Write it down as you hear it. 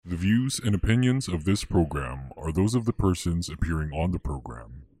views and opinions of this program are those of the persons appearing on the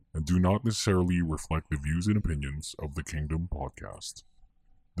program and do not necessarily reflect the views and opinions of the Kingdom podcast.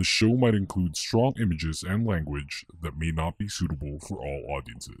 The show might include strong images and language that may not be suitable for all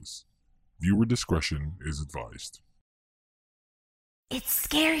audiences. Viewer discretion is advised. It's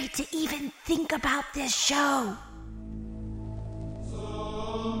scary to even think about this show.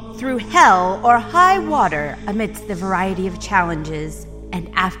 Through hell or high water amidst the variety of challenges, and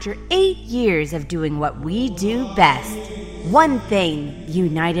after 8 years of doing what we do best, one thing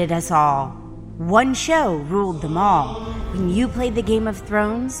united us all. One show ruled them all. When you played the Game of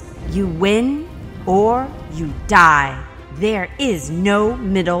Thrones, you win or you die. There is no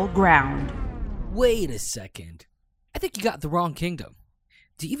middle ground. Wait a second. I think you got the wrong kingdom.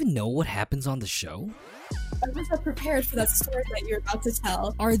 Do you even know what happens on the show? I was not prepared for that story that you're about to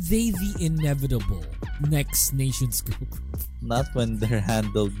tell. Are they the inevitable next nations group? Not when they're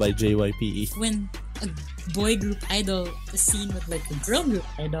handled by JYPE. When a boy group idol is seen with like a girl group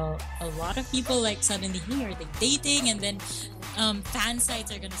idol, a lot of people like suddenly here like dating, and then fan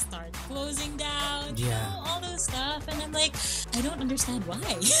sites are gonna start closing down. Yeah. You know, all those stuff, and I'm like, I don't understand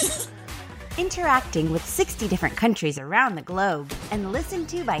why. Interacting with 60 different countries around the globe and listened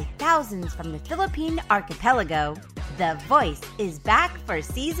to by thousands from the Philippine archipelago, The Voice is back for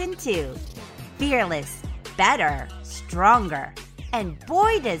Season 2. Fearless, better, stronger, and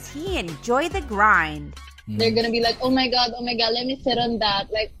boy does he enjoy the grind. They're gonna be like, oh my god, let me sit on that.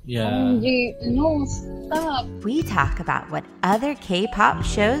 Like, OMG, no, stop. We talk about what other K-pop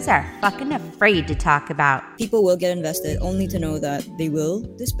shows are fucking afraid to talk about. People will get invested only to know that they will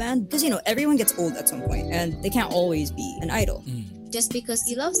disband. Because, everyone gets old at some point and they can't always be an idol. Just because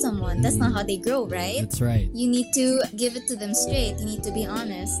you love someone, that's not how they grow, right? That's right. You need to give it to them straight. You need to be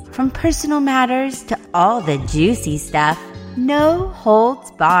honest. From personal matters to all the juicy stuff, no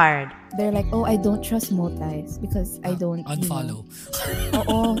holds barred. They're like, oh, I don't trust multis because I don't unfollow.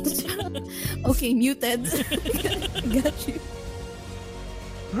 Okay, muted. Got you.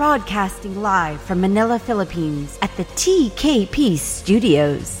 Broadcasting live from Manila, Philippines at the TKP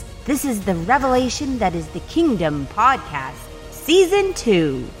Studios. This is the revelation that is the Kingdom Podcast, Season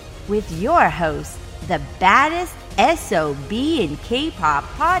 2, with your host, the baddest SOB in K-pop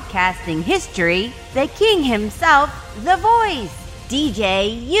podcasting history, the king himself, The Voice,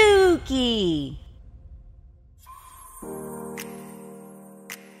 DJ Yuki.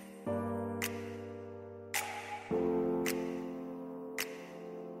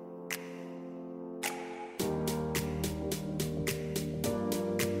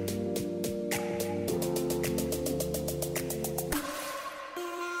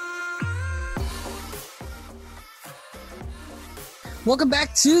 Welcome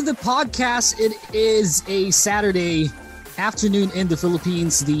back to the podcast. It is a Saturday afternoon in the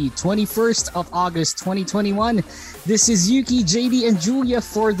Philippines, the 21st of August 2021. This is Yuki, JD, and Julia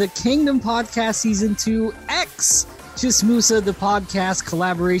for the Kingdom Podcast Season 2 X ChisMOOsa, the podcast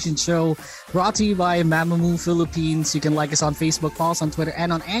collaboration show brought to you by Mamamoo Philippines. You can like us on Facebook, follow us on Twitter,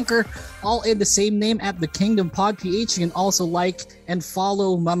 and on Anchor, all in the same name at the Kingdom Pod PH. You can also like and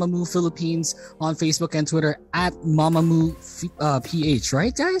follow Mamamoo Philippines on Facebook and Twitter at Mamamoo PH,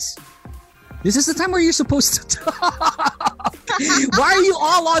 right, guys? This is the time where you're supposed to talk. Why are you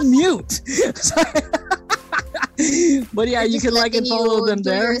all on mute? But yeah, you can like and follow them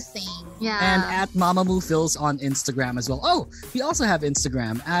there. Yeah. And at Mamamoo Phils on Instagram as well. Oh, we also have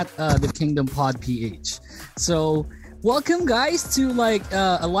Instagram at the Kingdom Pod PH. So welcome, guys, to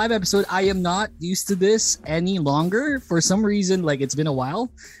a live episode. I am not used to this any longer for some reason. It's been a while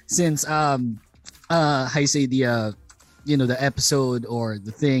since I say the episode or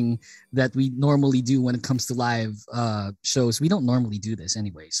the thing that we normally do when it comes to live shows. We don't normally do this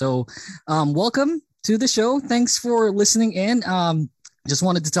anyway. So welcome to the show. Thanks for listening in. Just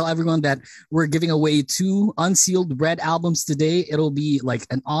wanted to tell everyone that we're giving away 2 unsealed red albums today. It'll be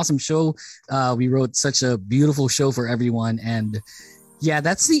an awesome show. We wrote such a beautiful show for everyone. And yeah,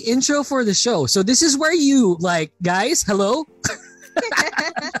 that's the intro for the show. So this is where you guys, hello?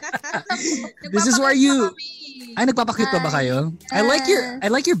 This is where you... Ay, nagpapakita ba kayo? I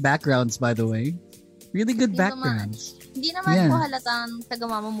like your backgrounds, by the way. Really good backgrounds. Hindi naman po halatang taga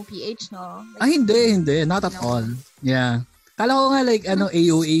Mamamoo PH, no? Hindi. Not at all. Yeah. Kala ko nga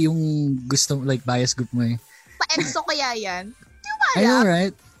AOA yung gusto, bias group mo eh. Pa-EXO kaya yan? I know,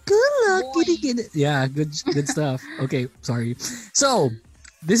 right? Good luck, kitty. Yeah, good stuff. Okay, sorry. So,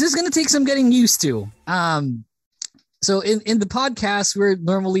 this is gonna take some getting used to. So in the podcast, we're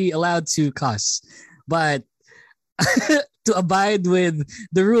normally allowed to cuss, but to abide with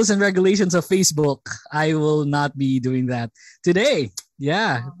the rules and regulations of Facebook, I will not be doing that today.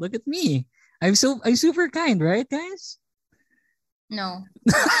 Yeah, look at me. I'm super kind, right, guys? No.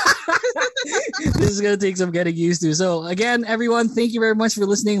 This is gonna take some getting used to. So again, everyone, thank you very much for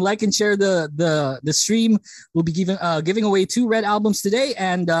listening. Like and share the stream. We'll be giving away 2 red albums today.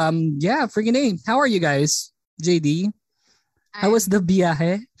 And yeah, freaking A. How are you guys? JD? How was the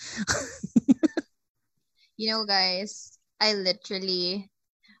biyahe? You know, guys, I literally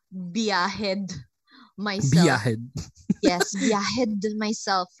biyahed myself. Biyahed. Yes, biyahed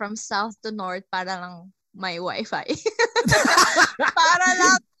myself from south to north para lang may Wi-Fi. Para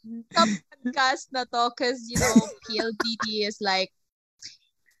lang sa podcast na to, because, you know, PLDT is like,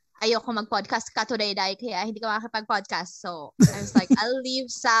 ayoko mag-podcast ka today dahil kaya hindi ka makakapag-podcast. So, I was like, I'll leave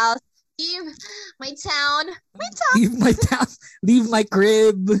south, leave my town. Leave my town. Leave my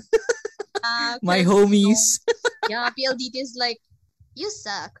crib. My homies. Yeah, PLDT is like, you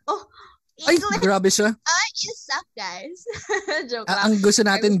suck. Oh, ay, English. grabe siya. You suck, guys. Joke lang. Ang gusto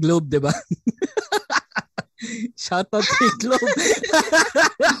natin, Globe, di ba? Shout out kay Globe.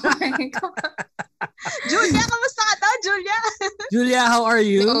 Oh my God. Julia, kamusta ka daw, Julia? Julia, how are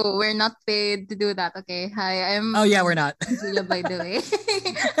you? No, we're not paid to do that, okay? Hi, I'm... Oh, yeah, we're not. Julia, by the way.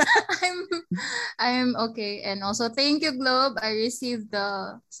 I'm okay. And also, thank you, Globe. I received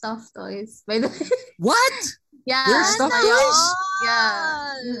the stuffed toys, by the way. What? Yeah. Your stuffed toys?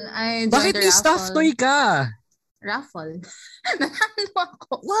 Yeah. I joined Bakit the may stuffed toy ka? Raffle. Nanalo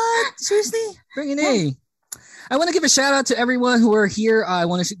ako. What? Seriously? Bring it in. I want to give a shout out to everyone who are here. I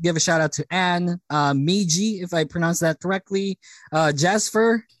want to give a shout out to Anne, Meiji, if I pronounce that correctly,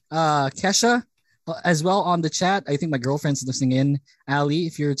 Jasper, Kesha, as well on the chat. I think my girlfriend's listening in. Ali,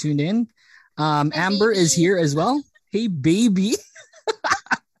 if you're tuned in. Amber is here as well. Hey, baby.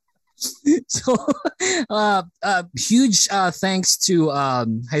 So, huge thanks to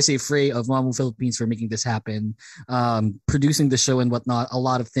Heisei Frey of Mamamoo Philippines for making this happen, producing the show and whatnot. A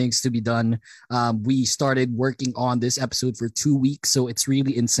lot of things to be done. We started working on this episode for 2 weeks, so it's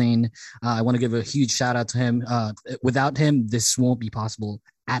really insane. I want to give a huge shout out to him. Without him, this won't be possible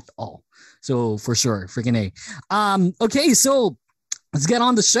at all. So for sure, freaking A. Okay, so let's get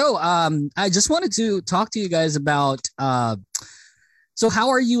on the show. I just wanted to talk to you guys about so how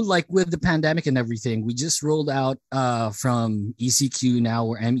are you like with the pandemic and everything? We just rolled out from ECQ now,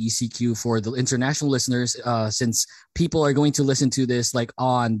 or MECQ for the international listeners, since people are going to listen to this like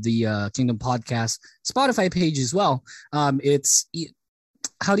on the Kingdom Podcast Spotify page as well. It's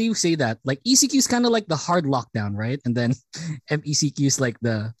how do you say that? Like ECQ is kind of like the hard lockdown, right? And then MECQ is like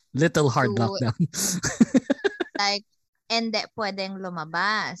the little hard lockdown. Like, hindi pwedeng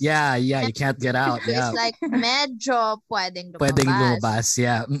lumabas. Yeah, you can't get out. Yeah. It's like medyo pwedeng lumabas. Pwedeng lumabas,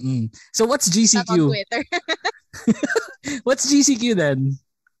 yeah. So what's GCQ? What's GCQ then?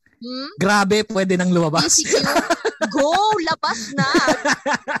 Grabe, pwede nang lumabas. GCQ, go, labas na.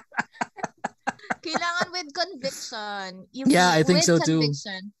 Kailangan with conviction. Yeah, I think so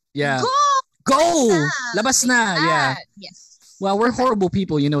conviction. Too. Yeah. Go! Labas na. Yeah. Yes. Well, we're horrible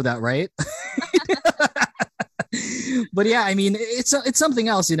people, you know that, right? But yeah, I mean, it's something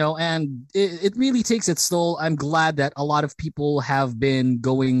else, you know, and it really takes its toll. I'm glad that a lot of people have been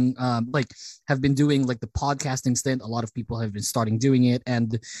going, have been doing like the podcasting stint. A lot of people have been starting doing it,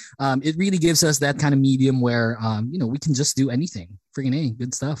 and it really gives us that kind of medium where, you know, we can just do anything. Freaking A,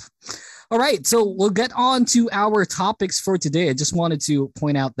 good stuff. All right, so we'll get on to our topics for today. I just wanted to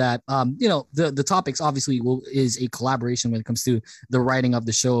point out that, you know, the topics obviously is a collaboration when it comes to the writing of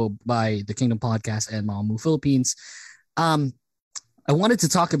the show by the Kingdom Podcast and Mamamoo Philippines. I wanted to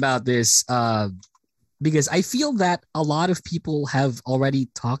talk about this because I feel that a lot of people have already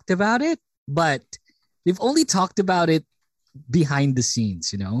talked about it, but they've only talked about it behind the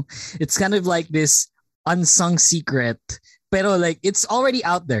scenes, you know? It's kind of like this unsung secret, pero like it's already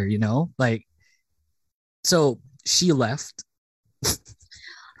out there, you know? Like, so she left.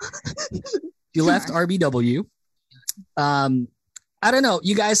 She left RBW. I don't know,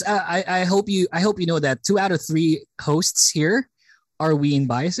 you guys. I hope you know that 2 out of 3 hosts here are Ween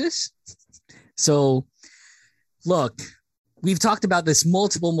biases. So, look, we've talked about this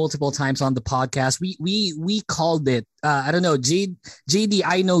multiple times on the podcast. We called it. I don't know, JD.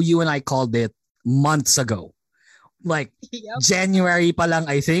 I know you and I called it months ago, like January pa lang,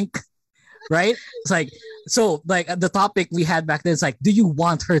 I think. Right? It's like, so like the topic we had back then is like, do you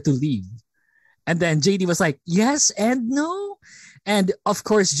want her to leave? And then JD was like, yes and no. And of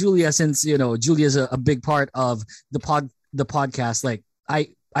course, Julia, since, you know, Julia's a big part of the podcast, like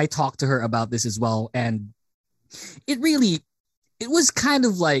I talked to her about this as well. And it was kind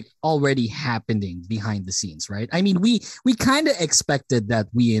of like already happening behind the scenes, right? I mean, we kind of expected that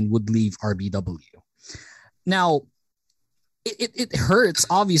Ween would leave RBW. Now, it hurts,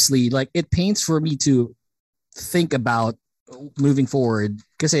 obviously. Like, it pains for me to think about moving forward.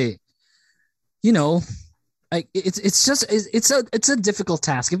 Because, you know, like it's a difficult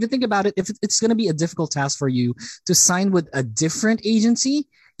task. If you think about it, if it's going to be a difficult task for you to sign with a different agency,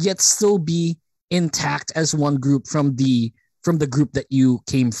 yet still be intact as one group from the group that you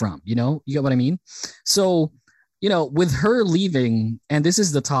came from, you get what I mean? So, with her leaving, and this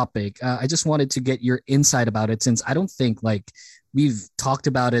is the topic, I just wanted to get your insight about it, since I don't think like we've talked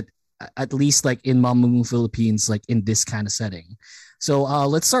about it, at least like in Mamamoo Philippines, like in this kind of setting. So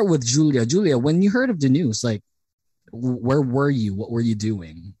let's start with Julia. Julia, when you heard of the news, like, where were you? What were you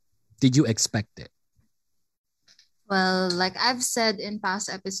doing? Did you expect it? Well, like I've said in past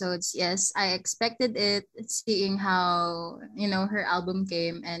episodes, yes, I expected it, seeing how, her album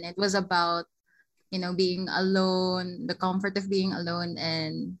came, and it was about, being alone, the comfort of being alone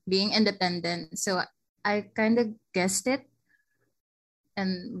and being independent. So I kind of guessed it,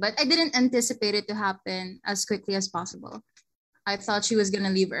 but I didn't anticipate it to happen as quickly as possible. I thought she was gonna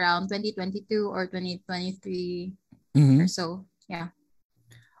leave around 2022 or 2023 or so. Yeah.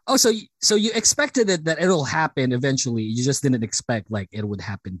 Oh, so you expected it that it'll happen eventually. You just didn't expect like it would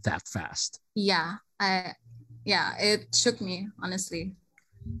happen that fast. Yeah, it shook me, honestly.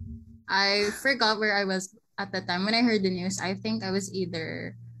 I forgot where I was at the time when I heard the news. I think I was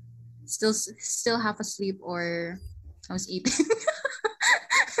either still half asleep or I was eating.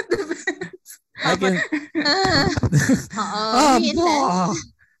 I can...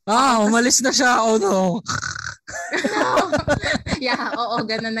 umalis na siya. Oh no. No. Yeah,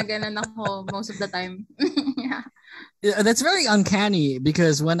 ganun ako most of the time. Yeah, that's very uncanny,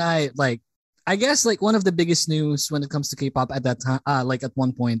 because when I guess like one of the biggest news when it comes to K-pop at that time, like at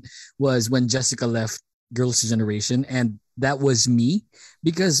one point, was when Jessica left Girls' Generation, and that was me,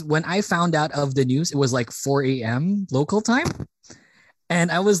 because when I found out of the news, it was like 4 a.m. local time,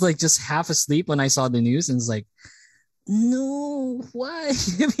 and I was like just half asleep when I saw the news, and it's like, no, why?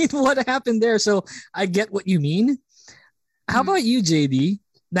 I mean, what happened there? So I get what you mean. How about you, JD?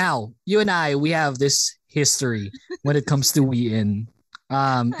 Now, you and we have this history when it comes to Wheaton.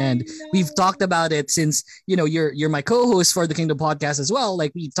 And we've talked about it since, you're my co-host for the Kingdom podcast as well.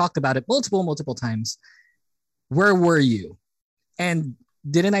 Like, we talked about it multiple times. Where were you? And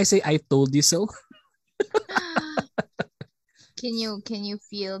didn't I say I told you so? Can you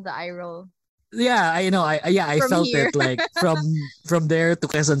feel the eye roll? Yeah, I know. I felt here. It like from there to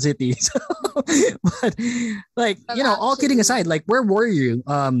Quezon City. So, but like, all kidding aside, like, where were you?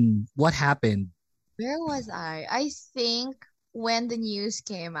 What happened? Where was I? I think when the news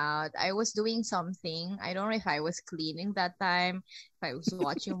came out, I was doing something. I don't know if I was cleaning that time, if I was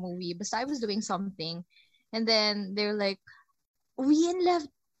watching a movie, but I was doing something. And then they're like, we left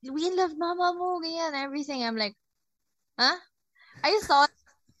Mamamoo and everything. I'm like, huh? I thought,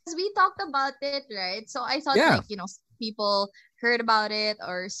 we talked about it, right? So I thought, like, people heard about it,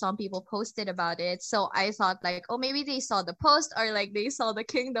 or some people posted about it. So I thought like, oh, maybe they saw the post, or like they saw the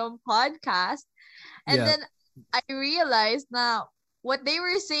Kingdom podcast. And then I realized now what they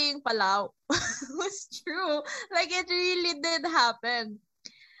were saying pala was true. Like, it really did happen.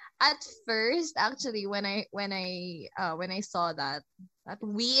 At first, actually, when I saw that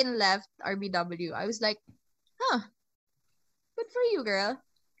Wheaton left RBW, I was like, huh, good for you, girl.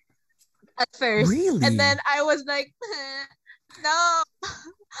 At first, really? And then I was like, no,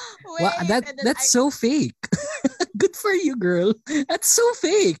 wait. Well, that's so fake. Good for you, girl. That's so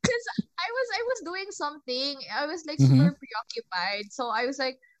fake. Because I was doing something. I was like super preoccupied, so I was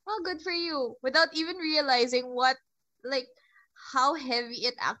like, oh, good for you, without even realizing how heavy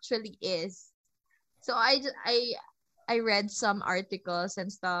it actually is. So I read some articles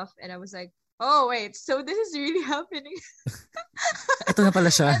and stuff, and I was like, oh, wait, so this is really happening. Ito na pala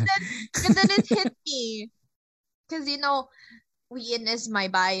siya. And then it hit me. Because, Wheaton is my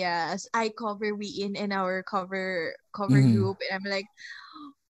bias. I cover Wheaton in our cover group. And I'm like,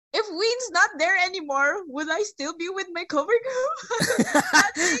 if Wheaton's not there anymore, will I still be with my cover group?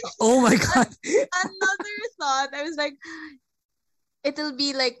 Oh my God. Another thought. I was like, it'll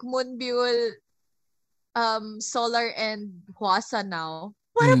be like Moonbyul, Solar, and Hwasa now.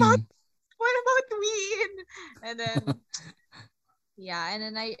 What about Wheaton? And then and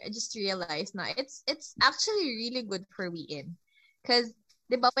then I just realized now it's actually really good for Wheaton, because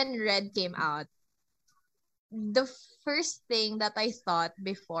when Red came out, the first thing that I thought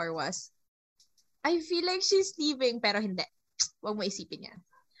before was, I feel like she's leaving, pero hindi. Wag mo isipin yan.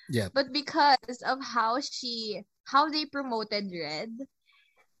 Yeah. But because of how they promoted Red,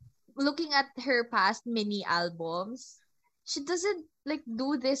 looking at her past mini albums, she doesn't like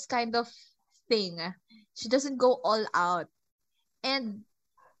do this kind of thing. She doesn't go all out. And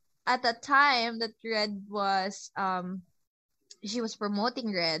at the time that Red was she was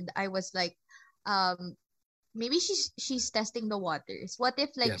promoting Red, I was like, maybe she's testing the waters. What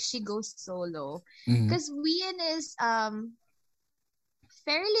if like she goes solo? Because Wien is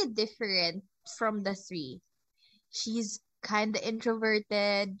fairly different from the three. She's kind of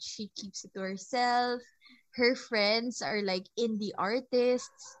introverted. She keeps it to herself. Her friends are like indie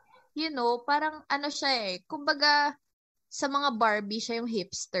artists. You know, parang ano siya eh. Kumbaga, sa mga Barbie, siya yung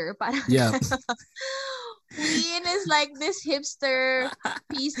hipster. Parang Yeah. Wien is like this hipster,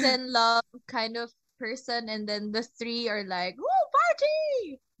 peace and love kind of person. And then the three are like, woo,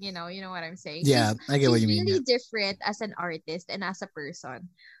 party! You know what I'm saying? Yeah, I get what you mean. She's really different as an artist and as a person.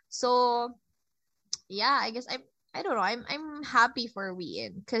 So, yeah, I guess I don't know. I'm happy for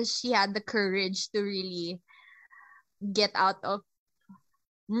Wien because she had the courage to really get out of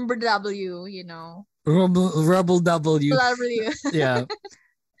W, you know. Rebel W. W. Yeah.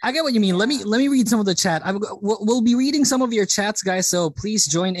 I get what you mean. Let me read some of the chat. We'll be reading some of your chats, guys. So please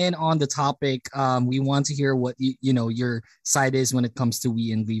join in on the topic. We want to hear what you know your side is when it comes to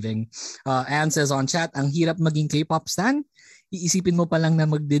Wien leaving. Anne says on chat, ang hirap maging K-pop stan. Iisipin mo pa lang na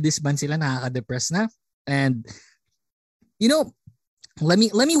magdi-disband sila, nakaka-depress na. And you know, let me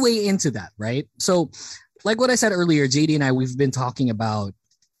weigh into that, right? So, like what I said earlier, JD and I, we've been talking about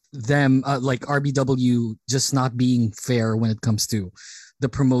them, like RBW just not being fair when it comes to the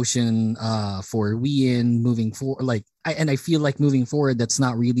promotion for Wien moving forward. Like, I feel like moving forward, that's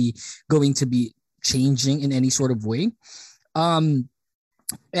not really going to be changing in any sort of way. And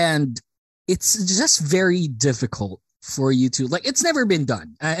it's just very difficult for you to, like, it's never been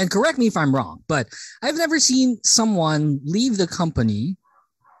done. And correct me if I'm wrong, but I've never seen someone leave the company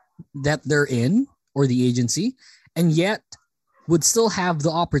that they're in or the agency and yet would still have the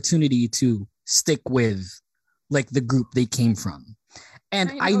opportunity to stick with like the group they came from.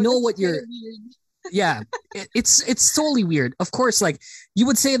 And I know what you're yeah, it's totally weird. Of course, like you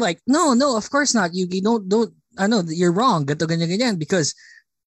would say like, no, of course not. You don't I know you're wrong. Ganto ganyan because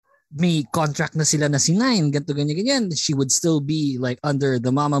may contract na sila na si Nine, ganto ganyan. She would still be like under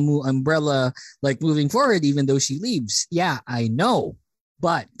the Mamamoo umbrella, like moving forward, even though she leaves. Yeah, I know.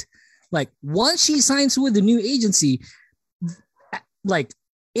 But like once she signs with the new agency, like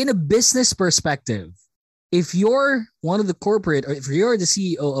in a business perspective, if you're one of the corporate or if you're the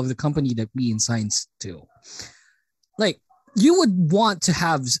CEO of the company that Wien signs to, like you would want to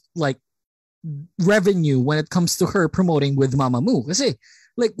have like revenue when it comes to her promoting with Mamamoo. Kasi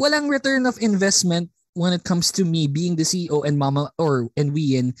like walang return of investment when it comes to me being the CEO and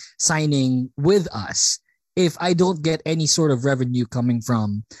Wien signing with us if I don't get any sort of revenue coming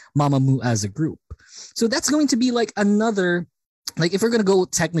from Mamamoo as a group. So that's going to be like another, like if we're going to go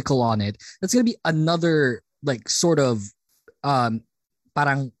technical on it, that's going to be another like sort of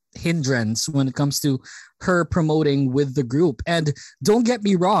parang hindrance when it comes to her promoting with the group. And don't get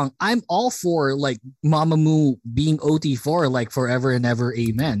me wrong, I'm all for like Mamamoo being OT4 like forever and ever,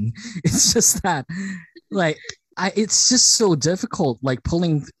 amen. It's just that like it's just so difficult like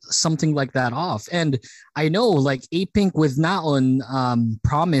pulling something like that off. And I know like A-Pink with Naon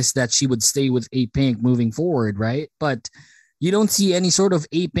promised that she would stay with A-Pink moving forward, right? But you don't see any sort of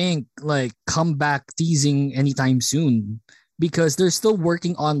A-Pink like comeback teasing anytime soon because they're still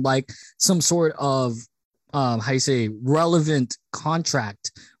working on like some sort of how you say relevant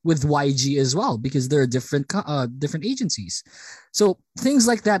contract with YG as well because they're different agencies. So things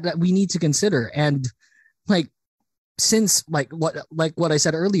like that we need to consider. And like since like what I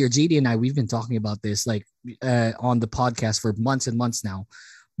said earlier, JD and I, we've been talking about this like on the podcast for months and months now.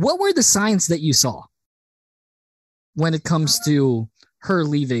 What were the signs that you saw when it comes to her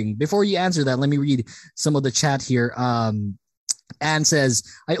leaving? Before you answer that, let me read some of the chat here. Anne says,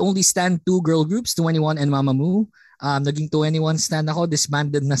 I only stand two girl groups, 21 and Mamamoo. Naging 21 stand ako,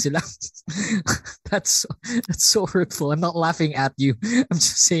 disbanded na sila. That's so hurtful. I'm not laughing at you. I'm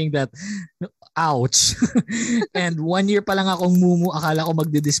just saying that, ouch. And 1 year pa lang akong mumu, akala ko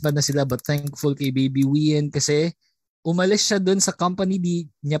magdi-disband na sila, but thankful kay Baby Wien kasi umalis siya dun sa company, di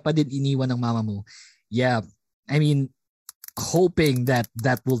niya pa din iniwan ng Mamamoo. Yeah, I mean, hoping that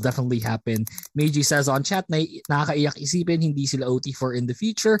will definitely happen. Meiji says on chat na nakakaiyak isipin hindi sila OT4 in the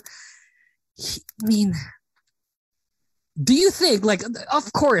future. I mean, do you think like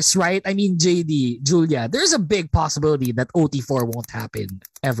of course, right? I mean, JD, Julia, there's a big possibility that OT4 won't happen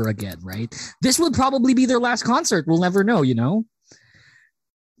ever again, right? This would probably be their last concert. We'll never know, you know?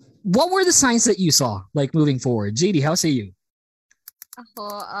 What were the signs that you saw like moving forward? JD, how say you? Ako,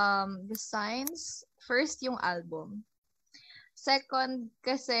 the signs, first yung album. Second,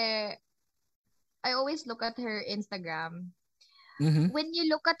 kasi I always look at her Instagram. when you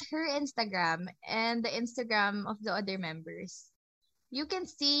look at her Instagram and the Instagram of the other members, you can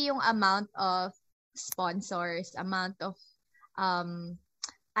see yung amount of sponsors, amount of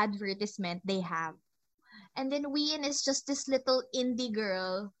advertisement they have. And then Wheein is just this little indie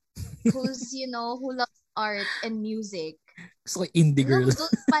girl who's, who loves art and music. It's like indie girl. Doon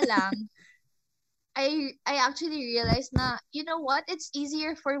pa lang, I actually realized na, you know what? It's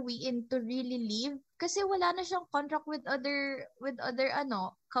easier for Wheein to really leave kasi wala na siyang contract with other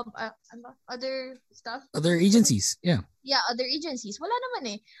other stuff. Other agencies, yeah. Yeah, other agencies. Wala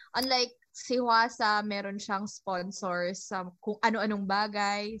naman eh. Unlike si ChisMOOsa, meron siyang sponsors sa kung ano-anong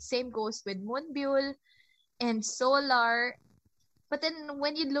bagay. Same goes with Moonbull and Solar. But then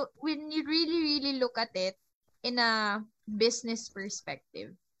when you really, really look at it in a business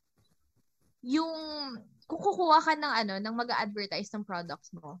perspective, yung kung kukuha ka ng mag-a-advertise ng products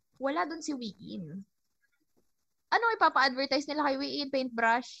mo, wala dun si Wheein. Ano ipapa-advertise nila kay Wheein?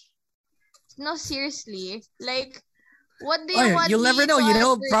 Paintbrush? No, seriously. Like, what do you want? You'll never know.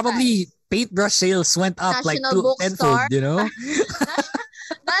 Probably paintbrush sales went up National like tenfold,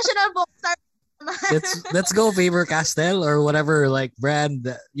 National Bookstore. let's go Faber-Castell or whatever like brand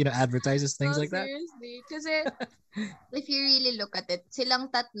advertises things like that. Seriously. Kasi if you really look at it, silang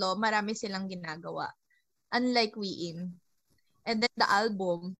tatlo, marami silang ginagawa. Unlike Wheein. And then the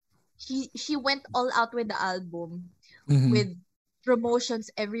album, she went all out with the album with promotions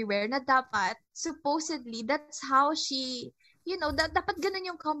everywhere na dapat, supposedly, that's how she, dapat ganun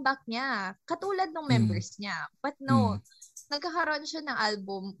yung comeback niya. Katulad ng members niya. But no, nagkakaroon siya ng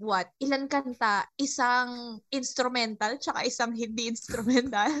album, ilan kanta, isang instrumental, tsaka isang hindi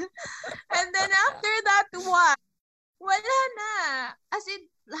instrumental. And then after that, wala na. As in,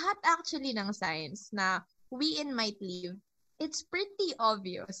 lahat actually ng signs na Wheein might leave. It's pretty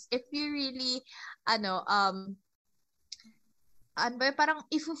obvious if you really, parang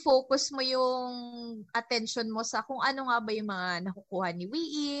if-focus mo yung attention mo sa kung ano nga ba yung mga nakukuha ni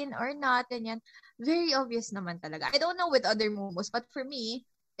Wheein or not, ganyan. Very obvious naman talaga. I don't know with other momos, but for me,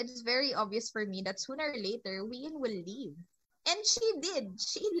 it's very obvious for me that sooner or later, Wheein will leave. And she did.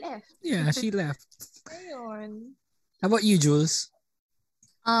 She left. Yeah, she left. Ayun. How about you, Jules?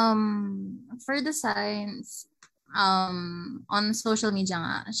 For the signs, on social media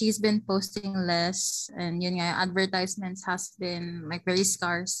nga, she's been posting less, and yun nga, advertisements has been like very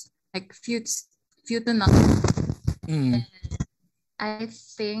scarce, like few to none. I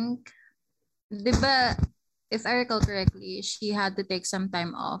think, diba, if I recall correctly, she had to take some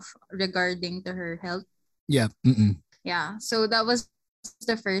time off regarding to her health. Yeah. Yeah, so that was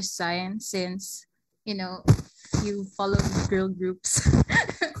the first sign since, you follow girl groups.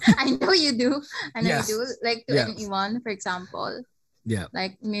 I know you do. You do. Like to anyone, for example. Yeah.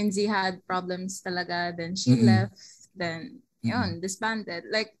 Like Minzy had problems talaga, then she left, then disbanded.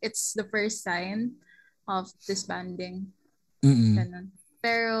 Like it's the first sign of disbanding.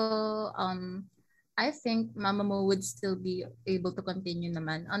 Pero I think Mamamoo would still be able to continue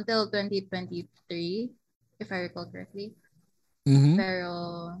naman until 2023, if I recall correctly.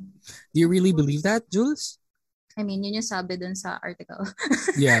 Pero do you really believe that, Jules? I mean, yun yung sabi dun sa article.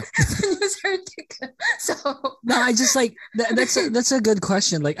 Yeah. News article. So no, I just like that's a good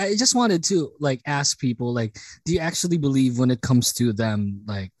question. Like I just wanted to like ask people like, do you actually believe when it comes to them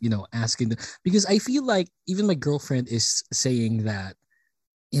like asking them, because I feel like even my girlfriend is saying that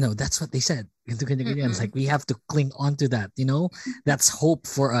that's what they said. It's like we have to cling on to that. That's hope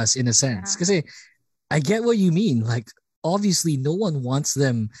for us in a sense. Because I get what you mean. Like obviously, no one wants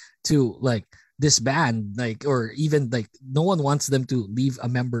them to like disband, like, or even like no one wants them to leave a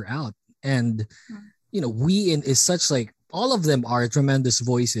member out. And Wheein is such like, all of them are tremendous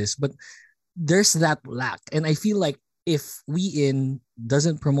voices, but there's that lack. And I feel like if Wheein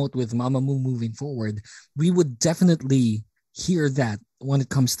doesn't promote with Mamamoo moving forward, we would definitely hear that when it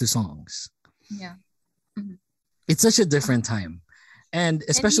comes to songs. Yeah. It's such a different time. And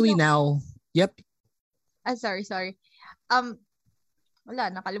especially now. Yep. Sorry.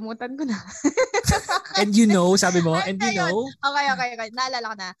 Wala, nakalimutan ko na. And sabi mo, and Okay. Naalala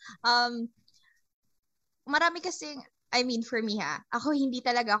ko na. Marami kasing, I mean, for me ako hindi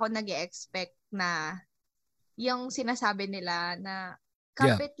talaga ako nag-expect na yung sinasabi nila na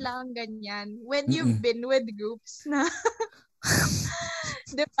kapit lang ganyan when you've been with groups na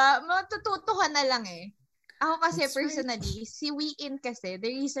diba? Matututo ka na lang eh. Ako kasi personally, si Wheein kasi, the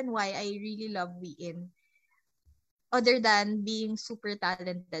reason why I really love Wheein, other than being super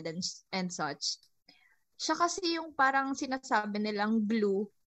talented and such, siya kasi yung parang sinasabi nilang glue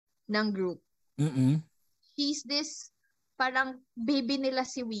ng group. She's this, parang baby nila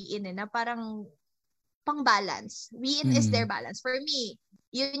si Wheein na parang pang balance. Win is their balance. For me,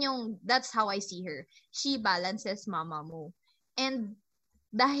 that's how I see her. She balances Mamamoo. And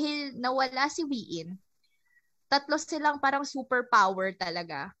dahil nawala si Win, tatlo silang parang superpower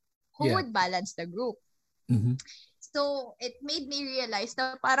talaga who would balance the group. Mm-hmm. So, it made me realize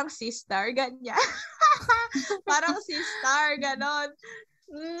na parang sister, ganyan. Parang sister, ganon.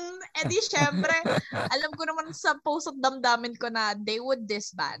 Edi syempre, alam ko naman sa puso't damdamin ko na they would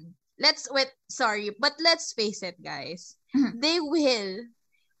disband. Let's face it, guys. They will,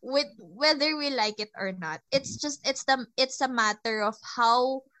 with whether we like it or not. It's a matter of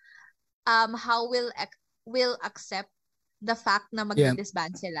how we'll accept the fact na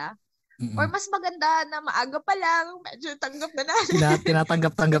mag-disband sila. Mm-mm. Or mas maganda na maaga pa lang, medyo tanggap na natin.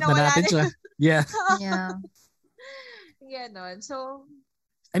 Tinatanggap na natin siya. Yeah. Yeah. Ganon. So,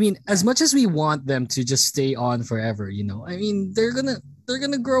 I mean, as much as we want them to just stay on forever, I mean, they're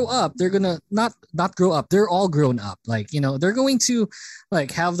gonna grow up. They're gonna not grow up. They're all grown up. Like, they're going to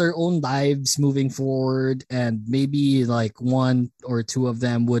like have their own lives moving forward, and maybe like one or two of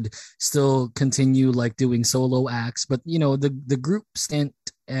them would still continue like doing solo acts. But the group stint,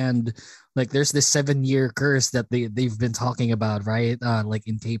 and like there's this 7-year curse that they've been talking about, right? Like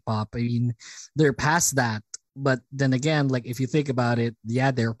in K-pop. I mean, they're past that. But then again, like if you think about it,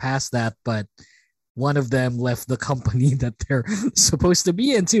 yeah, they're past that, but one of them left the company that they're supposed to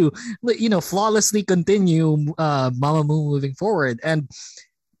be in to, flawlessly continue Mamamoo moving forward. And,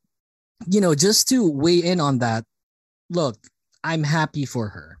 just to weigh in on that, look, I'm happy for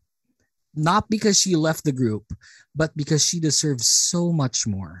her. Not because she left the group, but because she deserves so much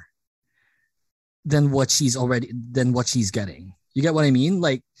more than what she's getting. You get what I mean?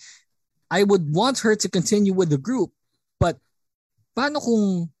 Like, I would want her to continue with the group, but paano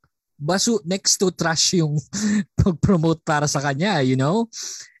kung next to trash yung pag-promote para sa kanya,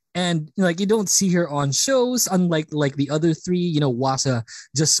 And like you don't see her on shows, unlike like the other three. Wasa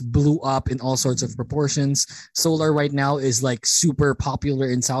just blew up in all sorts of proportions. Solar right now is like super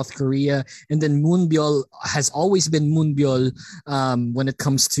popular in South Korea, and then Moonbyul has always been Moonbyul when it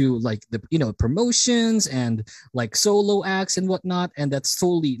comes to like the promotions and like solo acts and whatnot. And that's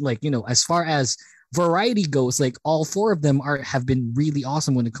totally like as far as variety goes, like all four of them have been really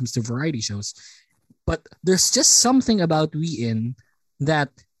awesome when it comes to variety shows. But there's just something about Wheein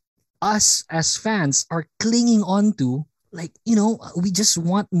that us as fans are clinging on to, like, we just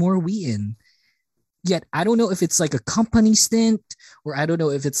want more Wheein. Yet, I don't know if it's like a company stint, or I don't know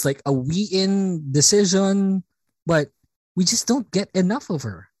if it's like a Wheein decision, but we just don't get enough of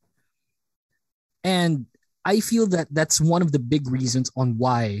her. And I feel that that's one of the big reasons on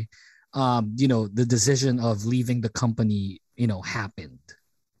why, the decision of leaving the company, happened.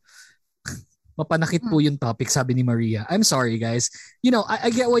 Mapanakit po yung topic, sabi ni Maria. I'm sorry, guys. I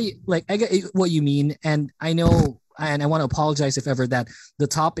get what you mean, and I know, and I want to apologize if ever that the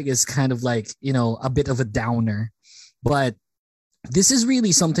topic is kind of like, a bit of a downer, but this is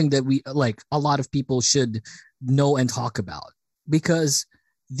really something that we, like, a lot of people should know and talk about, because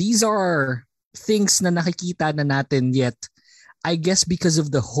these are things na nakikita na natin, yet I guess because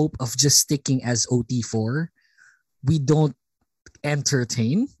of the hope of just sticking as OT4, we don't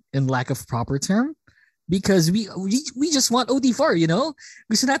entertain, in lack of proper term, because we just want OT4,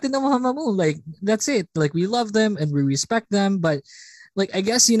 Gusto natin ng Mamamoo, like that's it. Like we love them and we respect them, but like I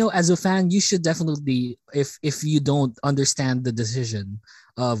guess as a fan, you should definitely, if you don't understand the decision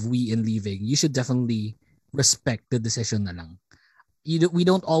of Wheein leaving, you should definitely respect the decision na lang. We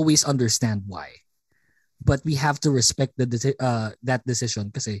don't always understand why, but we have to respect that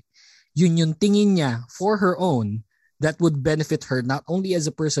decision, kasi yun yung tingin niya for her own that would benefit her not only as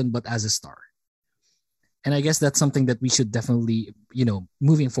a person but as a star. And I guess that's something that we should definitely,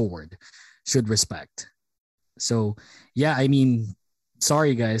 moving forward, should respect. So yeah, I mean,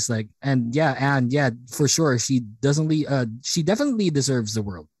 sorry guys, like, and yeah, for sure, she definitely deserves the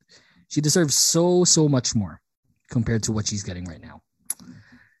world. She deserves so much more compared to what she's getting right now.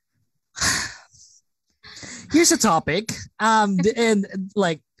 Here's a topic, and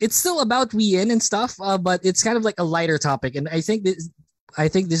like it's still about Wheein and stuff, but it's kind of like a lighter topic, and I think this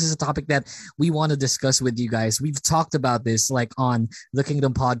is a topic that we want to discuss with you guys. We've talked about this like on the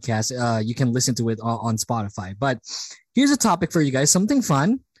Kingdom podcast. You can listen to it on Spotify. But here's a topic for you guys, something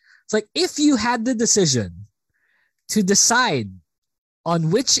fun. It's like, if you had the decision to decide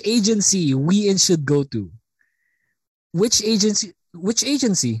on which agency Wheein should go to, which agency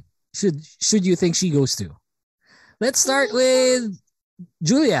should you think she goes to? Let's start with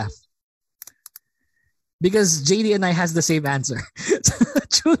Julia, because JD and I has the same answer.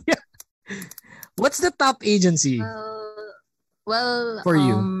 Julia, what's the top agency well for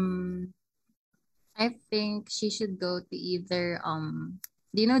you? I think she should go to either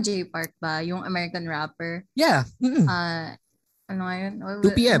do you know J Park ba? Yung American rapper. Yeah. Ano nga yun?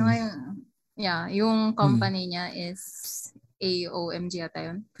 2 p.m. Ano nga yun? Yeah, yung company niya is AOMG ata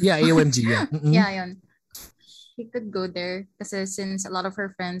yun. Yeah, AOMG, yeah. Yeah, yun. She could go there kasi since a lot of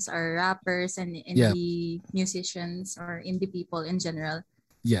her friends are rappers and indie musicians or indie people in general.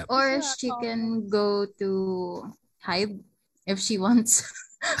 Yeah. Or she can go to Hybe if she wants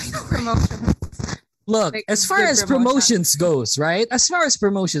promotion. Look, Like, as far good as promotions goes, right? As far as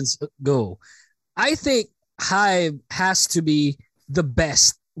promotions go, I think Hive has to be the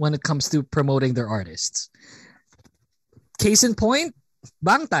best when it comes to promoting their artists. Case in point,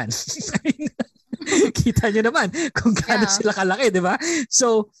 Bangtan. Kita nyo naman kung gaano sila kalaki, di ba?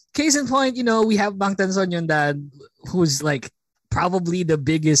 So, case in point, we have Bangtan Sonyeondan, who's like probably the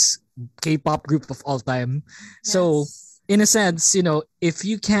biggest K-pop group of all time. Yes. So, in a sense, if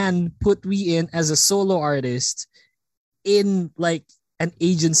you can put Wee in as a solo artist in like an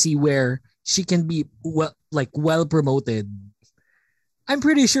agency where she can be well promoted, I'm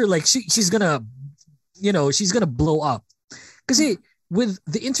pretty sure like she's gonna blow up. Kasi with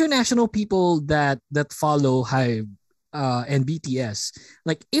the international people that follow Hybe and BTS,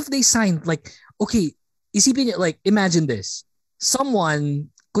 like if they signed, like, okay, isipin niyo, like, imagine this. Someone,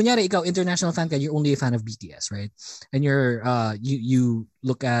 kunyari ikaw, international fan ka, you're only a fan of BTS, right? And you're, you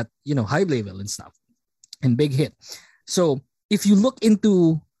look at, Hybe label and stuff, and Big Hit. So, if you look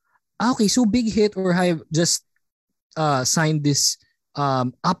into, okay, so Big Hit or Hybe just signed this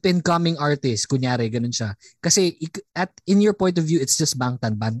up and coming artist, kunyari, ganun siya. Kasi in your point of view, it's just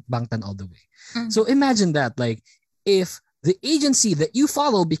Bangtan all the way. Mm-hmm. So imagine that, like, if the agency that you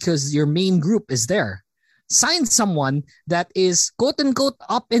follow because your main group is there signed someone that is quote unquote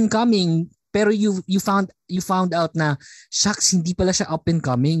up and coming, pero you found out na shucks, hindi pala siya up and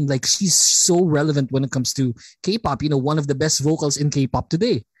coming, like she's so relevant when it comes to K-pop, one of the best vocals in K-pop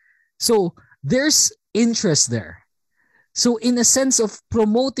today. So there's interest there. So in a sense of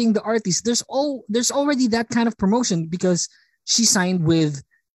promoting the artist, there's already that kind of promotion because she signed with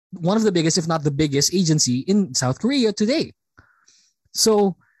one of the biggest, if not the biggest, agency in South Korea today.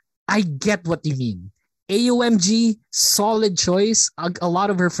 So I get what you mean. AOMG, solid choice. A lot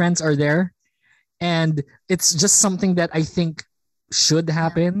of her friends are there. And it's just something that I think should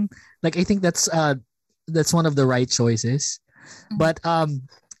happen. Yeah. Like, I think that's one of the right choices. Mm-hmm. But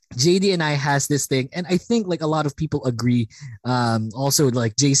JD and I has this thing, and I think like a lot of people agree. Also,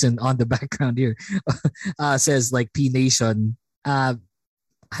 like Jason on the background here says like P Nation. I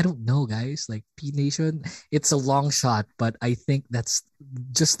don't know, guys. Like P Nation, it's a long shot, but I think that's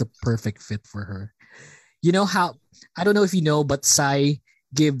just the perfect fit for her. You know how, I don't know if you know, but Psy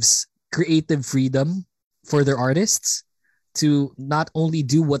gives creative freedom for their artists to not only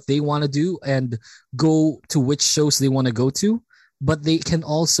do what they want to do and go to which shows they want to go to, but they can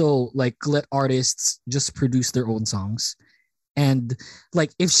also like let artists just produce their own songs. And like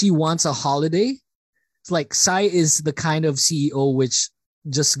if she wants a holiday, like Psy is the kind of CEO which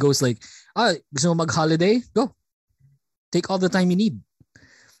just goes like, gusto mo mag-holiday? Go. Take all the time you need.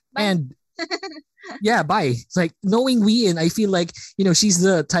 Bye. And yeah, bye. It's like knowing Wee, I feel like, she's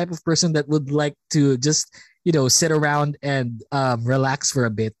the type of person that would like to just, sit around and relax for a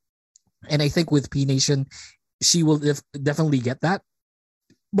bit. And I think with P Nation, she will definitely get that.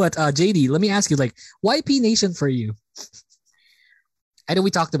 But JD, let me ask you, like, why P Nation for you? I know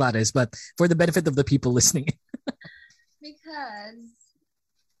we talked about this, but for the benefit of the people listening. Because,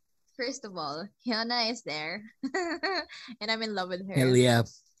 first of all, Hyuna is there. And I'm in love with her. Hell yeah.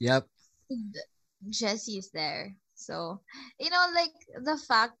 Yep. Jessie is there. So, like the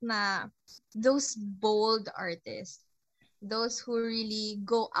fact na those bold artists, those who really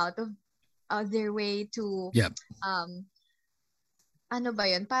go out of their way to ano ba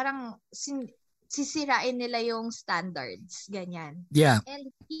yun? Parang sisirain nila yung standards, ganyan. Yeah. And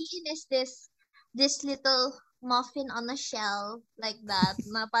Ian is this little muffin on a shell like that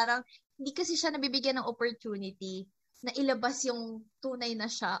na parang hindi kasi siya nabibigyan ng opportunity na ilabas yung tunay na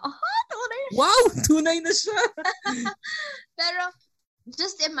siya. Tunay na siya. Wow, tunay na siya. Pero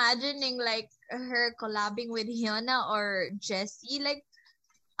just imagining like her collabing with Hyuna or Jessie, like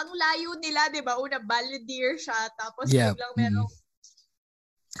ang layo nila, 'di ba? Una balladeer siya, tapos biglang merong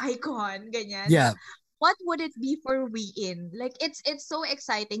icon, ganyan. Yeah. What would it be for Wee-in? Like it's so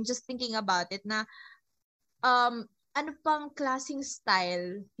exciting just thinking about it na ano pang klaseng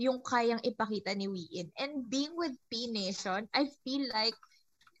style yung kayang ipakita ni Wee-in. And being with P Nation, I feel like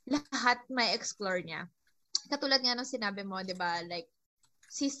lahat may explore niya. Katulad nga nung sinabi mo, 'di ba? Like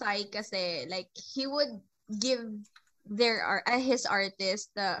si Psy kasi like he would give there are his artists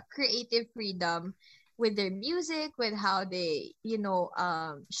the creative freedom with their music, with how they,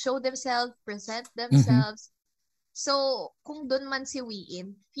 show themselves, present themselves. So, kung doon man si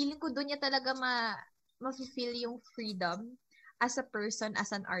Wiin, feeling ko doon niya talaga ma-feel yung freedom as a person, as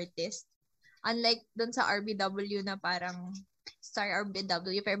an artist. Unlike doon sa RBW na parang, sorry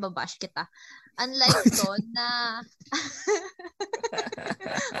RBW, pero babash kita. Unlike doon na,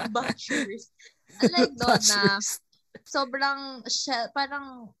 bashers. Unlike doon na, sobrang,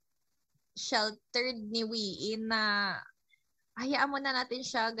 parang, sheltered ni Wiin na, hayaan muna natin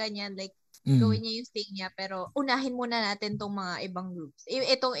siya, ganyan, like, gawin niya yung thing niya, pero unahin muna natin tong mga ibang groups.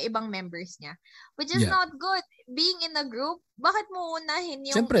 Itong ibang members niya. Which is not good. Being in a group, bakit mo unahin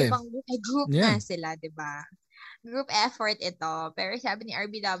yung ibang group? Group na sila, di ba? Group effort ito. Pero sabi ni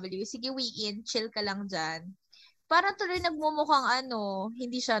RBW, sige Wiin, chill ka lang dyan. Parang tuloy nagmumukhang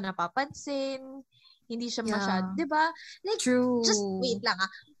hindi siya napapansin, hindi siya masyado, di ba? Like, true. Just wait lang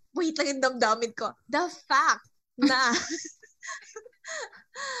Wait lang yung damdamin ko. The fact na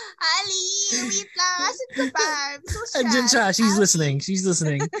Ali, wait lang. Asan ka pa? I'm so sad. She's listening.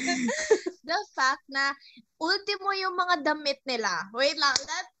 The fact na ultimo yung mga damit nila. Wait lang.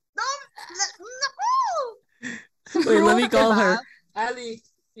 Wait, let me call her. Ali,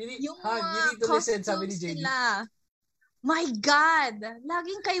 you need to listen, sabi ni JD. My God!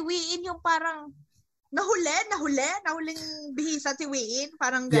 Laging kay Wiin yung parang nahuling bihisa si Wiin.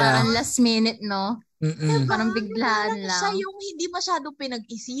 Parang parang last minute, no? Diba? Parang biglaan lang. Siya yung hindi masyado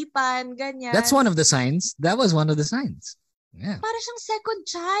pinag-isipan, ganyan. That's one of the signs. That was one of the signs. Yeah. Para siyang second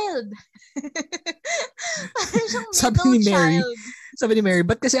child. Para siyang middle child. Sabi ni Mary,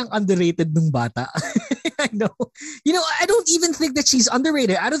 ba't kasi ang underrated nung bata? I know. I don't even think that she's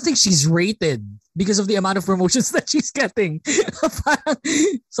underrated. I don't think she's rated because of the amount of promotions that she's getting.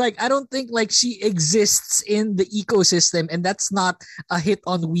 It's like, I don't think like she exists in the ecosystem, and that's not a hit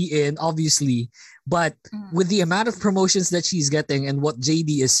on Wiin, obviously. But with the amount of promotions that she's getting and what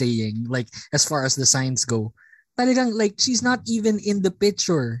JD is saying, like as far as the signs go, talagang like she's not even in the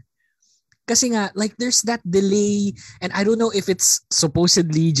picture. Kasi nga, like there's that delay, and I don't know if it's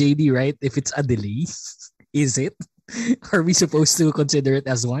supposedly JD, right? If it's a delay. Is it? Are we supposed to consider it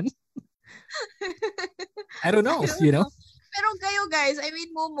as one? I don't know, Pero kayo guys, I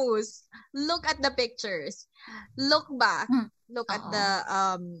mean, Momoos, look at the pictures. Look back. Look at the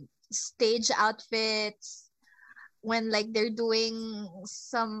stage outfits when like they're doing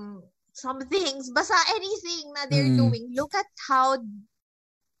some things. Basta anything na they're doing. Look at how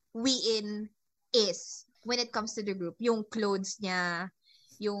Wiin is when it comes to the group. Yung clothes niya,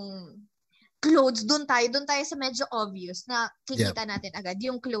 yung clothes, doon tayo sa medyo obvious na kikita natin agad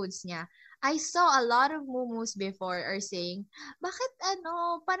yung clothes niya. I saw a lot of Momoos before are saying, bakit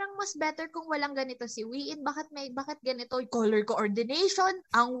parang mas better kung walang ganito si Wiin, bakit ganito color coordination,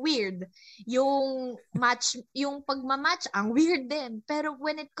 ang weird. Yung pagmamatch, ang weird din. Pero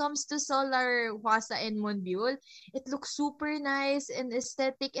when it comes to Solar, Hwasa, and Moonbyul, it looks super nice and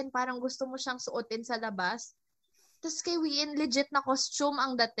aesthetic and parang gusto mo siyang suotin sa labas. Tapos kay Wiin, legit na costume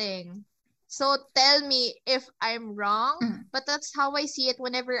ang dating. So tell me if I'm wrong, but that's how I see it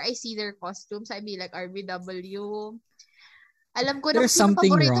whenever I see their costumes. I'd be like, RBW. Alam ko na sino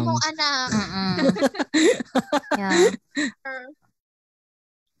paborito mong anak. Yeah.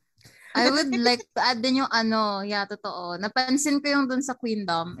 I would like to add din yung totoo. Napansin ko yung dun sa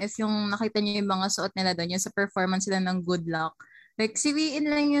Queendom, if yung nakita niyo yung mga suot nila dun, yung sa performance sila ng Good Luck. Like, si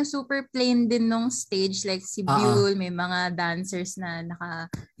Wiin lang yung super plain din nung stage. Like, si Byul, may mga dancers na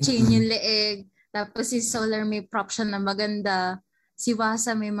naka-chain yung leeg. Tapos si Solar may prop siya na maganda. Si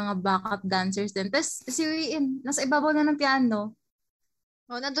Wasa may mga backup dancers din. Tapos si Wiin, nasa ibabaw na ng piano.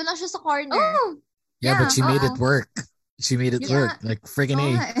 Nandun lang siya sa corner. Oh! Yeah, but she made it work. She made it work. Like, freaking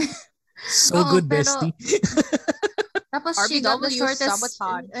A. So good, bestie. Tapos she got the shortest.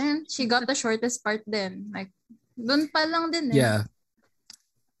 She got the shortest part din. Like, doon pa lang din. Yeah.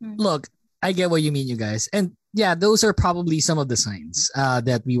 Look, I get what you mean, you guys. And yeah, those are probably some of the signs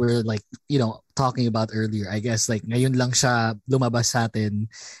that we were like, talking about earlier. I guess like ngayon lang siya lumabas sa atin.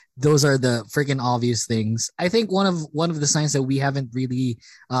 Those are the freaking obvious things. I think one of the signs that we haven't really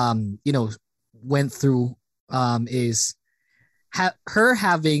went through is her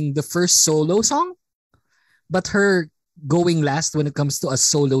having the first solo song, but her going last when it comes to a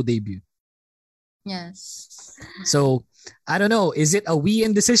solo debut. Yes. So, I don't know. Is it a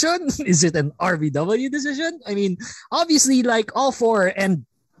Wiin decision? Is it an RBW decision? I mean, obviously, like all four, and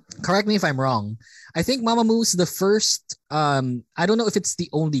correct me if I'm wrong, I think Mamamoo's the first, I don't know if it's the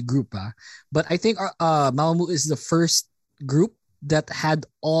only group, but I think Mamamoo is the first group that had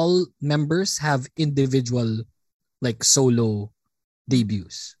all members have individual like solo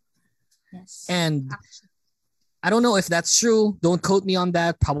debuts. Yes. And I don't know if that's true. Don't quote me on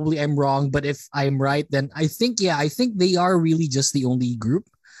that. Probably I'm wrong. But if I'm right, then I think they are really just the only group.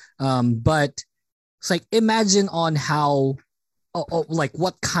 But it's like, imagine on how, like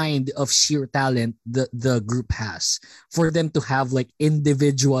what kind of sheer talent the group has for them to have like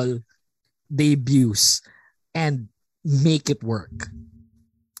individual debuts and make it work.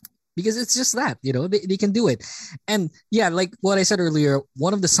 Because it's just that, they can do it. And yeah, like what I said earlier,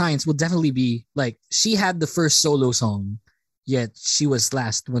 one of the signs will definitely be like she had the first solo song, yet she was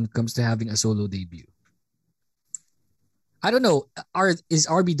last when it comes to having a solo debut. I don't know. Is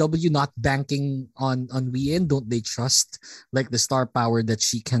RBW not banking on Wheein? Don't they trust like the star power that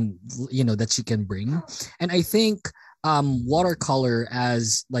she can, bring? And I think Watercolor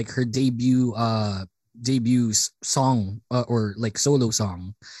as like her debut song or like solo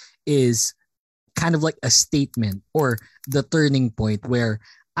song is kind of like a statement or the turning point where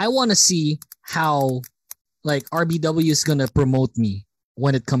I want to see how like RBW is gonna promote me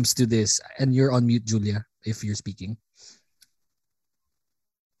when it comes to this. And you're on mute, Julia, if you're speaking.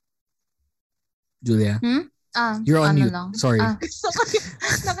 Julia, you're on mute. Lang. Sorry.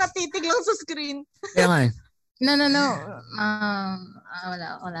 Nakatitig lang sa screen. Yeah, No.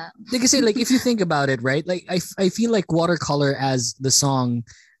 Wala. Because like if you think about it, right? Like I feel like Watercolor as the song.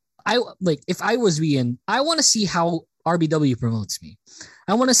 If I was Wheein, I want to see how RBW promotes me.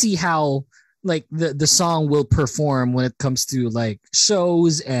 I want to see how like the song will perform when it comes to like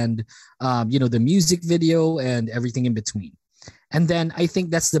shows and the music video and everything in between. And then I think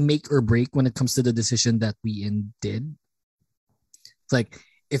that's the make or break when it comes to the decision that Wheein did. It's like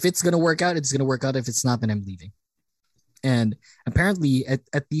if it's gonna work out, it's gonna work out. If it's not, then I'm leaving. And apparently,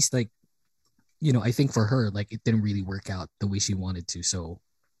 at least like, I think for her, like it didn't really work out the way she wanted to. So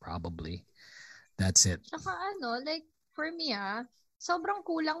probably that's it. Saka like for me sobrang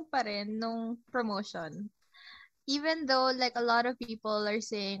kulang pa rin nung promotion. Even though like a lot of people are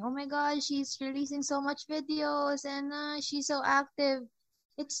saying, oh my god, she's releasing so much videos and she's so active,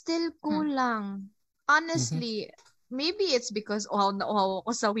 it's still kulang. Honestly, maybe it's because nauhaw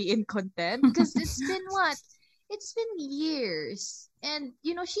ako sa Wheein content because it's been what? It's been years. And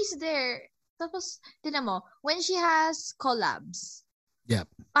she's there. Tapos, tinan mo, when she has collabs, yep.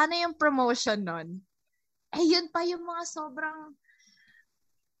 Paano yung promotion nun? Yun pa yung mga sobrang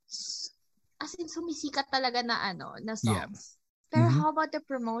as in sumisikat talaga na songs. Yeah. Pero how about the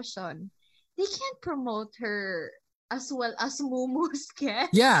promotion? They can't promote her as well as Moomoo's can.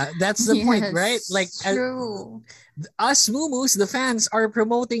 Yeah, that's the point, right? Like true. Us Moomoo's, the fans are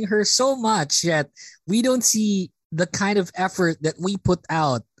promoting her so much, yet we don't see the kind of effort that we put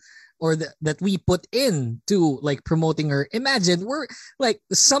out or that we put in to like promoting her. Imagine we're like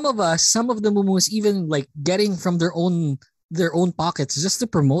some of the Moomoo's even like getting from their own pockets just to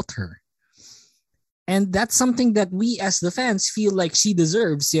promote her. And that's something that we as the fans feel like she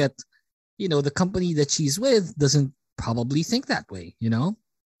deserves, yet, the company that she's with doesn't probably think that way,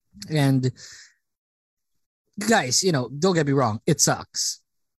 And guys, don't get me wrong, it sucks.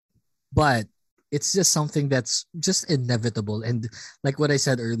 But it's just something that's just inevitable. And like what I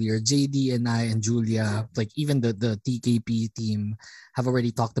said earlier, JD and I and Julia, like even the TKP team have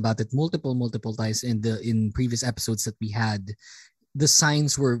already talked about it multiple times in previous episodes that we had. The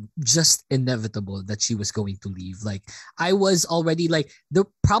signs were just inevitable that she was going to leave. Like I was already like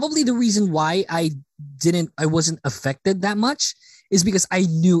probably the reason why I wasn't affected that much is because I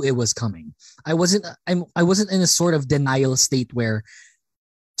knew it was coming. I wasn't in a sort of denial state where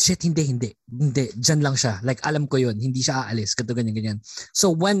shit, hindi, dyan lang siya. Like alam ko yun, hindi siya aalis, ganyan.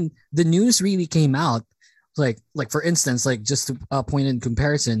 So when the news really came out, like for instance, like just to point in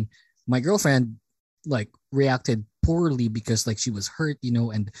comparison, my girlfriend like reacted poorly because like she was hurt,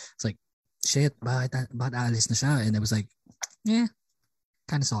 and it's like, shit, bakit aalis na siya? And I was like, yeah,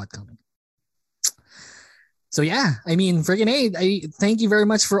 kind of saw it coming. So yeah, I mean, friggin' A, I thank you very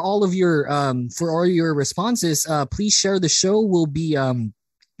much for all your responses. Please share the show. We'll be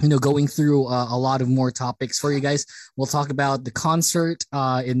going through a lot of more topics for you guys. We'll talk about the concert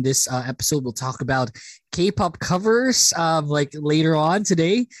in this episode. We'll talk about K-pop covers like later on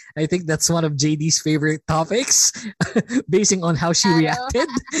today. I think that's one of JD's favorite topics basing on how she reacted.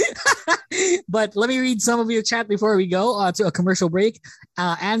 But let me read some of your chat before we go to a commercial break.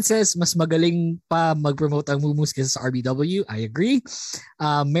 Anne says, mas magaling pa mag-promote ang Moomoo's kaysa sa RBW. I agree.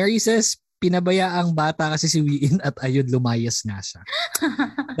 Mary says, pinabaya ang bata kasi si Wheein at ayun lumayas nga siya.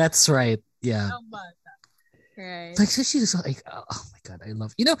 That's right. Yeah. Right. Like so she was like, oh my god, I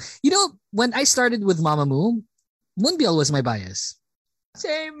love when I started with Mamamoo, Moonbyul was my bias.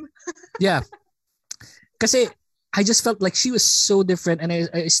 Same. Yeah. Kasi I just felt like she was so different. And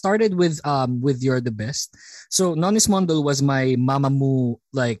I started with You're the Best. So Nonis Mondol was my Mamamoo,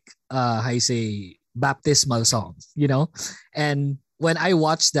 like how you say, baptismal song, you know? And when I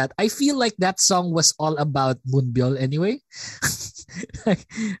watched that, I feel like that song was all about Moonbyul anyway.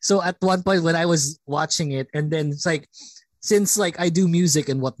 So at one point when I was watching it, and then it's like, since like I do music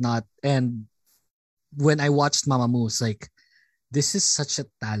and whatnot, and when I watched Mamamoo, it's like, this is such a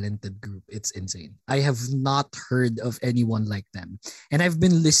talented group. It's insane. I have not heard of anyone like them. And I've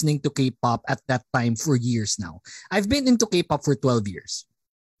been listening to K-pop at that time for years now. I've been into K-pop for 12 years.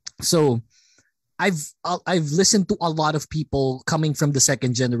 So I've listened to a lot of people coming from the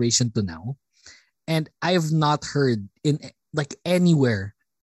second generation to now. And I have not heard in like anywhere.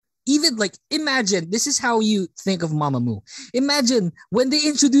 Even like, imagine, this is how you think of Mamamoo. Imagine when they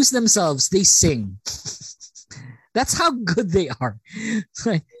introduce themselves, they sing. That's how good they are.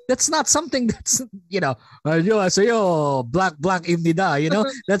 That's not something that's, you know, black imnida, you know?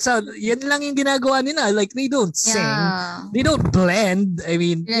 That's how, yan lang yung ginagawa nila. Like, they don't sing. They don't blend. I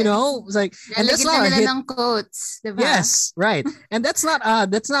mean, you know, it's like, and that's not a hit. Ng quotes, diba? Yes, right. And that's not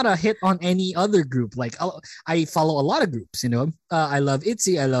a hit on any other group. Like, I follow a lot of groups, you know? I love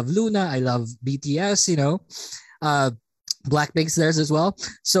ITZY, I love Luna, I love BTS, you know? Blackpink's theirs as well.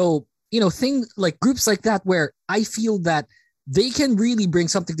 So, you know, things like groups like that where I feel that they can really bring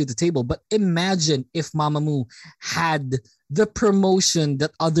something to the table. But imagine if Mamamoo had the promotion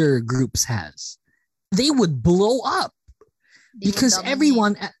that other groups has. They would blow up because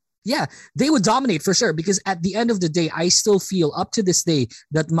everyone, they would dominate for sure. Because at the end of the day, I still feel up to this day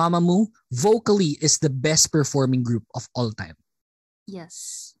that Mamamoo vocally is the best performing group of all time.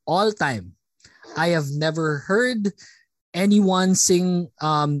 Yes. All time. I have never heard anyone sing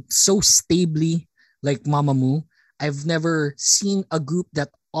so stably like Mamamoo. I've never seen a group that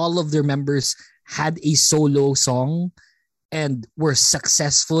all of their members had a solo song and were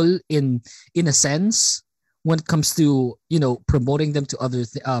successful in a sense when it comes to, you know, promoting them to other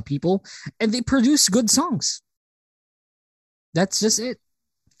people, and they produce good songs. That's just it.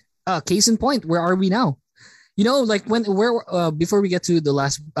 Case in point, where are we now? You know, like before we get to the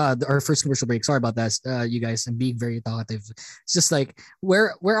last our first commercial break. Sorry about that, you guys. I'm being very talkative. It's just like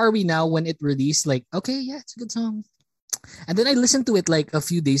where are we now when it released? Like, okay, yeah, it's a good song. And then I listened to it like a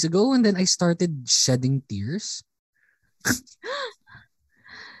few days ago, and then I started shedding tears.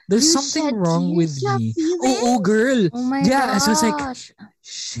 There's something wrong with me. Oh, girl. Oh my yeah, gosh. so it's like,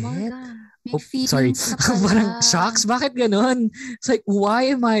 shit. Oh, sorry. Parang shocks. Bakit ganon? It's like, why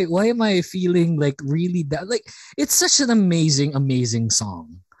am I feeling like really that? Like, it's such an amazing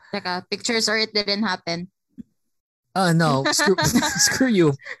song. Teka, pictures or it didn't happen. No. Screw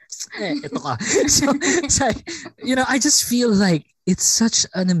you. Ito ka. So, it's like, you know, I just feel like it's such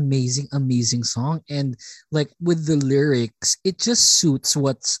an amazing song. And like with the lyrics, it just suits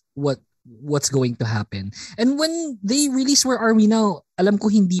what's going to happen. And when they release Where Are We Now, alam ko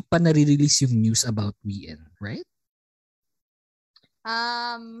hindi pa nare-release yung news about Wheein, right?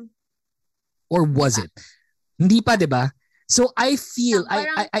 Or was it? Hindi pa, diba? So I feel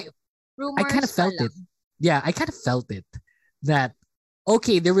I kind of felt it. Yeah, I kind of felt it that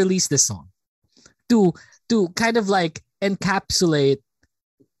okay, they released this song to kind of like encapsulate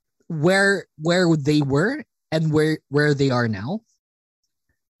where they were and where they are now.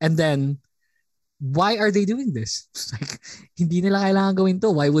 And then, why are they doing this? Like, hindi nila kailangan gawin to.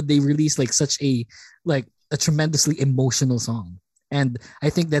 Why would they release like such a tremendously emotional song? And I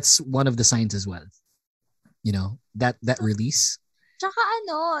think that's one of the signs as well. You know, that release. Tsaka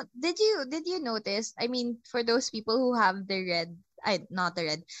did you notice? I mean, for those people who have the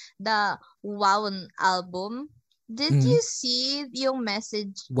Wow album, did you see yung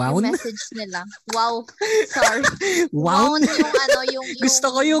message? Wow? Yung message nila. Wow. Sorry. Wow? Yung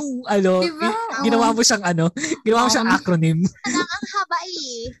Gusto ko yung diba? Ginawa mo siyang acronym. Ang haba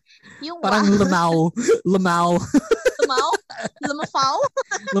eh. Yung parang wow. Lamaw.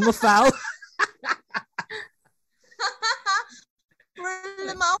 Lumafaw. We're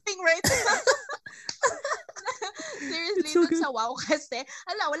lamauing right now. Seriously, so dun sa wow kasi.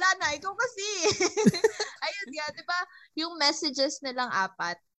 Wala na. Ikaw kasi. Ayun nga, diba? Yung messages nilang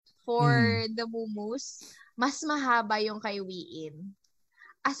apat for the Mumus, mas mahaba yung kay Wheein.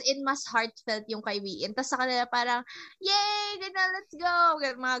 As in, mas heartfelt yung kay Wheein. Tapos sa kanila parang, yay! Ganun, let's go!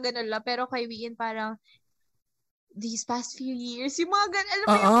 Mga ganun lang. Pero kay Wheein parang, these past few years, yung mga ganun. Alam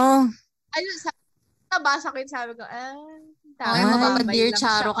mo yung, ayun, nabasa ko yun, sabi ko, ay, mapapadear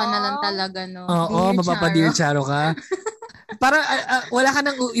charo ka na lang talaga, no? Oo, mapapadear charo ka. Para wala ka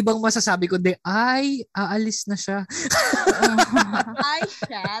nang ibang masasabi kundi, ay, aalis na siya. I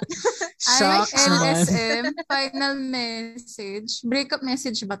chat. Shocks, LSM, final message. Breakup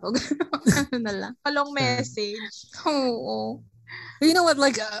message ba to? Ano na lang. Palong message. Oo. You know what?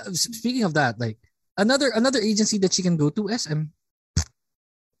 Like, speaking of that, like another agency that she can go to, SM.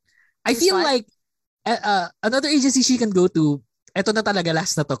 I feel like another agency she can go to. Eto na talaga,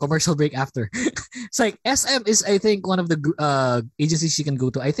 last na to, commercial break after. It's like SM is, I think, one of the agencies she can go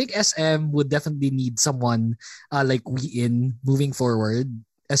to. I think SM would definitely need someone like WeIn moving forward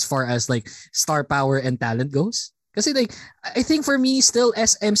as far as like star power and talent goes. Kasi like, I think for me, still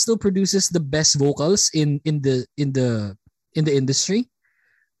SM still produces the best vocals in the industry.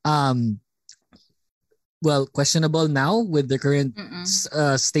 Well, questionable now with the current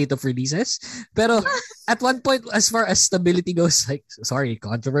state of releases. Pero at one point, as far as stability goes, like, sorry,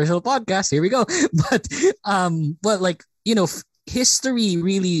 controversial podcast, here we go. But like, you know, history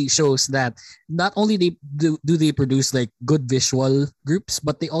really shows that not only do they produce like good visual groups,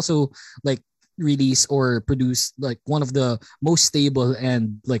 but they also like release or produce like one of the most stable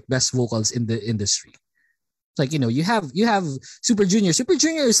and like best vocals in the industry. It's like, you know, you have Super Junior. Super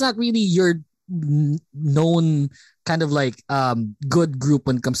Junior is not really your known kind of like good group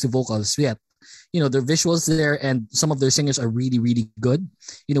when it comes to vocals yet. You know, their visuals there and some of their singers are really, really good.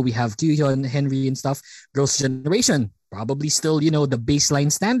 You know, we have Kyuhyun, Henry and stuff. Girls' Generation, probably still, you know, the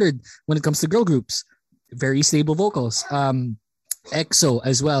baseline standard when it comes to girl groups. Very stable vocals. EXO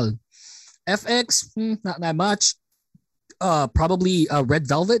as well. FX, not that much. Probably Red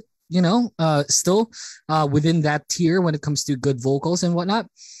Velvet, you know, still within that tier when it comes to good vocals and whatnot.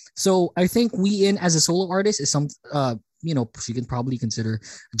 So I think WeIn as a solo artist is some, you know, she can probably consider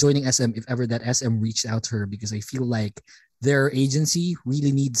joining SM if ever that SM reached out to her, because I feel like their agency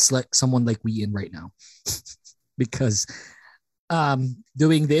really needs like someone like WeIn right now. Because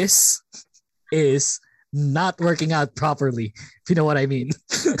doing this is not working out properly, if you know what I mean.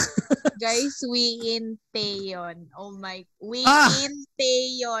 Guys, WeIn Taeyeon. Oh my, WeIn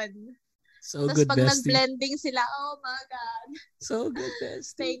Taeyeon. So Tapos good, pag bestie. nag-blending sila, oh my God. So good,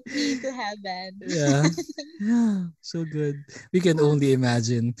 bestie. Take me to heaven. Yeah, so good. We can only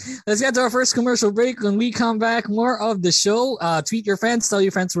imagine. Let's get to our first commercial break. When we come back, more of the show. Tweet your friends, tell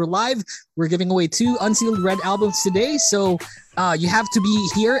your friends we're live. We're giving away 2 unsealed red albums today. So you have to be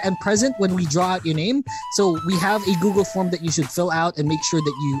here and present when we draw out your name. So we have a Google form that you should fill out and make sure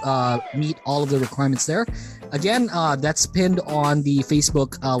that you meet all of the requirements there. Again, that's pinned on the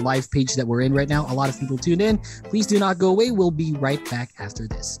Facebook live page that we're in right now. A lot of people tuned in. Please do not go away. We'll be right back after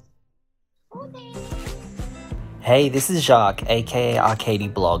this. Hey, this is Jacques, aka Arcady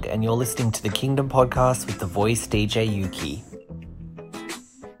Blog, and you're listening to the Kingdom Podcast with the voice DJ Yuki.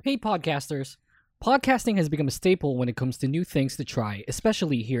 Hey, podcasters. Podcasting has become a staple when it comes to new things to try,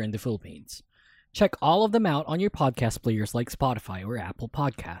 especially here in the Philippines. Check all of them out on your podcast players like Spotify or Apple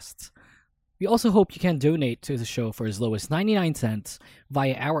Podcasts. We also hope you can donate to the show for as low as 99 cents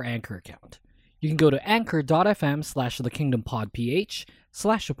via our Anchor account. You can go to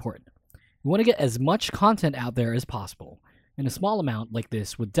anchor.fm/thekingdompodph/support. We want to get as much content out there as possible, and a small amount like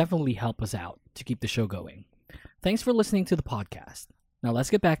this would definitely help us out to keep the show going. Thanks for listening to the podcast. Now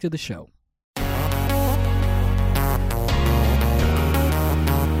let's get back to the show.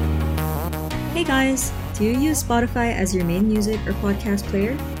 Hey guys, do you use Spotify as your main music or podcast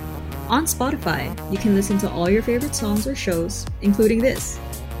player? On Spotify, you can listen to all your favorite songs or shows, including this.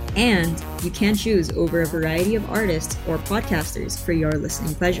 And you can choose over a variety of artists or podcasters for your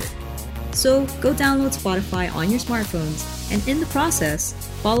listening pleasure. So go download Spotify on your smartphones, and in the process,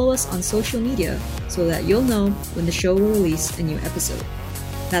 follow us on social media so that you'll know when the show will release a new episode.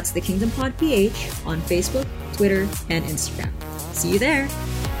 That's the Kingdom Pod PH on Facebook, Twitter, and Instagram. See you there!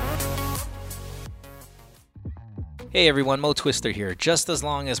 Hey everyone, Mo Twister here. Just as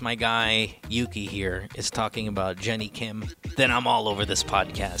long as my guy Yuki here is talking about Jenny Kim, then I'm all over this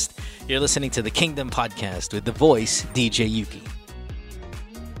podcast. You're listening to the Kingdom Podcast with the voice DJ Yuki.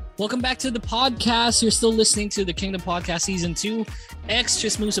 Welcome back to the podcast. You're still listening to the Kingdom Podcast Season 2,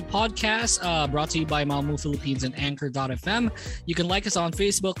 ChisMOOsa Podcast, brought to you by Mamamoo Philippines and Anchor.fm. You can like us on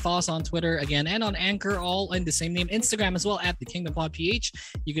Facebook, follow us on Twitter again, and on Anchor, all in the same name. Instagram as well, at the Kingdom Pod PH.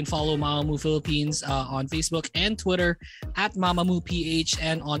 You can follow Mamamoo Philippines on Facebook and Twitter at Mamamoo PH,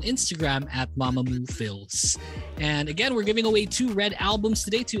 and on Instagram at Mamamoo Phils. And again, we're giving away 2 red albums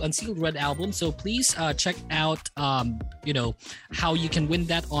today, 2 unsealed red albums. So please check out, how you can win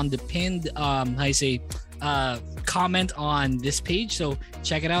that on the pinned, comment on this page. So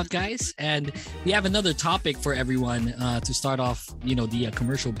check it out, guys. And we have another topic for everyone to start off, the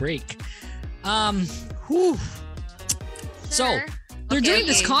commercial break. So they're doing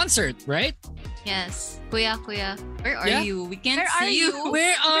this concert, right? Yes. Kuya, where are Yeah? you? We can't Where are see you. you?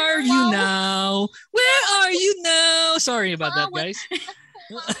 Where are you now? Where are you now? Sorry about that, guys.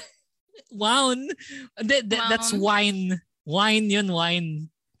 Wow. That's wine. Wine yun, wine.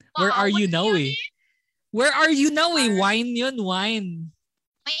 Where are you now eh? Where are you now eh? Wine yun, wine.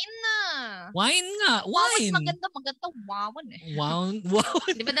 Wine na. Wine nga, wine. Maganda, wawan eh. Wow.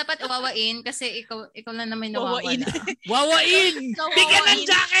 Di ba dapat wawain? Kasi ikaw lang naman nawawala. Wawain! Di ka ng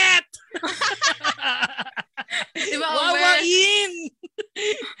jacket! Di ba, Wawain!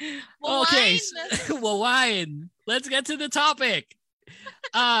 Okay. Wawain. Let's get to the topic.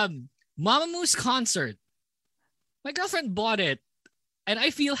 Mamamoo's concert. My girlfriend bought it. And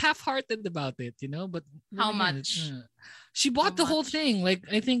I feel half-hearted about it, you know, but how much? She bought the whole thing. Like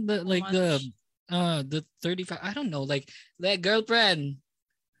I think the 35. I don't know. Like girlfriend.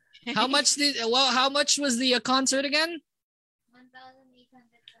 How much was the concert again?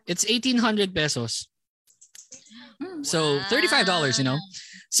 1,800. It's 1,800 pesos. So $35, you know.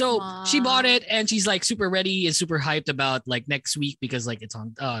 So she bought it and she's like super ready and super hyped about like next week because like it's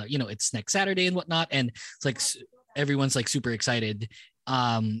on it's next Saturday and whatnot, and it's like everyone's like super excited.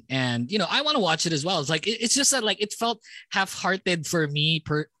 And I want to watch it as well. It's like it's just that like it felt half-hearted for me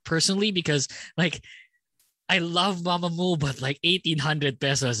personally because like I love Mamamoo, but like 1,800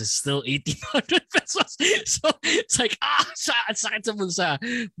 pesos is still 1,800 pesos. So it's like sakit sa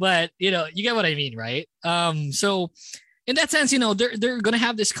bulsa. But you get what I mean, right? So in that sense, they're gonna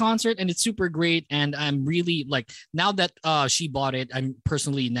have this concert and it's super great. And I'm really like, now that she bought it, I'm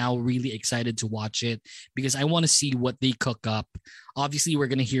personally now really excited to watch it because I want to see what they cook up. Obviously, we're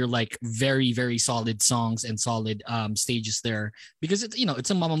gonna hear like very, very solid songs and solid stages there because it's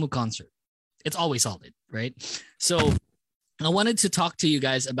a Mamamoo concert. It's always solid, right? So I wanted to talk to you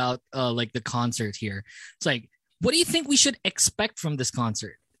guys about like the concert here. It's like, what do you think we should expect from this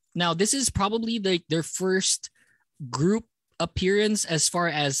concert? Now, this is probably like their first group appearance as far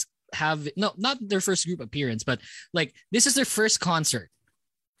as not their first group appearance, but like this is their first concert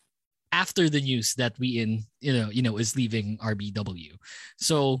after the news that is leaving RBW.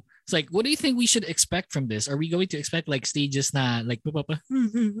 So it's like, what do you think we should expect from this? Are we going to expect like stages na like we're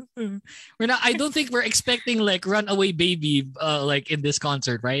not? I don't think we're expecting like Runaway Baby like in this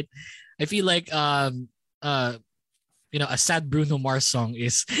concert, right? I feel like a sad Bruno Mars song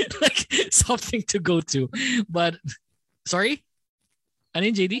is like something to go to. But sorry, ano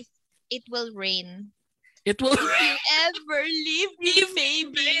yun, JD? It will rain. It will. If you ever leave me,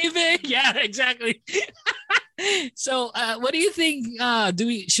 baby. Yeah, exactly. So, what do you think?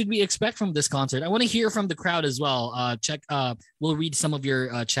 Should we expect from this concert? I want to hear from the crowd as well. We'll read some of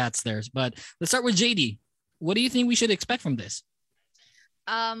your chats there. But let's start with JD. What do you think we should expect from this?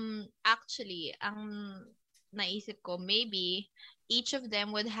 Actually, naisip ko, maybe each of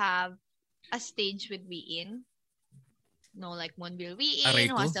them would have a stage with We In. No, like Moonbill We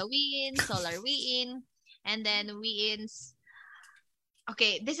In, Wasa We In, Solar We In, and then We In's.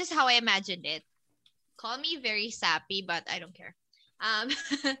 Okay, this is how I imagined it. Call me very sappy, but I don't care.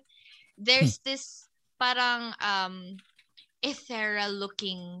 There's this parang ethereal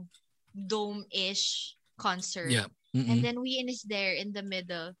looking dome-ish concert. Yeah. And then We In is there in the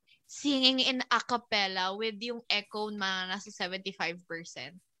middle, singing in a cappella with yung echo na nasa 75%.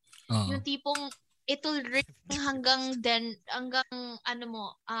 Yung tipong it'll ring hanggang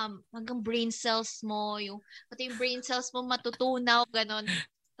brain cells mo, pati yung brain cells mo matutunaw, ganon.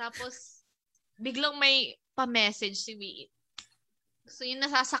 Tapos, biglang may pa-message si We In. So, yung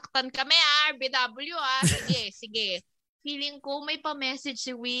nasasaktan kami, RBW, sige. Feeling ko may pa-message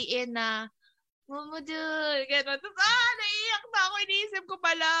si We In na, Mamadul, gano'n. Tapos, naiiyak na ako. Iniisip ko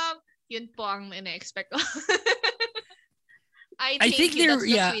pa lang. Yun po ang ina-expect ko.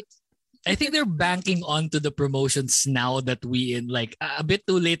 I think they're banking onto the promotions now that We In, like, a bit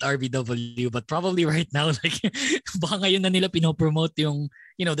too late RBW, but probably right now, like, baka ngayon na nila pinopromote yung,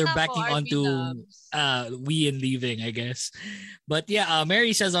 they're backing onto We In leaving, I guess. But yeah,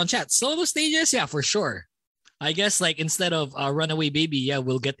 Mary says on chat, solo stages, yeah, for sure. I guess like instead of Runaway Baby, yeah,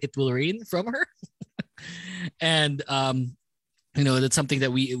 we'll get It Will Rain from her. And that's something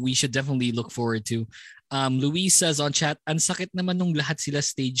that we should definitely look forward to. Louise says on chat, ang sakit naman nung lahat sila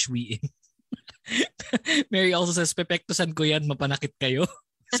stage We In. Mary also says, pepektosan ko yan, mapanakit kayo.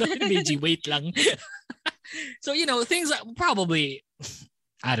 So, G, wait lang. So, things that probably,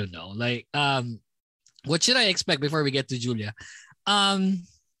 I don't know, like, what should I expect before we get to Julia?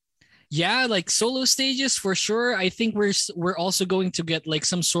 Yeah, like solo stages for sure. I think we're also going to get like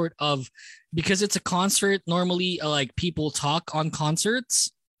some sort of, because it's a concert, normally like people talk on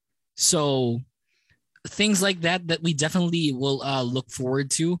concerts. So things like that we definitely will look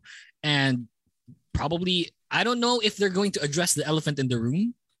forward to. And probably, I don't know if they're going to address the elephant in the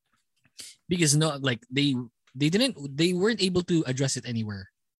room, because no, like they weren't able to address it anywhere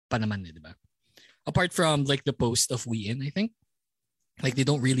pa naman, diba? Apart from like the post of We In, I think. Like they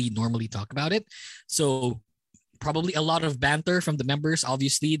don't really normally talk about it. So probably a lot of banter from the members,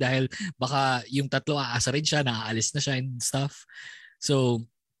 obviously, dahil baka yung tatlo aasa rin siya, naaalis na siya and stuff. So,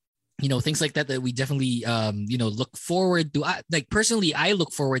 things like that we definitely, look forward to. Like personally, I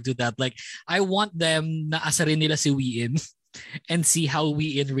look forward to that. Like I want them na asa rin nila si We In and see how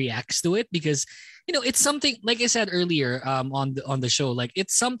We In reacts to it, because it's something, like I said earlier, on the show, like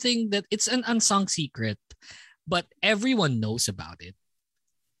it's something that it's an unsung secret, but everyone knows about it.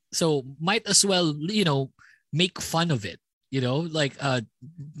 So might as well, make fun of it, like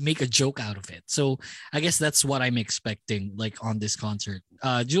make a joke out of it. So I guess that's what I'm expecting, like on this concert.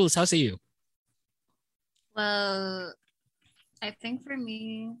 Jules, how say you? Well, I think for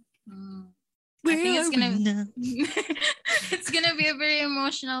me, I think it's gonna it's gonna be a very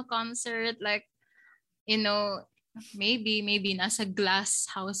emotional concert. Like, maybe nasa glass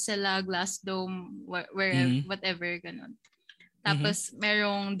house sila, glass dome, wherever, whatever, ganun. Tapos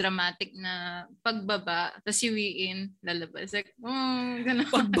merong dramatic na pagbaba, tapos si We In lalabas. Like, ganun.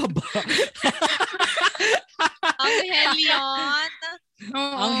 Pagbaba. Anghel yun.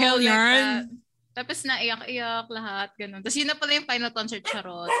 Anghel yarn. Tapos naiyak-iyak lahat, ganun. Tapos yun na pala yung final concert,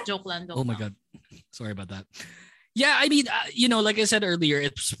 charot. Joke lang. Oh my God. Sorry about that. Yeah, I mean, like I said earlier,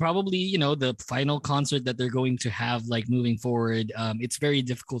 it's probably, the final concert that they're going to have, like, moving forward. It's very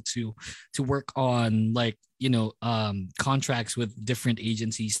difficult to work on, like, contracts with different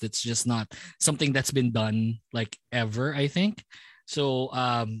agencies. That's just not something that's been done, like, ever, I think. So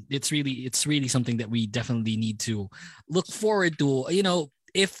it's really something that we definitely need to look forward to.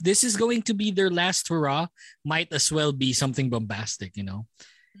 If this is going to be their last hurrah, might as well be something bombastic,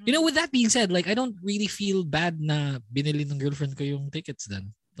 with that being said, like, I don't really feel bad na binili ng girlfriend ko yung tickets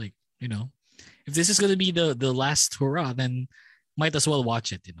then. Like, if this is going to be the last hurrah, then might as well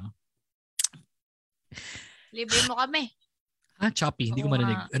watch it, Libre mo kami. Choppy. Hindi ko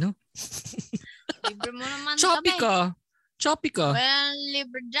marinig. Ano? Libre mo naman Choppy kami. Choppy ka. Well,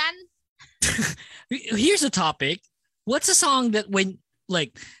 libre dyan. Here's a topic. What's a song that when,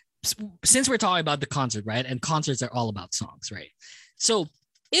 like, since we're talking about the concert, right? And concerts are all about songs, right? So,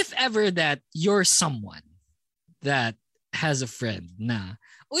 if ever that you're someone that has a friend na,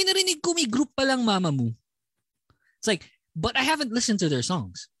 uy, narinig ko may group palang Mamamoo. It's like, but I haven't listened to their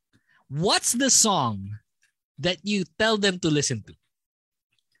songs. What's the song that you tell them to listen to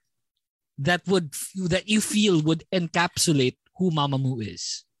that you feel would encapsulate who Mamamoo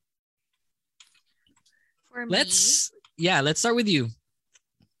is? For me, let's start with you.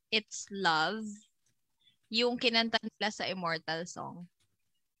 It's Love. Yung kinanta nila sa Immortal song.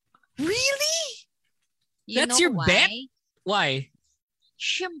 Really? That's your why? bet? Why?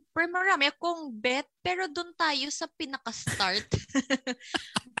 Siyempre, marami akong bet, pero doon tayo sa pinaka-start.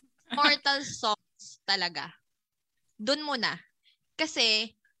 Immortal songs talaga. Doon muna.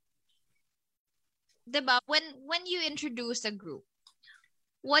 Kasi, diba, when you introduce a group,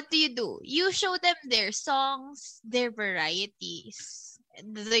 what do? You show them their songs, their varieties,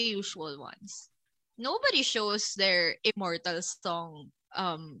 the usual ones. Nobody shows their Immortal song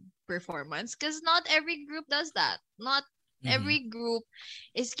performance, because not every group does that. Not every group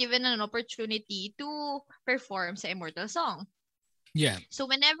is given an opportunity to perform sa Immortal song. Yeah. So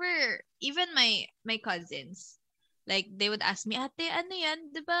whenever, even my cousins, like, they would ask me, ate, ano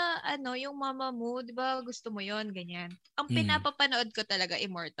yan? Diba, yung Mamamoo, diba, gusto mo yon, ganyan. Ang pinapapanood ko talaga,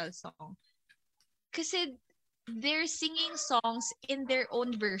 Immortal song. Kasi they're singing songs in their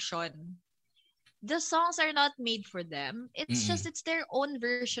own version. The songs are not made for them. It's just, it's their own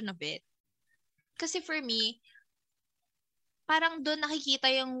version of it. Kasi for me, parang doon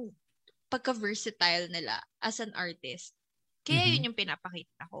nakikita yung pagka-versatile nila as an artist. Kaya yun yung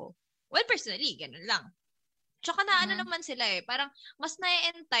pinapakita ko. Well, personally, ganun lang. Tsaka na naman sila eh. Parang mas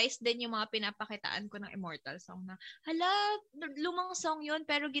na-entice din yung mga pinapakitaan ko ng Immortal song na, hala, lumang song yun,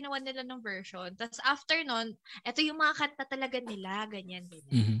 pero ginawa nila ng version. Tapos after nun, eto yung mga kanta talaga nila, ganyan.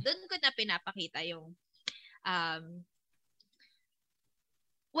 Doon ko na pinapakita yung,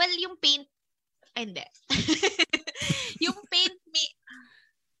 well, yung Paint, ay hindi. Yung Paint Me,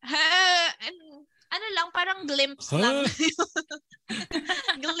 ano lang, parang glimpse lang.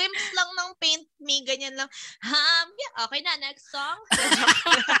 Glimpse lang ng Paint Me, ganyan lang. Yeah, okay na, next song.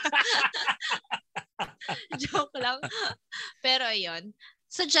 Joke lang. Pero ayun,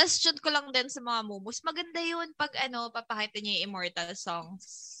 suggestion ko lang din sa mga mumus, maganda yun pag papakita niya yung Immortal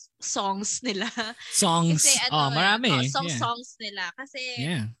songs nila. Songs. Kasi, marami. Songs nila. Kasi,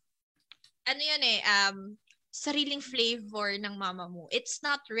 ano yun eh, sariling flavor ng Mamamoo. It's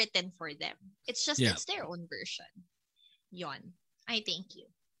not written for them. It's just, it's their own version. Yon. I thank you.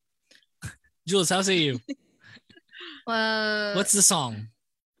 Jules, how say you? Well, what's the song?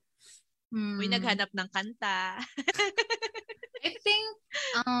 May naghanap ng kanta. I think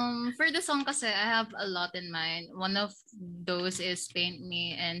for the song kasi I have a lot in mind. One of those is Paint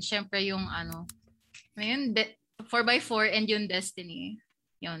Me, and syempre yung yun, 4x4 and yung Destiny.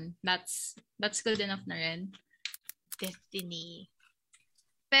 Yun, that's good enough na rin. Destiny.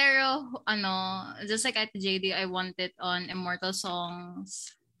 Pero just like at JD, I want it on Immortal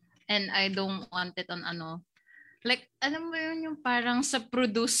Songs, and I don't want it on like alam mo yun yung parang sa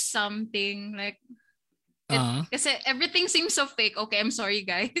produce something like kasi everything seems so fake. Okay, I'm sorry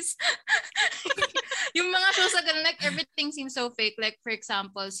guys. Yung mga shows na ganun, like everything seems so fake. Like for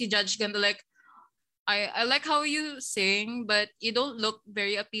example, si Judge Ganda, like I like how you sing, but you don't look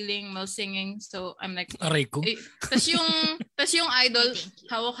very appealing while singing. So I'm like, aray ko. Tas yung idol,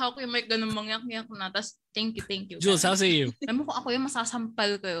 hawak ko yung mic ganun mangyak-yak na. Tas thank you. Jules, how say you? Alam mo kung ako yung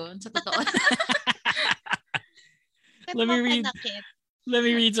masasampal ko yun sa totoo. Let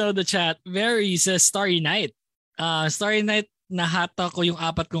me read some of the chat. Very says Starry Night. Starry Night, nahata ko yung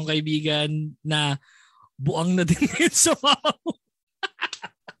 4 kong kaibigan na buang na din yun sa Mamamoo.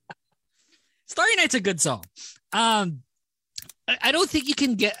 Starry Night's a good song. I don't think you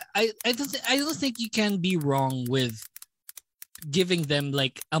can get. I don't think you can be wrong with giving them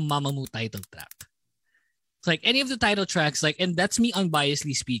like a Mamamoo title track. It's like any of the title tracks, like, and that's me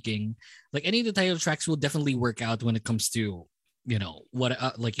unbiasedly speaking. Like any of the title tracks will definitely work out when it comes to, you know, what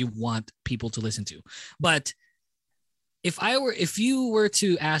like you want people to listen to. But if you were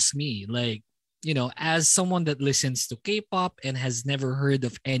to ask me, like, you know, as someone that listens to K-pop and has never heard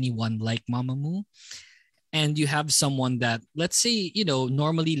of anyone like Mamamoo, and you have someone that, let's say, you know,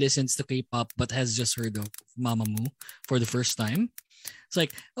 normally listens to K-pop but has just heard of Mamamoo for the first time, it's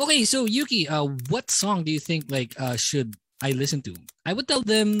like, okay, so Yuki, what song do you think like should I listen to? I would tell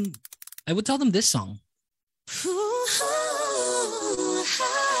them this song.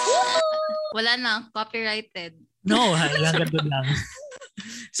 Wala na, copyrighted. No, ganun lang.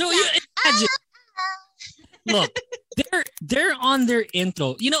 So you imagine. Look, they're on their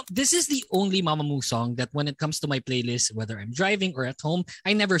intro. You know, this is the only Mamamoo song that when it comes to my playlist, whether I'm driving or at home,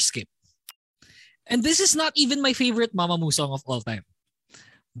 I never skip. And this is not even my favorite Mamamoo song of all time.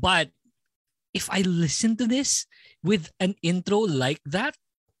 But if I listen to this with an intro like that,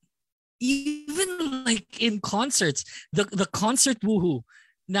 even like in concerts, the concert woohoo,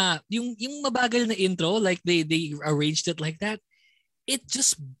 na yung mabagal na intro, like they arranged it like that, it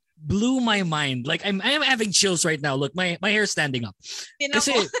just blew my mind. Like I'm having chills right now. Look, my hair's standing up.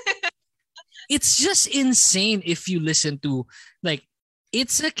 Kasi it's just insane if you listen to, like,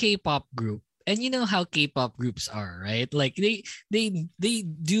 it's a K-pop group. And you know how K-pop groups are, right? Like they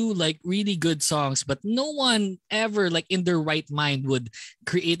do like really good songs, but no one ever like in their right mind would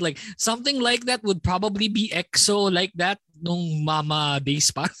create like something like that. Would probably be EXO like that nung Mama Days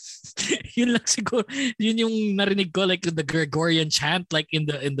pa. Yun lang siguro. Yun yung narinig ko, like the Gregorian chant like in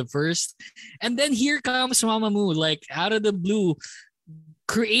the first. And then here comes Mamamoo, like out of the blue,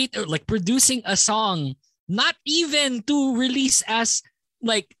 producing a song, not even to release as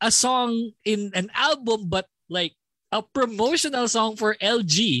like a song in an album, but like a promotional song for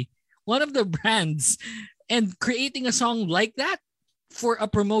LG, one of the brands, and creating a song like that for a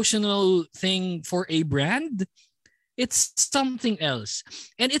promotional thing for a brand, it's something else.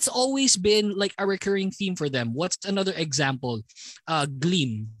 And it's always been like a recurring theme for them. What's another example?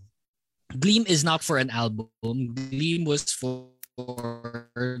 Gleam. Gleam is not for an album. Gleam was for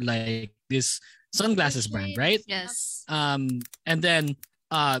like this sunglasses brand, right? Yes. And then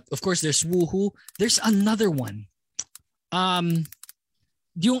of course there's Woohoo. There's another one.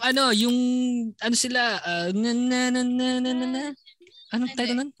 Yung sila anong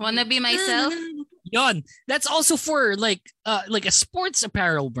title nun? Wanna Be Myself? Yon. That's also for like a sports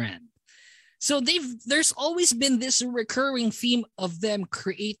apparel brand. So there's always been this recurring theme of them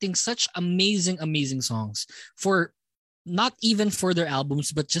creating such amazing songs for not even for their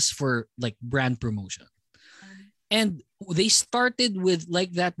albums, but just for like brand promotion. And they started with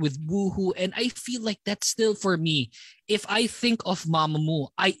like that with Woohoo, and I feel like that's still for me. If I think of Mamamoo,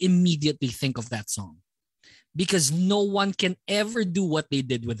 I immediately think of that song because no one can ever do what they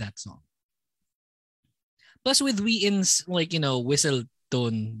did with that song. Plus with Wee-in's like, you know, whistle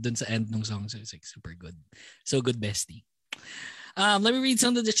tone dun sa end ng song, so it's like super good. So good, bestie. Let me read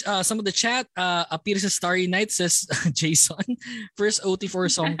some of the chat. Appear sa Starry Night, says Jason. First OT4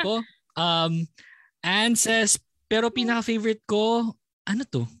 song ko. And says, pero pinaka-favorite ko, ano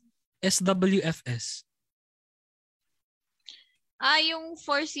to? SWFS. Yung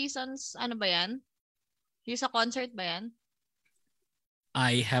Four Seasons, ano ba yan? Yung sa concert ba yan?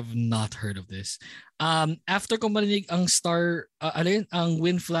 I have not heard of this. After ko marinig ang ang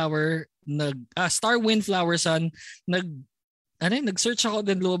Windflower, Star Windflower Sun, nag-search ako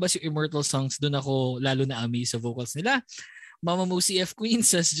din lumabas yung Immortal Songs. Doon ako lalo na amaze sa vocals nila. Mamamoo CF Queen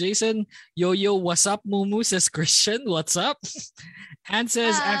says Jason. Yo, what's up, Mumu? Says Christian, what's up? And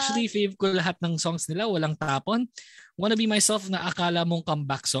says, actually, fave ko lahat ng songs nila. Walang tapon. Wanna Be Myself na akala mong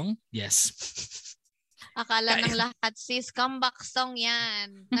comeback song? Yes. Akala ng lahat, sis, comeback song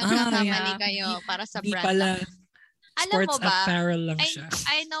yan. Nagkakamali kayo para sa brand. Pala. Alam mo ba, apparel lang siya.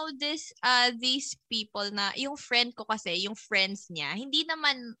 I know these people na, yung friend ko kasi, yung friends niya, hindi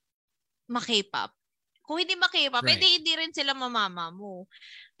naman ma-K-pop. Kung hindi ma-K-pop, Right. hindi rin sila Mamamoo.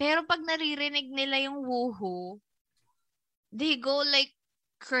 Pero pag naririnig nila yung woohoo, they go like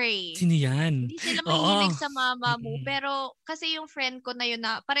cray. Sino yan? Hindi sila mahilig sa Mamamoo. Pero kasi yung friend ko na yun,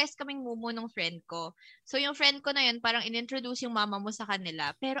 pares kaming mumu ng friend ko. So yung friend ko na yun, parang in-introduce yung Mamamoo sa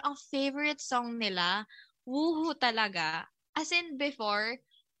kanila. Pero ang favorite song nila, woohoo talaga. As in before,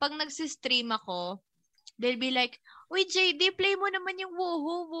 pag nagsistream ako, they'll be like, uy JD, play mo naman yung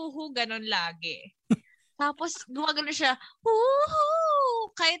woohoo, ganon lagi. Tapos gumagano siya,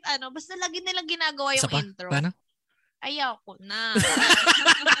 woohoo! Kahit ano, basta lagi nilang ginagawa yung intro. Paano? Ayaw ko na.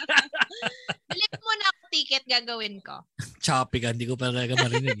 Bilip mo na ako ticket, gagawin ko. Choppy ka, hindi ko pa talaga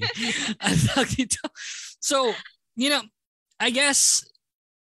marinig. So, I guess,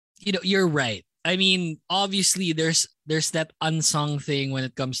 you're right. I mean, obviously, there's that unsung thing when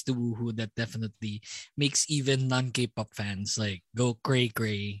it comes to woohoo that definitely makes even non-K-pop fans like go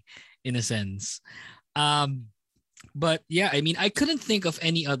cray in a sense. But yeah, I mean, I couldn't think of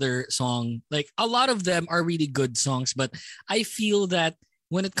any other song. Like a lot of them are really good songs, but I feel that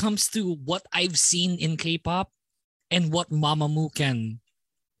when it comes to what I've seen in K-pop and what Mamamoo can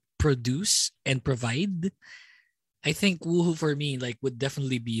produce and provide, I think Woohoo for me would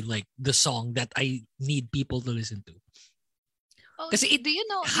definitely be the song that I need people to listen to. Because it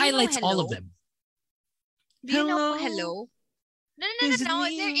highlights all of them. Do you know Hello? No.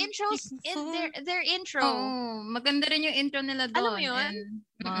 Their intros, their intro. Oh, maganda rin yung intro nila doon. Alam mo yun?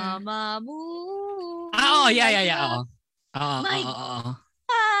 Mamamoo. Oh, yeah. My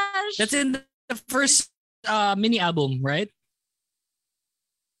gosh. That's in the first mini album, right?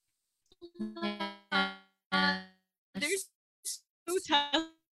 There's so talented.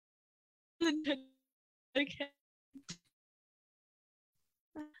 Okay.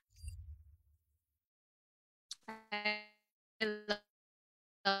 I love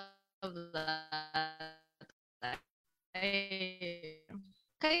that.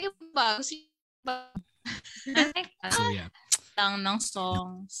 Kayo ba? So yeah. Lang ng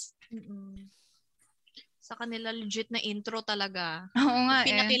songs. Sa kanila legit na intro talaga. Oo nga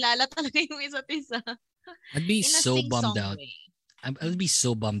Pinakilala talaga yung isa't isa. I'd be so bummed out. I'd be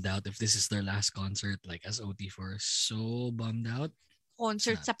so bummed out if this is their last concert S02EP04. So bummed out.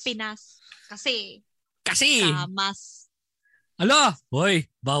 Concert sa Pinas. Kasi Kamas. Ala, hoy,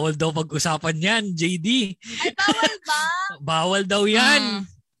 bawal daw pag-usapan yan, JD. Ay, bawal ba? Bawal daw yan.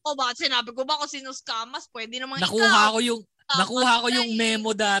 O bakit sinabi ko ba kung sino Kamas? Pwede namang Nakuha ko yung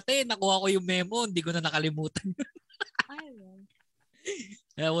memo dati. Nakuha ko yung memo. Hindi ko na nakalimutan.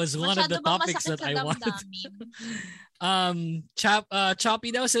 That was one of the topics that I wanted. Choppy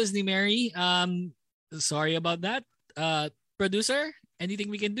daw says ni Mary. Sorry about that. Producer,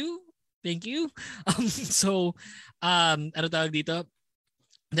 anything we can do? Thank you. Ano tawag dito?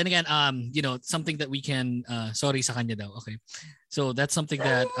 Then again, something that we can, sorry sa kanya daw. Okay. So that's something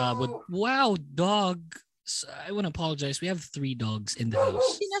that wow, dog. I want to apologize. We have 3 dogs in the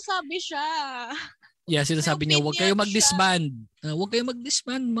house. Sinasabi siya. Yeah, sinasabi niya, huwag kayo mag-disband. Huwag kayo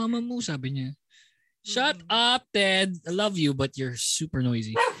mag-disband, Mamamoo, sabi niya. Shut up, Ted. I love you, but you're super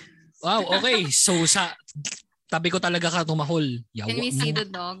noisy. Wow, okay. So, tabi ko talaga ka tumahol. Can we see the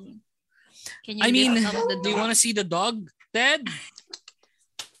dog? Can you do you want to see the dog, Ted?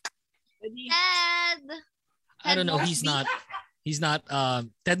 Ted! I don't know. He's not.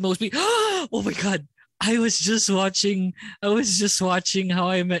 Ted Mosby. Oh my God. I was just watching How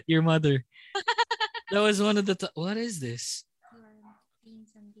I Met Your Mother. That was one of the what is this?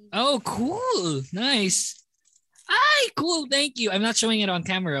 Oh, cool. Nice. Cool. Thank you. I'm not showing it on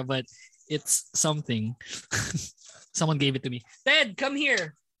camera, but it's something. Someone gave it to me. Ted, come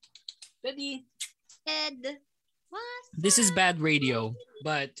here. Teddy. Ted. What? This is bad radio,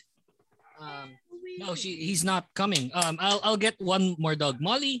 but no, he's not coming. I'll get one more dog.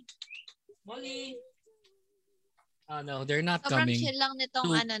 Molly. No, they're not Sobrang coming. chill lang nitong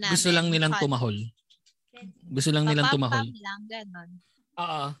So, ano namin. gusto lang nilang tumahol. Gusto lang nilang tumahol. Papam lang, ganon.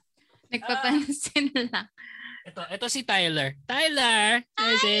 Oo. Nagpapansin lang. Ito si Tyler. Tyler!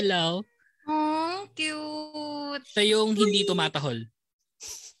 Say hello. Oh, cute. Ito yung hindi tumatahol.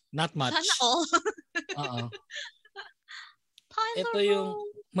 Not much. Sana all. Oo. Ito yung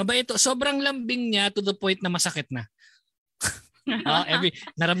mabait to. Sobrang lambing niya to the point na masakit na.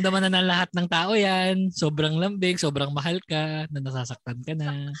 Naramdaman na ng lahat ng tao yan. Sobrang lambing, sobrang mahal ka, na nasasaktan ka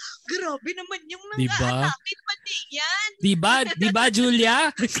na. Grabe naman yung diba? nangaakit pati yan. Diba,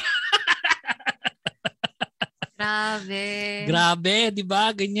 Julia? Grabe, diba?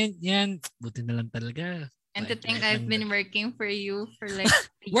 Ganyan yan. Buti na lang talaga. And to think I've been working for you for like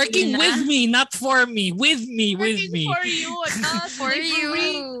working with me, not for me. With me. For you, not for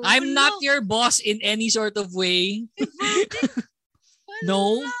you. I'm not your boss in any sort of way.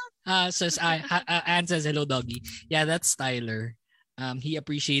 No. Says Anne says hello, doggy. Yeah, that's Tyler. He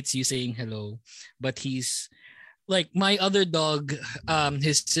appreciates you saying hello, but he's like my other dog.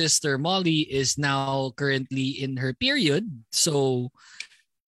 His sister Molly is now currently in her period, so.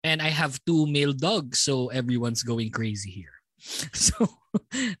 And I have 2 male dogs, so everyone's going crazy here. So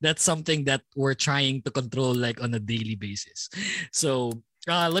that's something that we're trying to control like on a daily basis. So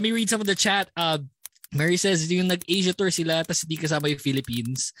let me read some of the chat. Mary says, yung nag-Asia tour sila, tas hindi kasama yung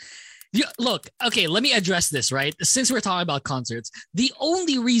Philippines. Look, okay, let me address this, right? Since we're talking about concerts, the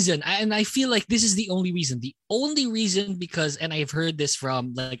only reason, and I feel like this is the only reason because, and I've heard this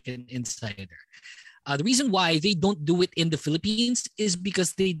from like an insider, the reason why they don't do it in the Philippines is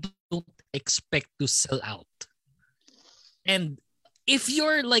because they don't expect to sell out. And if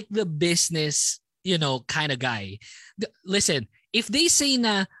you're like the business, kind of guy, listen, if they say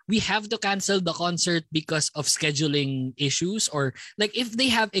na we have to cancel the concert because of scheduling issues, or like if they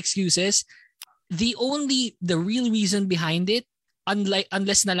have excuses, the real reason behind it,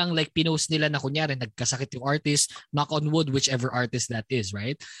 unless na lang like pinost nila na kunyari nagkasakit yung artist, knock on wood, whichever artist that is,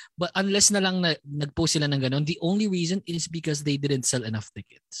 right? But unless na lang nagpost sila ng ganon, the only reason is because they didn't sell enough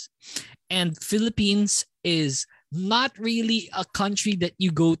tickets. And Philippines is not really a country that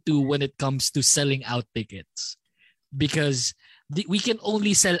you go to when it comes to selling out tickets, because we can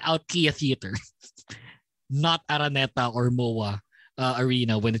only sell out Kia Theater, not Araneta or MOA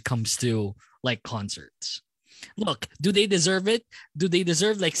Arena when it comes to like concerts. Look, do they deserve it? Do they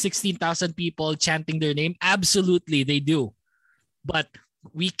deserve like 16,000 people chanting their name? Absolutely, they do. But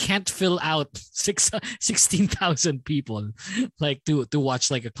we can't fill out 16,000 people like to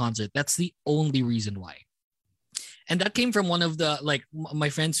watch like a concert. That's the only reason why. And that came from one of the like my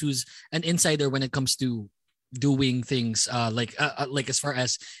friends who's an insider when it comes to doing things like as far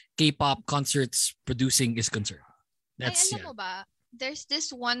as K-pop concerts producing is concerned. That's alam mo ba? There's this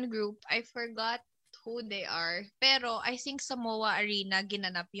one group, I forgot who they are, pero I think sa MOA Arena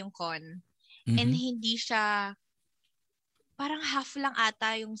ginanap yung con. Mm-hmm. And hindi siya, parang half lang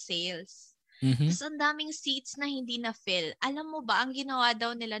ata yung sales. Mm-hmm. Tapos ang daming seats na hindi na fill. Alam mo ba, ang ginawa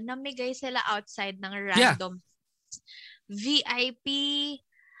daw nila, namigay sila outside ng random VIP,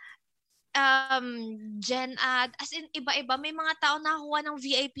 Gen Ad, as in iba-iba. May mga tao nakakuha ng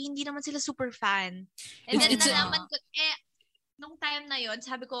VIP, hindi naman sila super fan. And then nalaman ko, nung time na yon,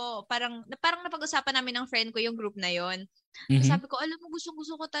 sabi ko, parang napag-usapan namin ng friend ko yung group na yon. Mm-hmm. Sabi ko, alam mo, gusto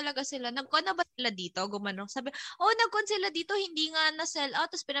ko talaga sila. Nag-con na ba sila dito? Gumanong. Sabi, nag-con sila dito, hindi nga na-sell out,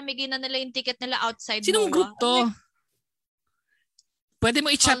 tapos pinamigay na nila yung ticket nila outside. Sinong group to? Pwede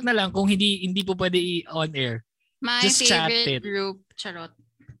mo i-chat na lang kung hindi po pwede on air. My just favorite group, charot.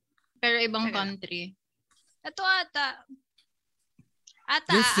 Pero ibang country. Ito ata.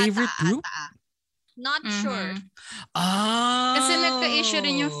 Your favorite group? Not sure. Kasi nagka-issue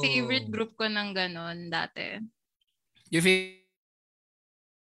rin yung favorite group ko ng ganon dati. Your favorite?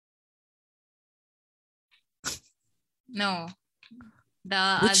 No.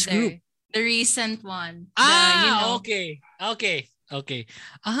 The Which other. Group? The recent one. Okay.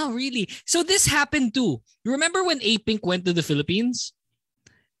 Really? So this happened too. You remember when A-Pink went to the Philippines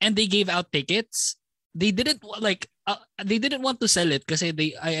and they gave out tickets? They didn't want to sell it because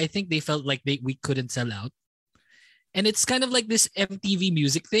I think they felt like we couldn't sell out. And it's kind of like this MTV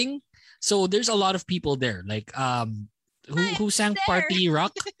music thing. So there's a lot of people there. Like who sang there? Party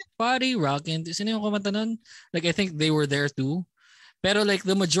Rock? Party Rock. And sino yung kumanta nun? Like I think they were there too. Pero like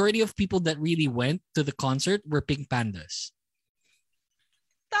the majority of people that really went to the concert were Pink Pandas.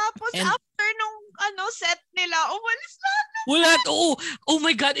 Tapos after nung set nila, umalis na. Wala. Oh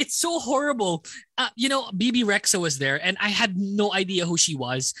my God, it's so horrible. BB Rexa was there and I had no idea who she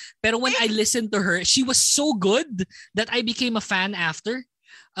was. Pero when I listened to her, she was so good that I became a fan after.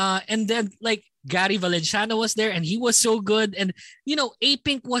 And then like Gary Valenciano was there, and he was so good. And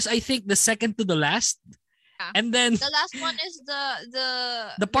A-Pink was, I think, the second to the last. Yeah. And then the last one is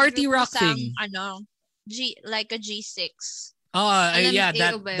the party group rock who sang, thing. Like a G6. Yeah,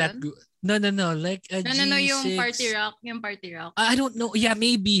 AO ba that yun? No, like a G6. No, yung party rock. I don't know. Yeah,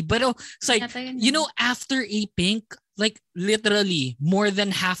 maybe. But it's like, after A-Pink, like literally more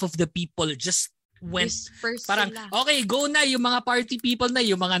than half of the people just went parang sila. Okay, go na yung mga party people na,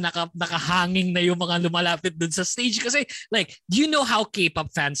 yung mga nakahanging na, yung mga lumalapit dun sa stage kasi like, do you know how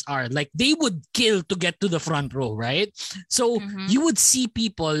K-pop fans are? Like they would kill to get to the front row, right? So you would see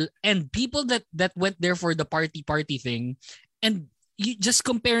people that went there for the party thing, and you just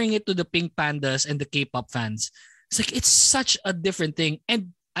comparing it to the Pink Pandas and the K-pop fans. It's like it's such a different thing.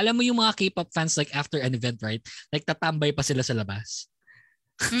 And alam mo yung mga K-pop fans, like after an event, right? Like tatambay pa sila sa labas.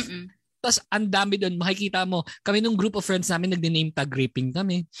 Tapos ang dami doon, makikita mo, kami nung group of friends namin nagde-name tag raping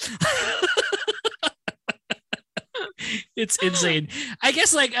kami. It's insane. I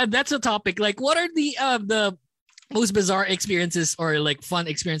guess like that's a topic. Like what are the most bizarre experiences or like fun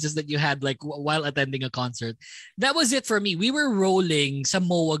experiences that you had like while attending a concert? That was it for me. We were rolling sa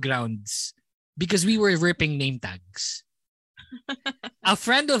MOA grounds because we were ripping name tags. A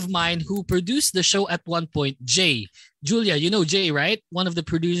friend of mine who produced the show at one point, Julia, you know Jay, right? One of the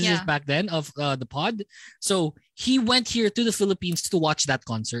producers back then of the pod. So he went here to the Philippines to watch that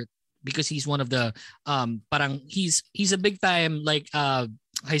concert because he's one of the he's a big time like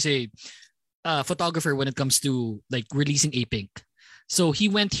photographer when it comes to like releasing A-Pink. So he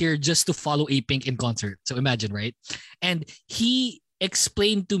went here just to follow A-Pink in concert. So imagine, right? And he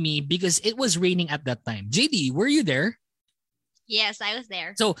explained to me because it was raining at that time. JD, were you there? Yes, I was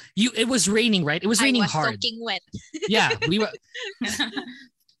there. So it was raining, right? It was raining hard. Soaking wet. Yeah, we were.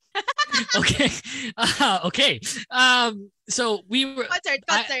 Okay. Okay. So we were.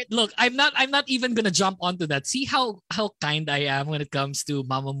 Concert. Look, I'm not even gonna jump onto that. See how kind I am when it comes to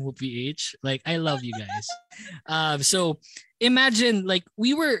Mamamoo PH. Like I love you guys. So imagine like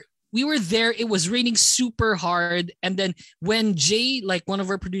we were there. It was raining super hard, and then when Jay, like one of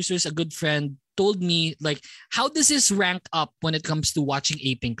our producers, a good friend, told me like, how does this rank up when it comes to watching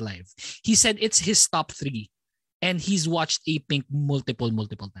A-Pink live? He said it's his top 3 and he's watched A-Pink multiple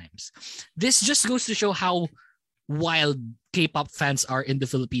times. This just goes to show how wild K-pop fans are in the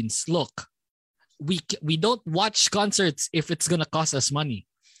Philippines. Look, we don't watch concerts if it's gonna cost us money,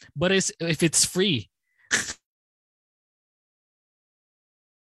 but if it's free,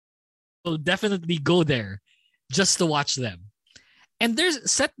 we'll definitely go there just to watch them. And there's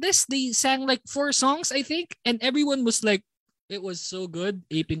set this, they sang like 4 songs, I think. And everyone was like, it was so good.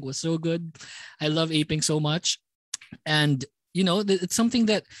 A-Pink was so good. I love A-Pink so much. And, it's something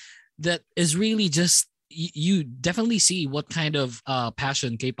that is really just, you definitely see what kind of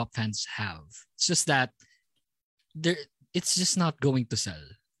passion K-pop fans have. It's just that it's just not going to sell.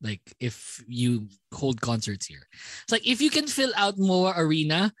 Like if you hold concerts here. It's like if you can fill out MOA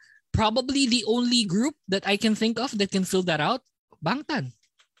Arena, probably the only group that I can think of that can fill that out, Bangtan.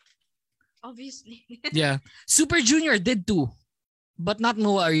 Obviously. Yeah. Super Junior did too. But not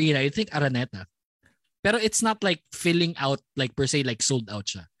MOA Arena. I think Araneta. Pero it's not like filling out like per se like sold out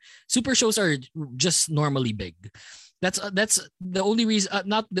siya. Super shows are just normally big. That's the only reason,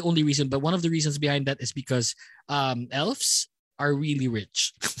 not the only reason, but one of the reasons behind that is because elves are really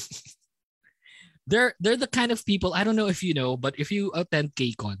rich. They're the kind of people, I don't know if you know, but if you attend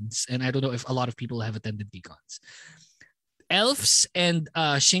K-Cons, and I don't know if a lot of people have attended K-Cons, elves and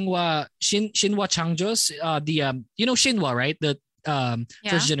Shinhwa Changjos, Shinhwa, right? The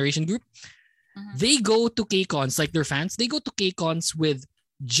first generation group. Mm-hmm. They go to K-Cons, like their fans, they go to K-Cons with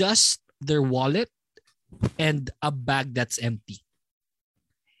just their wallet and a bag that's empty.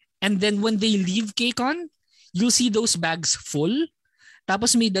 And then when they leave K-Con, you'll see those bags full.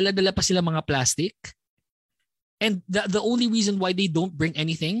 Tapos may dala-dala pa sila mga plastic. And the only reason why they don't bring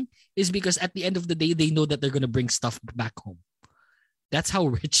anything is because at the end of the day, they know that they're going to bring stuff back home. That's how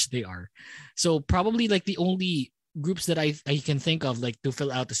rich they are. So probably like the only groups that I can think of like to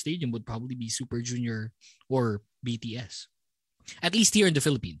fill out the stadium would probably be Super Junior or BTS. At least here in the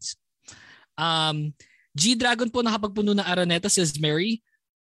Philippines. G-Dragon po nakapagpuno ng Araneta, says Mary.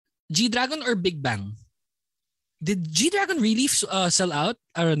 G-Dragon or Big Bang? Did G-Dragon really sell out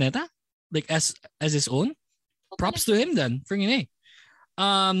Araneta? Like as his own? Props to him then. Fringin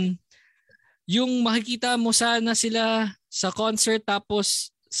yung makikita mo sana sila sa concert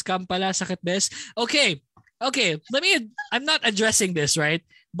tapos scam pala, sakit bes. Okay. I'm not addressing this, right?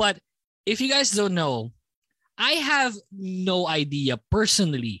 But if you guys don't know, I have no idea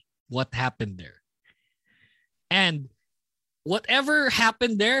personally what happened there. And whatever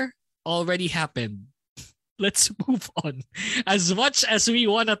happened there, already happened. Let's move on. As much as we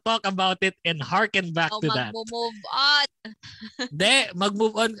want to talk about it and harken back to that. Mag-move on.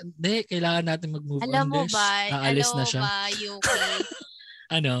 Mag-move on. Kailangan natin mag-move Alam on. Aalis na siya. Alam mo ba, Yuki?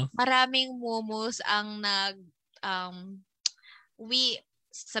 Ano? Maraming mumus ang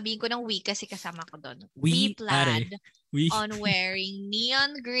sabihin ko ng we kasi kasama ko doon. We planned on wearing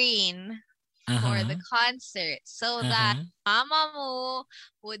neon green for the concert so that Mamamoo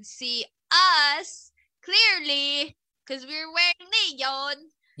would see us clearly because we're wearing neon.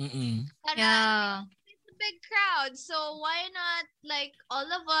 Yeah. It's a big crowd. So why not like all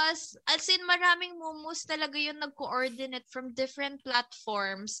of us, as in maraming mumus talaga yung nag-coordinate from different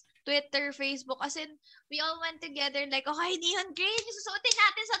platforms, Twitter, Facebook, as in we all went together like, okay, neon green, susuotin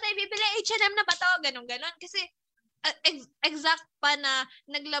natin sa tayo bibili, H&M na ba to? Ganon. Kasi exact pa na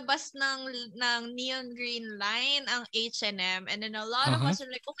naglabas ng neon green line ang H&M, and then a lot of us are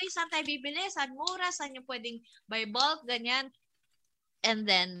like, okay, saan tayo bibili? Saan mura? Saan yung pwedeng buy bulk? Ganyan. And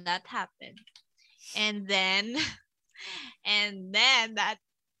then that happened. And then that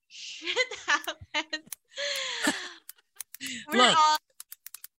shit happened.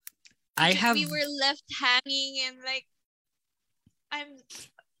 We were left hanging and like, I'm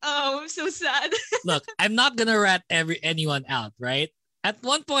so sad. Look, I'm not gonna rat anyone out, right? At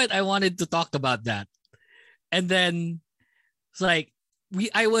one point, I wanted to talk about that, and then it's like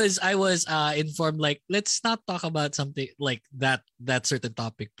I was informed like, let's not talk about something like that certain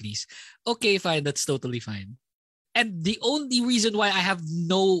topic, please. Okay, fine, that's totally fine. And the only reason why I have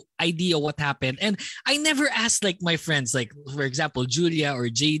no idea what happened, and I never asked like my friends, like for example Julia or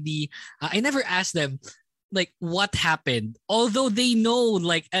JD, I never asked them like what happened, although they know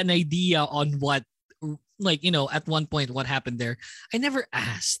like an idea on what, like, you know, at one point what happened there. I never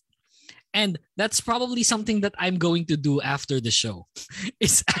asked. And that's probably something that I'm going to do after the show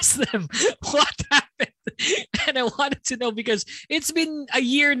is ask them what happened. And I wanted to know because it's been a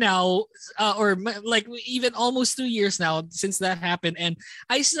year now, or like even almost 2 years now since that happened, and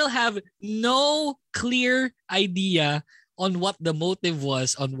I still have no clear idea on what the motive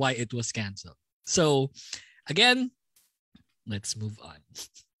was on why it was canceled. So, again, let's move on.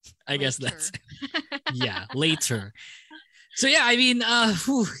 I guess that's later. So yeah, I mean,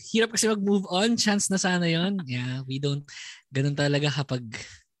 hirap kasi mag-move on. Chance na sana yon. Yeah, we don't, ganun talaga kapag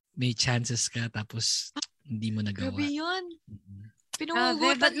may chances ka tapos hindi mo nagawa. Grabe yun.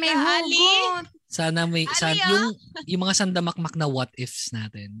 But may hugot. Sana may, yung mga sandamakmak na what ifs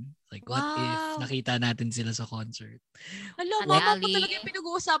natin. Like, what if nakita natin sila sa concert? Alam mo, pa talaga yung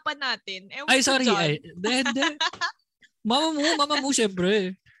pinag-uusapan natin. Ay, sorry. Mamamoo,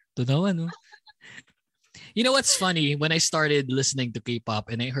 syempre. Ito naman, no? You know what's funny? When I started listening to K-pop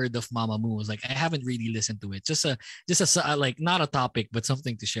and I heard of Mamamoo, I was like, I haven't really listened to it. Just a like, not a topic, but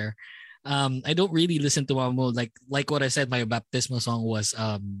something to share. I don't really listen to Mamamoo. Like what I said, my baptismal song was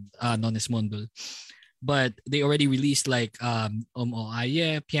Non Es Mundo. But they already released like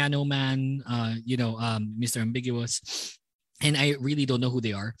Piano Man, Mr. Ambiguous. And I really don't know who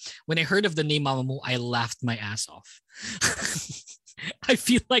they are. When I heard of the name Mamamoo, I laughed my ass off. I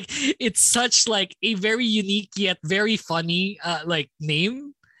feel like it's such like a very unique yet very funny like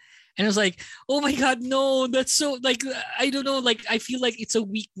name. And I was like, oh my God, no, that's so like, I don't know, like I feel like it's a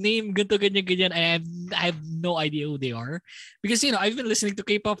weak name. Ganto, ganyan. I have no idea who they are. Because, you know, I've been listening to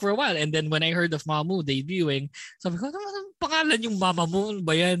K-pop for a while. And then when I heard of Mamamoo debuting, sabi ko, ano pangalan yung Mamamoo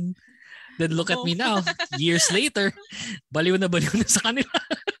ba yan? Then look at me now, years later, baliw na sa kanila.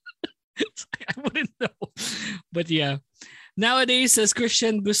 I wouldn't know. But yeah. Nowadays, as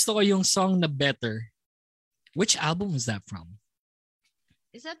Christian, gusto ko yung song na Better. Which album was that from?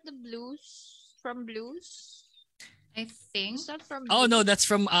 Is that the Blues? From Blues? I think. Is that from Oh no, that's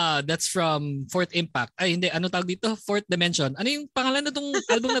from Fourth Impact. Ay hindi, ano tawag dito? Fourth Dimension. Ano yung pangalan na tong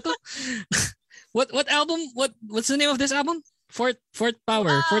album na to? What album? What's the name of this album? Fourth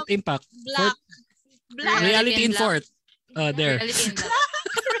Power, Fourth Impact. Black. Reality in Fourth. There. Reality in Black.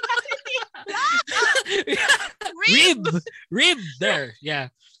 Rib there. Yeah.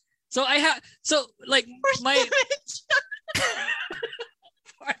 So I have like my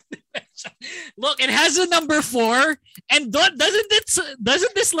Look, it has a number 4, and doesn't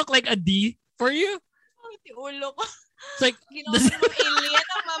this look like a D for you? Ulo ko. It's like alien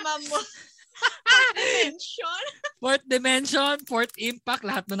ang Mamamoo. Fourth Dimension, Fourth Impact,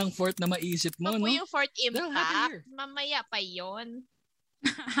 lahat na ng fourth na maisip mo, no? Yung Fourth Impact, mamaya pa yon.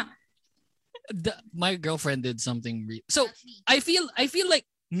 My girlfriend did something so I feel like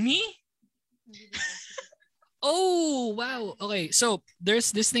me. Oh wow. Okay, so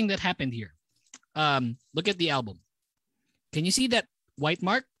there's this thing that happened here. Look at the album. Can you see that white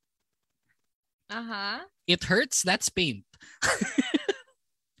mark? It hurts. That's paint.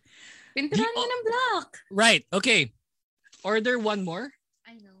 Pinturan mo ng black. Right. Okay. Order one more.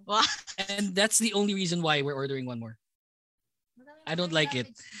 I know. And that's the only reason why we're ordering one more. I don't like it.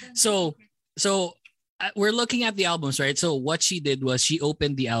 So we're looking at the albums, right? So what she did was she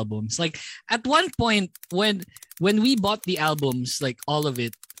opened the albums. Like at one point when we bought the albums, like all of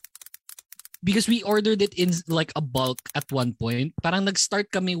it, because we ordered it in like a bulk at one point, parang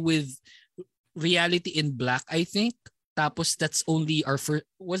nag-start kami with Reality in Black, I think. Tapos that's only our first.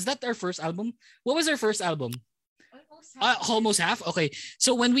 Was that our first album? What was our first album? Almost half. Okay.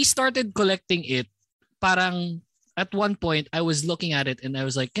 So when we started collecting it, parang at one point I was looking at it and I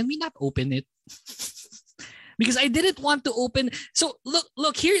was like, can we not open it? Because I didn't want to open. So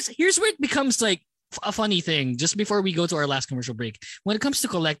look, here's where it becomes like a funny thing. Just before we go to our last commercial break, when it comes to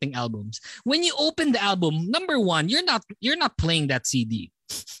collecting albums, when you open the album, number one, you're not playing that CD.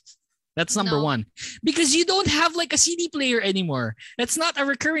 That's number one. Because you don't have like a CD player anymore. That's not a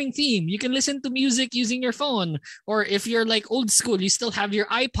recurring theme. You can listen to music using your phone. Or if you're like old school, you still have your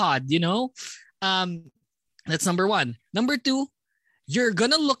iPod, you know? That's number one. Number two, you're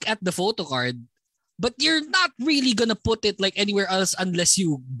gonna look at the photo card, but you're not really gonna put it like anywhere else unless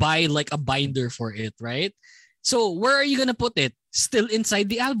you buy like a binder for it, right? So where are you gonna put it? Still inside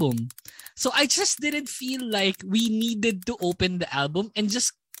the album. So I just didn't feel like we needed to open the album, and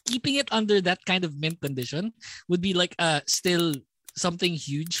just keeping it under that kind of mint condition would be like still something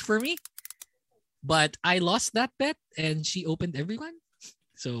huge for me. But I lost that bet and she opened everyone.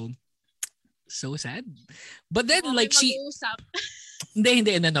 So sad. But then like she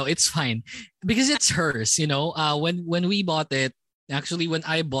no, it's fine. Because it's hers, you know. When we bought it, actually when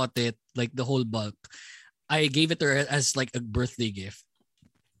I bought it, like the whole bulk, I gave it to her as like a birthday gift.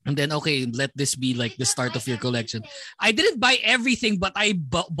 And then, okay, let this be like the start of your collection. I didn't buy everything, but I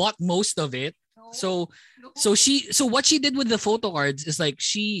bought most of it. So what she did with the photo cards is like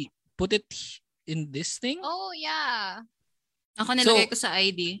she put it in this thing. Oh yeah. Ako nilagay ko sa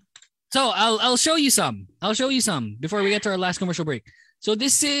ID. So I'll show you some. I'll show you some before we get to our last commercial break. So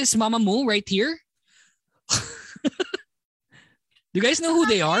this is Mamamoo right here. Do you guys know who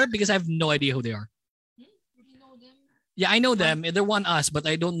they are? Because I have no idea who they are. Yeah, I know them. They're one us, but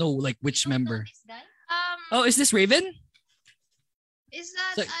I don't know like which member. Oh, is this Raven? Is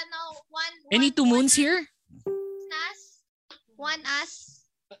that So, one? Any two moons here? Nas? One us?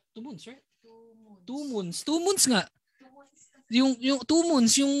 2 moons, right? 2 moons. 2 moons nga. Yung 2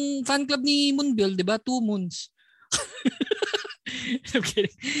 moons, yung fan club ni Moonbill, di ba? 2 moons. I'm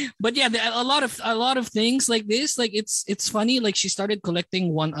kidding. But yeah, a lot of things like this. Like it's funny. Like she started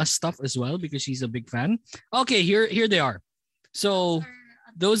collecting One Us stuff as well because she's a big fan. Okay, here they are. So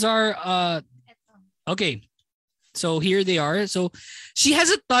those are okay. So here they are. So she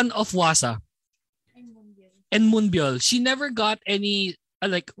has a ton of Wasa and Moonbill. She never got any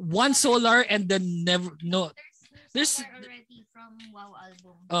like one solar and then there's already from Wow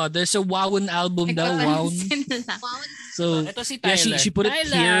album. Oh, there's a Wowon album daw. Wowon. So yeah, she put it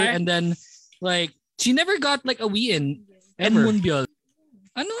here and then like she never got like a Wien and Moonbiol.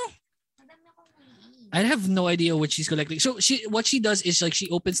 Ano? I have no idea what she's collecting. So what she does is like she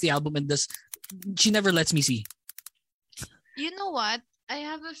opens the album and she never lets me see. You know what? I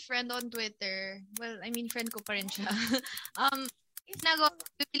have a friend on Twitter. Well, I mean friend ko pa rin siya.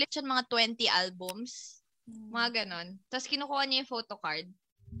 Bibili siya ng mga 20 albums. Mga ganon. Tapos kinukuha niya yung photocard.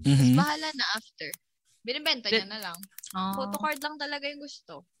 Tapos bahala na after. Binibenta niya na lang. Photocard lang talaga yung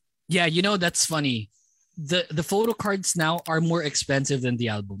gusto. Yeah, you know, that's funny. The photo cards now are more expensive than the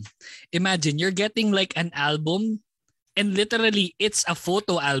album. Imagine, you're getting like an album and literally it's a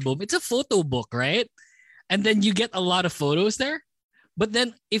photo album. It's a photo book, right? And then you get a lot of photos there. But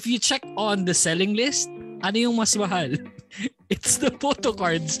then if you check on the selling list, ano yung mas mahal? It's the photo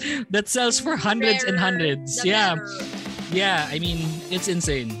cards that sells for hundreds and hundreds. Yeah. Yeah, I mean, it's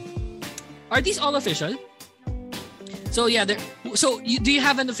insane. Are these all official? So yeah, do you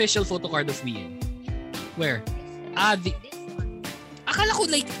have an official photo card of me? Where? Akala ko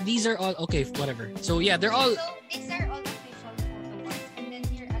like these are all okay, whatever. So yeah, they're all. So these are all official photo cards, and then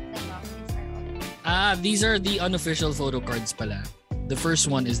here at the back, these are all. These are the unofficial photo cards pala. The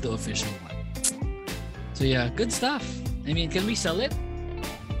first one is the official one. So yeah, good stuff. I mean, can we sell it?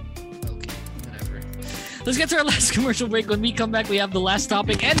 Okay, whatever. Let's get to our last commercial break. When we come back, we have the last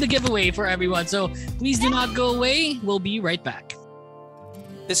topic and the giveaway for everyone. So please do not go away. We'll be right back.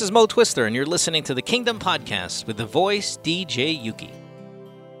 This is Mo Twister, and you're listening to the Kingdom Podcast with the voice DJ Yuki.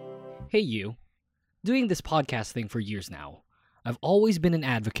 Hey, you. Doing this podcast thing for years now, I've always been an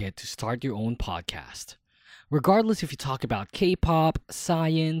advocate to start your own podcast. Regardless if you talk about K-pop,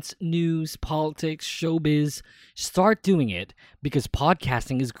 science, news, politics, showbiz, start doing it because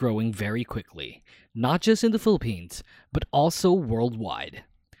podcasting is growing very quickly, not just in the Philippines, but also worldwide.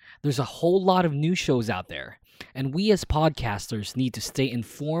 There's a whole lot of new shows out there, and we as podcasters need to stay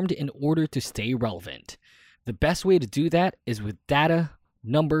informed in order to stay relevant. The best way to do that is with data,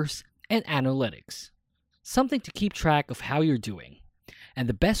 numbers, and analytics. Something to keep track of how you're doing. And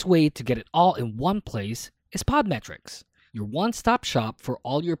the best way to get it all in one place is Podmetrics, your one-stop shop for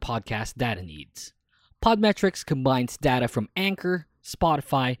all your podcast data needs. Podmetrics combines data from Anchor,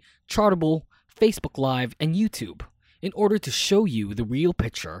 Spotify, Chartable, Facebook Live, and YouTube in order to show you the real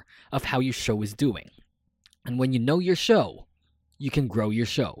picture of how your show is doing. And when you know your show, you can grow your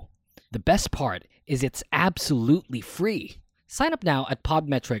show. The best part is it's absolutely free. Sign up now at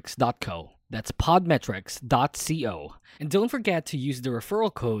podmetrics.co. That's podmetrics.co. And don't forget to use the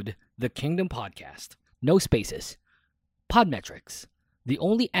referral code TheKingdomPodcast. No spaces. Podmetrics, the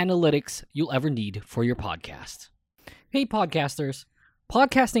only analytics you'll ever need for your podcast. Hey podcasters.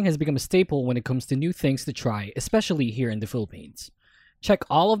 Podcasting has become a staple when it comes to new things to try, especially here in the Philippines. Check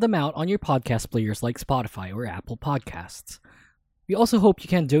all of them out on your podcast players like Spotify or Apple Podcasts. We also hope you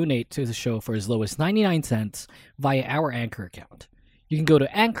can donate to the show for as low as 99 cents via our Anchor account. You can go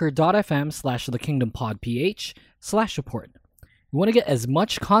to anchor.fm/thekingdompodph/support. We want to get as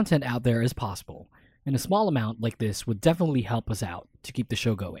much content out there as possible, and a small amount like this would definitely help us out to keep the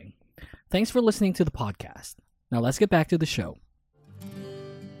show going. Thanks for listening to the podcast. Now let's get back to the show.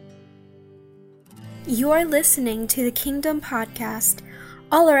 You are listening to the Kingdom Podcast.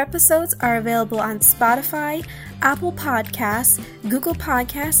 All our episodes are available on Spotify, Apple Podcasts, Google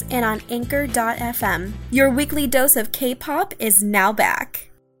Podcasts, and on Anchor.fm. Your weekly dose of K-pop is now back.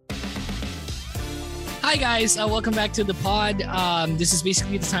 Hi guys, welcome back to the pod. This is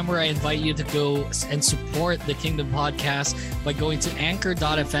basically the time where I invite you to go and support the Kingdom Podcast by going to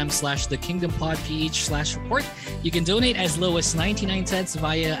anchor.fm/thekingdompodph/support. You can donate as low as 99 cents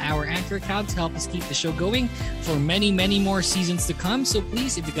via our Anchor account to help us keep the show going for many, many more seasons to come. So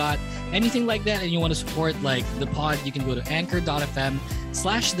please, if you got anything like that and you want to support like the pod, you can go to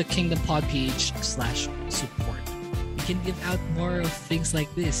anchor.fm/thekingdompodph/support. Can give out more of things like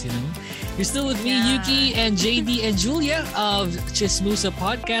this, you know. You're still with me, Yuki, and JD and Julia of ChisMOOsa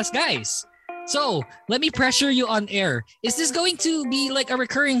podcast, guys. So let me pressure you on air. Is this going to be like a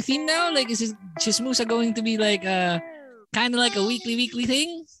recurring theme now? Like, is this ChisMOOsa going to be like kind of like a weekly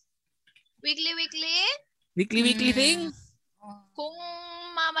thing? Weekly thing? Kung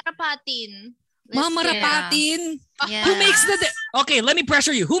mamarapatin. Mamarapatin? Yeah. Who makes the okay, let me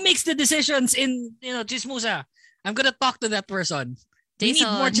pressure you. Who makes the decisions in, you know, ChisMOOsa? I'm gonna talk to that person. We need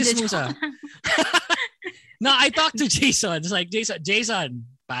more ChisMOOsa. No, I talked to Jason. It's like, Jason,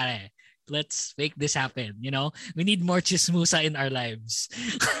 pare, let's make this happen. You know, we need more ChisMOOsa in our lives.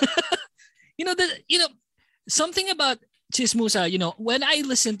 Something about ChisMOOsa, you know, when I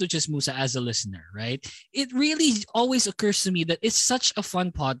listen to ChisMOOsa as a listener, right, it really always occurs to me that it's such a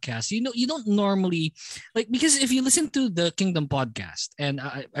fun podcast. You know, you don't normally, like, because if you listen to the Kingdom podcast, and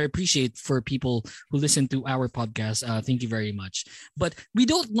I appreciate for people who listen to our podcast, thank you very much. But we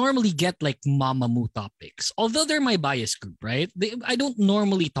don't normally get like Mamamoo topics, although they're my bias group, right? I don't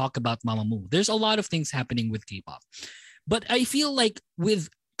normally talk about Mamamoo. There's a lot of things happening with K-pop. But I feel like with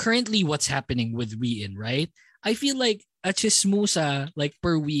currently what's happening with Wheein, right? I feel like a ChisMOOsa like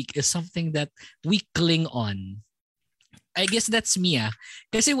per week is something that we cling on. I guess that's me.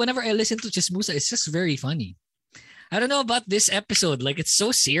 Kasi whenever I listen to ChisMOOsa, it's just very funny. I don't know about this episode. Like, it's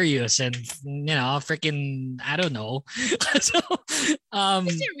so serious and, you know, freaking, I don't know. So,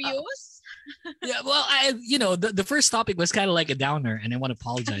 serious? Yeah, well, the first topic was kind of like a downer, and I want to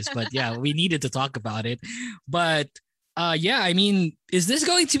apologize. But yeah, we needed to talk about it. But yeah, I mean, is this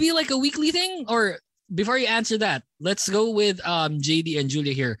going to be like a weekly thing? Or before you answer that, let's go with JD and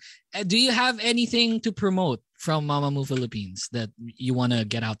Julia here. Do you have anything to promote from Mamamoo Philippines that you want to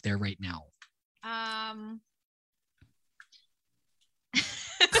get out there right now?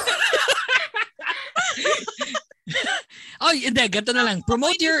 Oh, hindi, ganito na lang.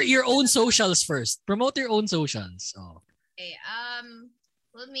 Promote your own socials first. Promote your own socials. Oh. Okay.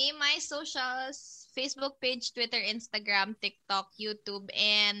 Well, my socials: Facebook page, Twitter, Instagram, TikTok, YouTube,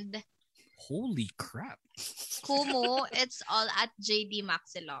 and holy crap. Kumu, it's all at JD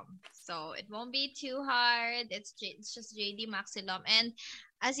Maxilom. So it won't be too hard. It's just JD Maxilom. And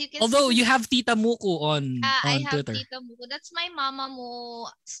as you can although see, you have Tita Muku on I have Twitter. Tita Muku. That's my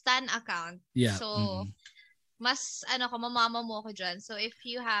Mamamoo Stan account. Yeah. So mas Mamamoo ko dyan. So if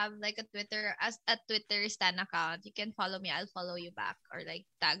you have like a Twitter Stan account, you can follow me. I'll follow you back, or like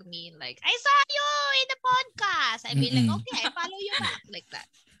tag me like, I saw in the podcast. I'd be like, okay, I follow you back like that.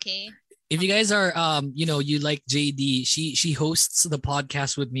 Okay. If you guys are you like JD, she hosts the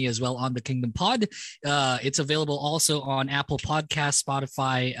podcast with me as well on the Kingdom Pod. It's available also on Apple Podcasts,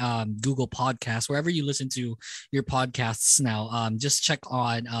 Spotify, Google Podcasts, wherever you listen to your podcasts now. Just check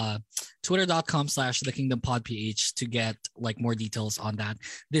on twitter.com/the Kingdom Pod PH to get like more details on that.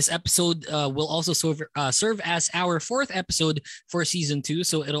 This episode will also serve as our 4th episode for season 2,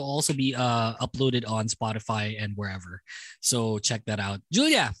 so it'll also be uploaded on Spotify and wherever. So check that out.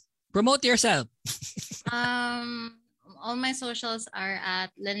 Julia, promote yourself. All my socials are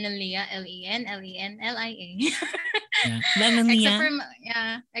at Lenlia, LENLENLIA.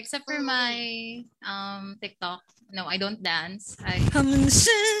 Except for my TikTok. No, I don't dance.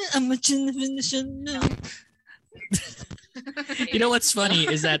 You know what's funny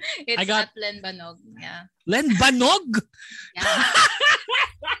is that it's I got at Len Banog. Yeah. Len Banog? Yeah.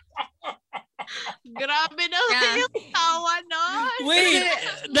 Grabe na yung tawa nun. Wait,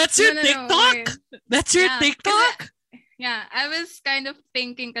 that's your TikTok? That's your TikTok? Yeah, I was kind of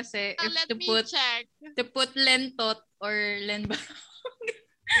thinking kasi if to put Lentot or Len Banog.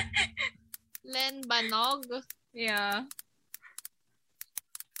 Len Banog? Yeah.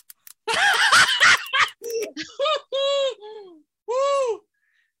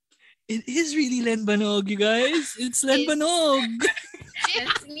 It is really Len Banog, you guys. It's Len Banog.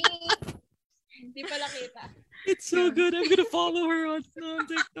 It's me. Hindi pala kita. It's so good. I'm gonna follow her on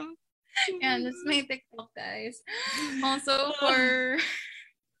TikTok. Yeah, that's my TikTok, guys. Also for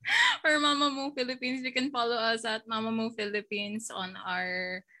Mamamoo Philippines, you can follow us at Mamamoo Philippines on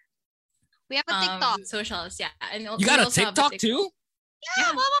our we have a TikTok socials. Yeah, and you got a TikTok too?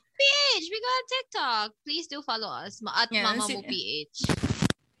 Yeah, Mamamoo PH. We got a TikTok. Please do follow us at Mamamoo PH.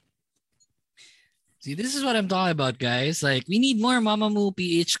 See, this is what I'm talking about, guys. Like, we need more Mamamoo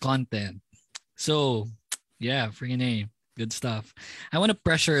PH content. So, yeah, freaking A. Good stuff. I want to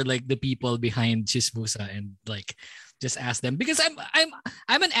pressure like the people behind ChisMOOsa and like just ask them because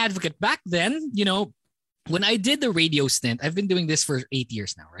I'm an advocate. Back then, when I did the radio stint, I've been doing this for 8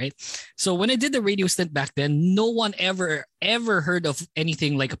 years now, right? So when I did the radio stint back then, no one ever heard of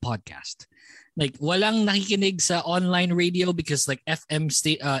anything like a podcast. Like walang nakikinig sa online radio because like FM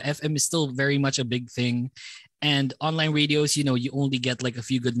is still very much a big thing. And online radios, you only get like a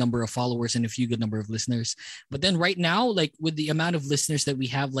few good number of followers and a few good number of listeners. But then right now, like with the amount of listeners that we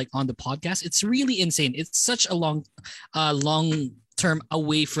have like on the podcast, it's really insane. It's such a long term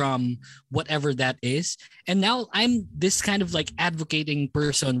away from whatever that is. And now I'm this kind of like advocating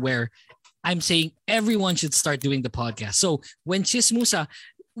person where I'm saying everyone should start doing the podcast. So when ChisMOOsa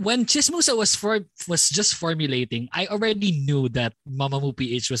was just formulating, I already knew that Mamamoo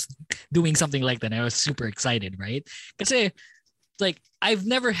PH was doing something like that. I was super excited, right? Because like I've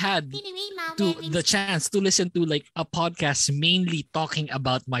never had the chance to listen to like a podcast mainly talking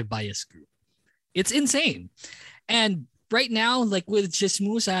about my bias group. It's insane. And right now, like with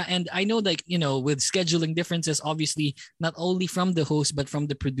ChisMOOsa, and I know like, with scheduling differences, obviously not only from the host, but from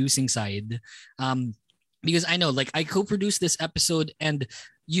the producing side. Because I know like I co-produced this episode and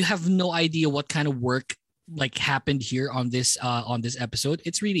you have no idea what kind of work like happened here on this episode.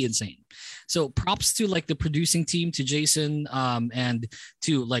 It's really insane. So props to like the producing team, to Jason, and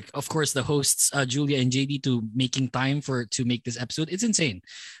to like, of course, the hosts, Julia and JD, to making time to make this episode. It's insane.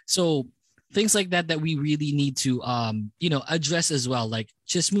 So things like that we really need to, address as well. Like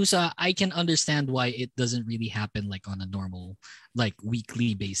ChisMOOsa, I can understand why it doesn't really happen like on a normal, like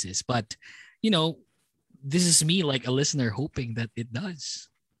weekly basis. But, this is me like a listener hoping that it does.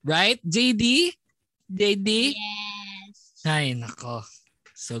 Right? JD? JD? Yes. Ay, nako.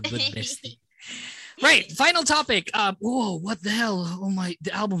 So good, bestie. Right. Final topic. Whoa, what the hell? Oh my,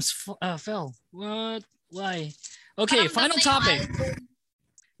 the albums fell. What? Why? Okay, final topic.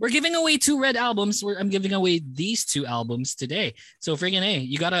 We're giving away 2 red albums. I'm giving away these 2 albums today. So friggin' A,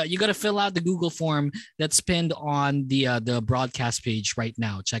 you gotta fill out the Google form that's pinned on the broadcast page right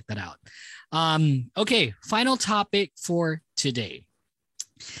now. Check that out. Okay, final topic for today.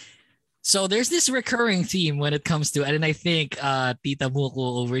 So there's this recurring theme when it comes to, and I think Tita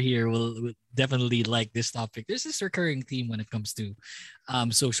Muko over here will definitely like this topic. There's this recurring theme when it comes to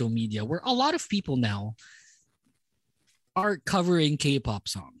social media where a lot of people now are covering K-pop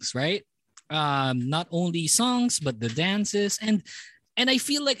songs, right? Not only songs, but the dances. And I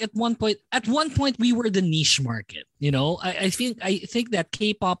feel like at one point we were the niche market. I think that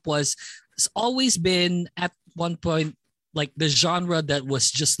K-pop was always been at one point like the genre that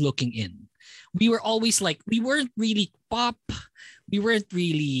was just looking in. We were always like, we weren't really pop. We weren't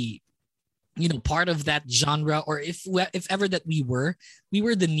really, part of that genre. Or if ever that we were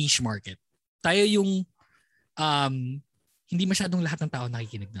the niche market. tayo yung hindi masyadong lahat ng tao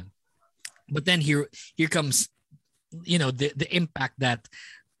nakikinig nun. But then here comes, the impact that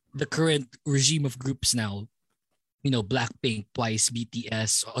the current regime of groups now, Blackpink, Twice,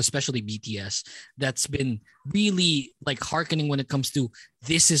 BTS, especially BTS, that's been really like hearkening when it comes to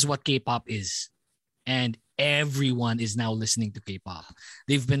this is what K-pop is. And everyone is now listening to K-pop.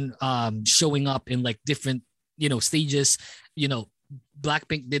 They've been showing up in like different, stages.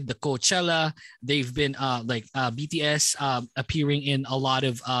 Blackpink did the Coachella. They've been BTS appearing in a lot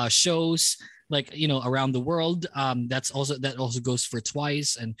of shows around the world. That also goes for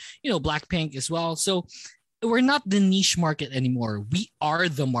Twice and Blackpink as well. So we're not the niche market anymore. We are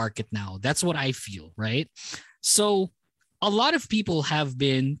the market now. That's what I feel, right? So a lot of people have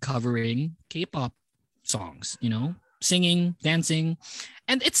been covering K-pop songs, singing, dancing,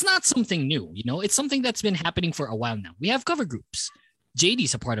 and it's not something new. It's something that's been happening for a while now. We have cover groups.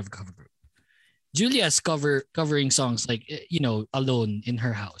 JD's a part of a cover group. Julia's covering songs like alone in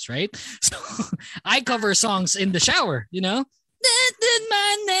her house, right? So I cover songs in the shower, doing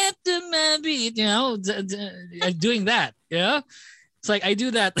that. It's like I do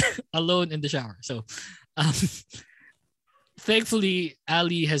that alone in the shower. So thankfully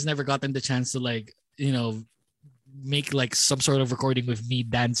Ali has never gotten the chance to make like some sort of recording with me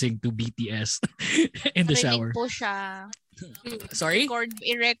dancing to BTS in the shower. Po siya. Sorry?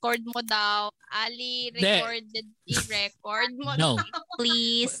 I-record mo daw. Ali, i-record mo No.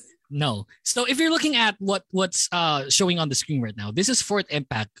 Please. No. So if you're looking at what's showing on the screen right now, this is Fourth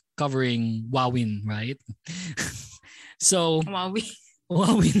Impact covering Wawin, right? So Wawin.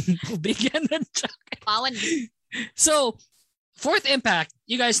 Bigyan ng jacket. Wawin. So Fourth Impact,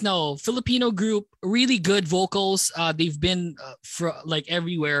 you guys know, Filipino group, really good vocals. They've been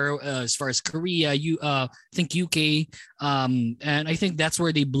everywhere as far as Korea, I think UK, and I think that's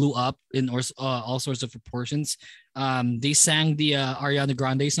where they blew up in all sorts of proportions. They sang the Ariana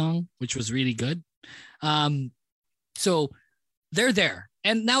Grande song, which was really good. So they're there,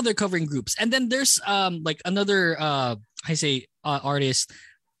 and now they're covering groups. And then there's another artist,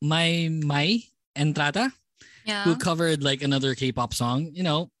 Mai Entrata. Yeah. Who covered like another K-pop song,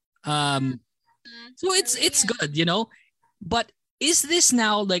 so it's good, but is this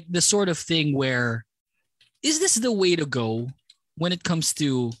now like the sort of thing where is this the way to go when it comes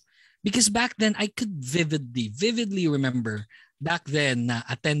to, because back then I could vividly remember back then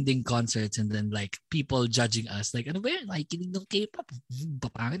attending concerts and then like people judging us like ano ba yun, like kinig ng K-pop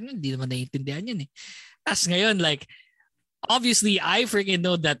papangit hindi naman naiintindihan yan eh. As ngayon like obviously, I freaking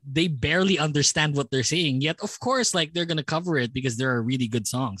know that they barely understand what they're saying. Yet, of course, like they're gonna cover it because there are really good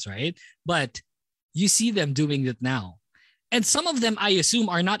songs, right? But you see them doing it now, and some of them, I assume,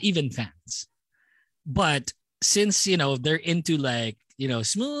 are not even fans. But since they're into like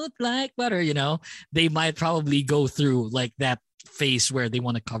smooth like butter, they might probably go through like that phase where they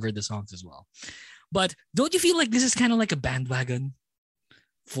want to cover the songs as well. But don't you feel like this is kind of like a bandwagon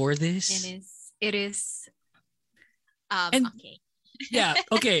for this? It is. Okay. Yeah.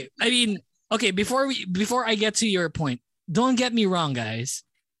 Okay. I mean, okay. Before I get to your point, don't get me wrong, guys.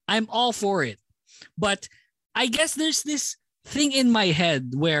 I'm all for it, but I guess there's this thing in my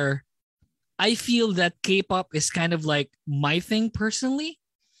head where I feel that K-pop is kind of like my thing personally,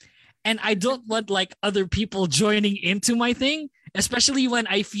 and I don't want like other people joining into my thing, especially when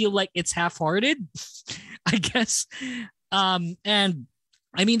I feel like it's half-hearted. I guess, and.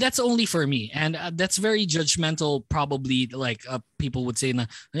 I mean, that's only for me. And that's very judgmental, probably, like people would say na,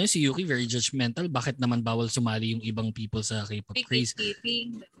 si Yuki, very judgmental. Bakit naman bawal sumali yung ibang people sa K-pop craze?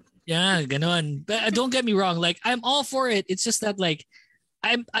 Yeah, ganon. But don't get me wrong. Like, I'm all for it. It's just that, like,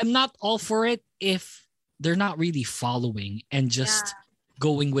 I'm not all for it if they're not really following and just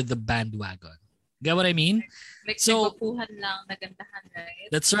going with the bandwagon. Get what I mean? Like, so, lang, nagandahan, right?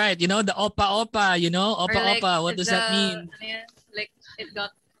 That's right. The opa-opa, opa-opa. What does that mean? Like, it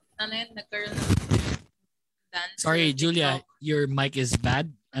got, nagkaroon dance. Sorry, Julia, your mic is bad.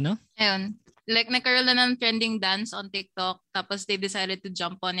 Ano? Ayun. Like, nagkaroon na ng trending dance on TikTok, tapos they decided to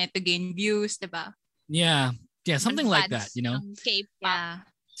jump on it to gain views, diba? Yeah. Yeah, something like that, K-pop. Yeah.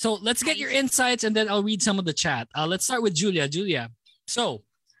 So, let's get your insights and then I'll read some of the chat. Let's start with Julia. Julia, so,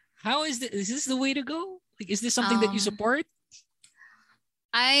 how is this the way to go? Like, is this something that you support?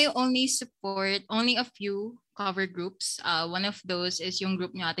 I only support a few cover groups. One of those is yung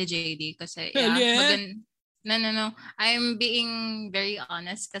group ni Ate JD kasi no. I'm being very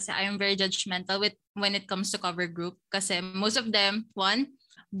honest kasi I am very judgmental when it comes to cover group kasi most of them, one,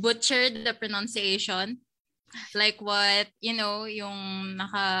 butchered the pronunciation. Like what, yung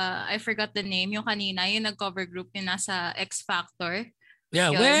I forgot the name, yung kanina, yung nag-cover group yung nasa X Factor.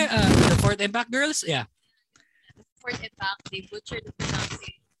 Yeah, Yun. where the Fourth Impact girls? Yeah. Fourth Impact, they butchered the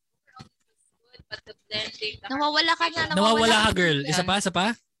pronunciation. But the blending, Nawawala ka na. Nawawala ka, girl. Isa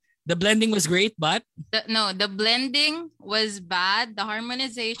pa. The blending was great, but the blending was bad. The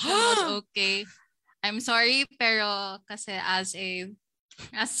harmonization was okay. I'm sorry, pero kasi as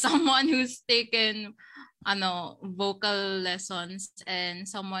someone who's taken vocal lessons and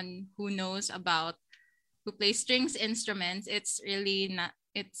someone who knows about who plays strings instruments, it's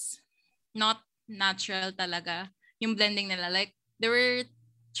not natural talaga yung blending nila. Like they were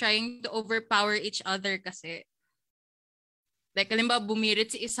trying to overpower each other kasi. Like, halimbawa,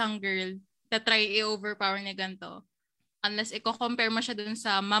 bumirit si isang girl, try i-overpower niya ganito. Unless i-compare mo siya dun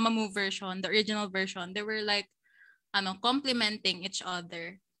sa Mamamoo version, the original version, they were like, complimenting each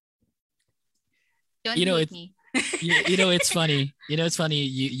other. Don't hate me. It's funny. It's funny.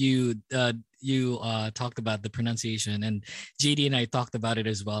 You talked about the pronunciation, and JD and I talked about it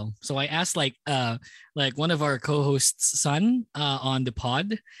as well. So I asked like one of our co-hosts' son on the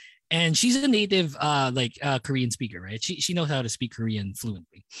pod. And she's a native Korean speaker, right? She knows how to speak Korean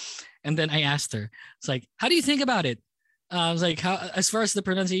fluently. And then I asked her, it's like, how do you think about it? I was like, how as far as the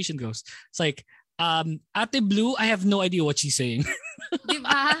pronunciation goes? It's like, Ate Blue, I have no idea what she's saying.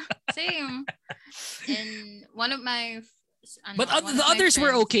 Diba? Same. And one of my But the others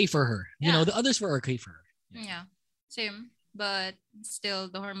were okay for her. Yeah. You know, the others were okay for her. Yeah. Same. But still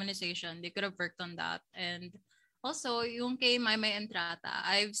the harmonization, they could have worked on that. And also, yung kay Maymay Entrata,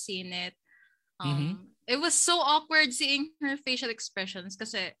 I've seen it. It was so awkward seeing her facial expressions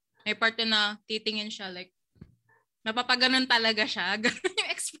kasi may part na titingin siya like napapaganon talaga siya. Ganon yung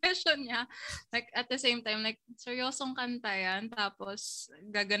expression niya. Like at the same time, like seryosong kanta yan tapos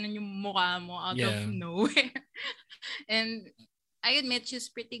gaganon yung mukha mo out of nowhere. And I admit she's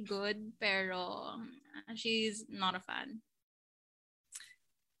pretty good pero she's not a fan.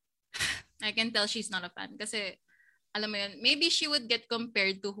 I can tell she's not a fan kasi alam mo yun, maybe she would get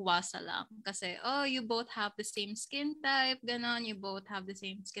compared to Huwasa lang. Kasi, you both have the same skin type, ganon, you both have the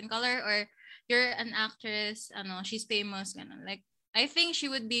same skin color, or you're an actress, she's famous, ganon. Like, I think she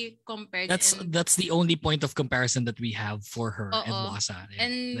would be compared. That's the only point of comparison that we have for her and Huwasa. Yeah,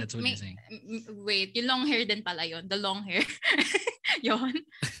 and that's what you're saying. Wait, yung long hair din pala yun. The long hair. Yun.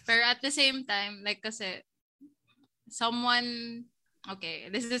 Pero at the same time, like, kasi, okay,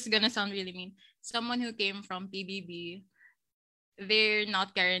 this is gonna sound really mean. Someone who came from PBB, they're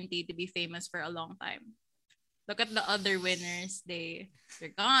not guaranteed to be famous for a long time. Look at the other winners. They're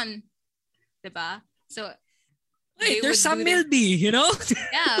gone. Diba? So, there's Sam Milby, you know?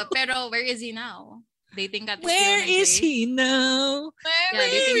 Yeah, pero where is he now? Dating ka. Where is he now?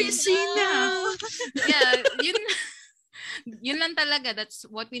 Where is he now? Yeah, yun lang talaga. That's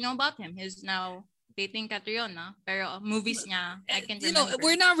what we know about him. He's now dating Catriona, pero movies niya, I can remember.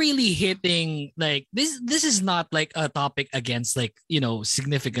 We're not really hitting like this is not like a topic against like,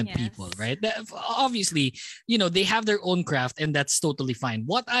 significant people, right? Obviously, they have their own craft and that's totally fine.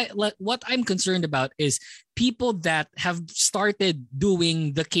 What I'm concerned about is people that have started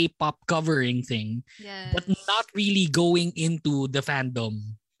doing the K-pop covering thing, but not really going into the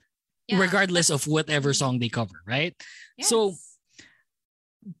fandom, regardless of whatever song they cover, right? Yes. So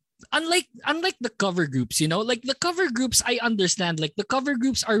unlike the cover groups, like the cover groups, I understand, like the cover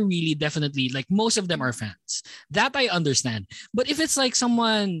groups are really definitely like most of them are fans. That I understand. But if it's like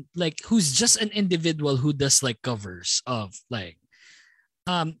someone like who's just an individual who does like covers of like,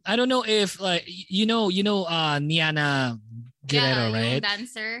 I don't know if like, Niana Guerrero, right?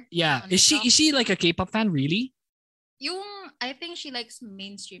 Dancer. Yeah. Is she like a K-pop fan really? I think she likes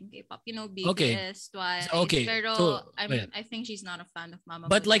mainstream K-pop, BTS, okay. Twice. Okay. Pero so, I think she's not a fan of Mamamoo.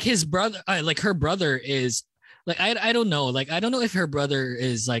 But like his brother, like her brother is like, I don't know. Like, I don't know if her brother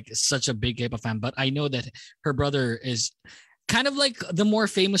is like such a big K-pop fan, but I know that her brother is kind of like the more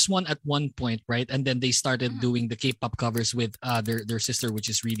famous one at one point, right? And then they started doing the K-pop covers with their sister, which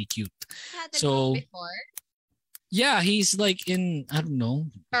is really cute. So yeah, he's like in, I don't know.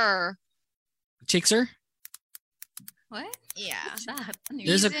 ChisMOOsa? What? Yeah. What's that?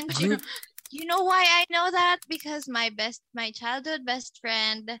 There's a group. You know why I know that? Because my childhood best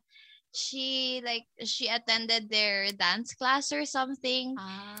friend, she attended their dance class or something.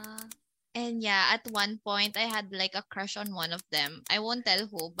 And yeah, at one point I had like a crush on one of them. I won't tell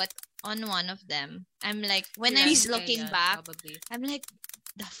who, but on one of them. I'm like, when I'm looking back, probably. I'm like,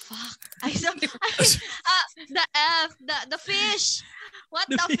 the fuck? The fish. What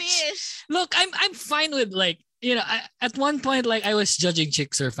the fish? Look, I'm fine with like, at one point, like I was judging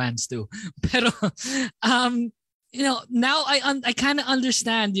ChisMOOsa fans too. Pero, now I kind of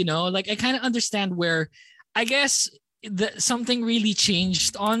understand, like I kind of understand where, I guess, something really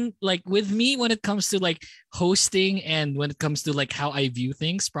changed on like with me when it comes to like hosting and when it comes to like how I view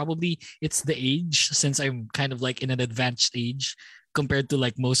things. Probably it's the age, since I'm kind of like in an advanced age compared to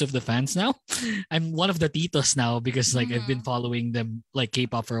like most of the fans now. I'm one of the titos now because like I've been following them like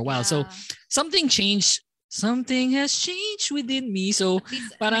K-pop for a while. So something changed. Something has changed within me. So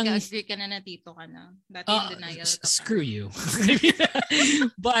parang nag-agree ka na tito ka na. Dati yung denial ka pa. Screw you.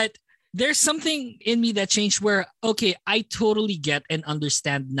 But there's something in me that changed where, okay, I totally get and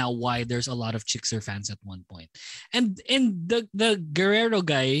understand now why there's a lot of Chixer fans at one point. And the Guerrero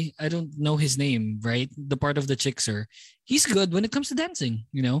guy, I don't know his name, right? The part of the Chixer, he's good when it comes to dancing,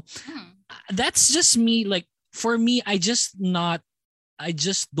 you know? That's just me. Like, for me, I just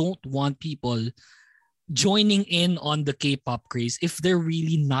don't want people joining in on the K-pop craze if they're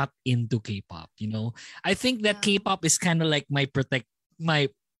really not into K-pop, you know? I think that K-pop is kind of like my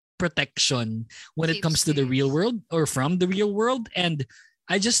protection when it comes to the real world or from the real world. And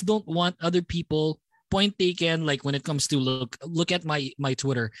I just don't want other people point taken. Like when it comes to look at my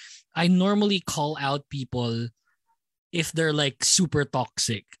Twitter, I normally call out people if they're like super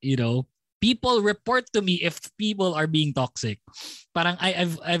toxic, you know. People report to me if people are being toxic. Parang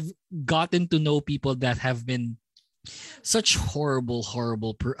I've gotten to know people that have been such horrible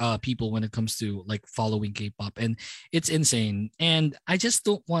people when it comes to like following K-pop, and it's insane. And I just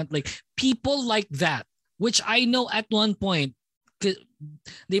don't want like people like that, which I know at one point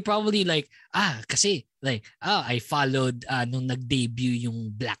they probably like kasi like I followed nung nag-debut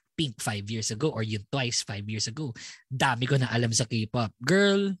yung Blackpink 5 years ago or yung Twice 5 years ago. Dami ko na alam sa K-pop.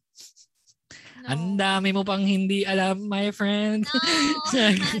 Girl, ang dami mo pang hindi alam, my friend.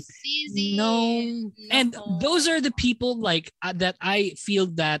 No. And those are the people like that I feel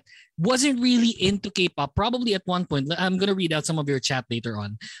that wasn't really into K-pop. Probably at one point, I'm going to read out some of your chat later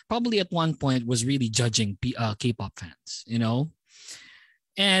on. Probably at one point was really judging K-pop fans, you know?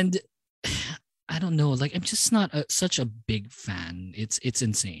 And I don't know, like I'm just not such a big fan. It's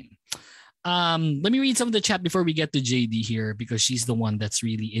insane. Let me read some of the chat before we get to JD here because she's the one that's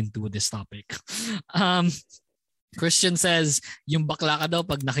really into this topic. Christian says, yung bakla ka daw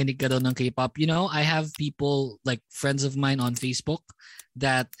pag nakinig ka daw ng K-pop. You know, I have people like friends of mine on Facebook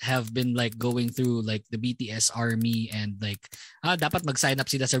that have been like going through like the BTS army and like dapat mag-sign up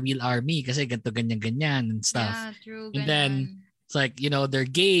sila sa real army kasi ganto ganyan and stuff. Yeah, true. And then it's like, you know, they're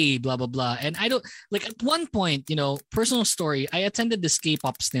gay, blah, blah, blah. And I don't, like at one point, you know, personal story, I attended this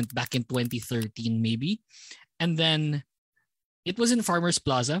K-pop stint back in 2013, maybe. And then it was in Farmers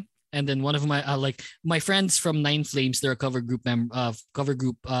Plaza. And then one of my, like my friends from Nine Flames, they're a cover group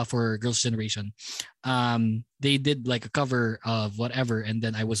for Girls' Generation. They did like a cover of whatever. And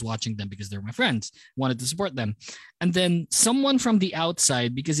then I was watching them because they're my friends, wanted to support them. And then someone from the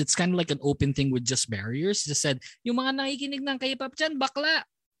outside, because it's kind of like an open thing with just barriers, just said, yung mga nakikinig ng K-pop dyan, bakla.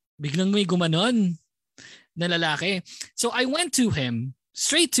 Biglang may gumanon na lalaki. So I went to him,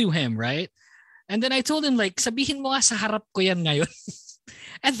 straight to him, right? And then I told him like, sabihin mo nga sa harap ko yan ngayon.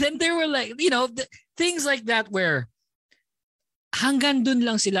 And then there were like, you know, things like that where hanggang dun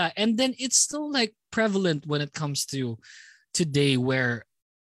lang sila. And then it's still like prevalent when it comes to today where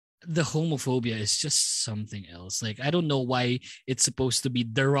the homophobia is just something else. Like, I don't know why it's supposed to be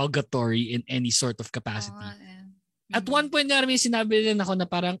derogatory in any sort of capacity. At one point nga may sinabi rin ako na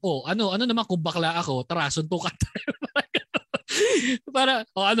parang, ano naman kung bakla ako, tara, suntukan tayo. Para,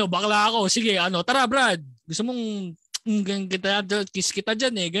 bakla ako, sige, tara Brad, gusto mong kiss kita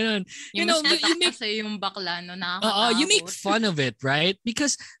dyan eh, ganun. You know, you make yung bakla, no, you make fun of it, right?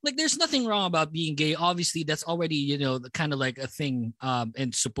 Because like there's nothing wrong about being gay. Obviously, that's already, you know, kind of like a thing. And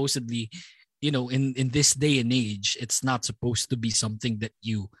supposedly, you know, in this day and age, it's not supposed to be something that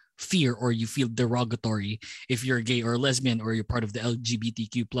you fear or you feel derogatory if you're gay or lesbian or you're part of the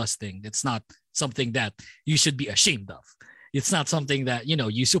LGBTQ plus thing. It's not something that you should be ashamed of. It's not something that, you know,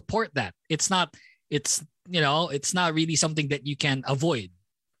 you support that. It's not really something that you can avoid.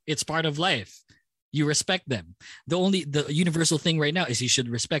 It's part of life. You respect them. The universal thing right now is you should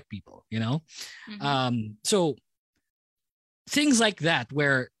respect people, you know? Mm-hmm. So things like that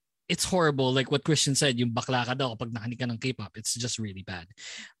where it's horrible, like what Christian said, yung bakla ka daw kapag nakinig ka ng K-pop, it's just really bad.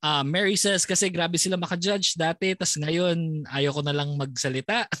 Mary says, kasi grabe sila makajudge dati, tas ngayon ayoko na lang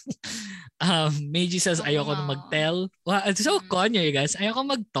magsalita. Meiji says, ayoko na mag-tell. Well, it's so conyo, you guys. Ayoko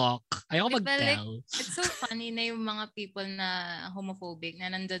mag-talk. Ayoko mag-tell. Like, it's so funny na yung mga people na homophobic na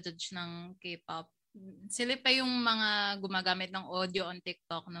nandajudge ng K-pop. Sila pa yung mga gumagamit ng audio on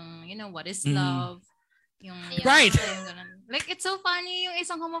TikTok ng, you know, what is love? Yung right. Like, it's so funny yung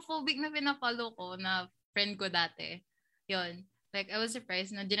isang homophobic na pinafollow ko na friend ko dati. Yun. Like, I was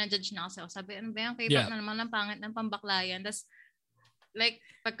surprised na dinajudge na ako. Sabi, ano ba yung K-pop Yeah. na naman ng pangit ng pambaklayan. Tapos, like,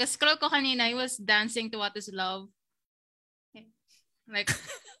 pagka-scroll ko kanina, I was dancing to What Is Love. Like,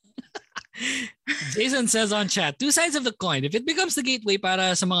 Jason says on chat, two sides of the coin. If it becomes the gateway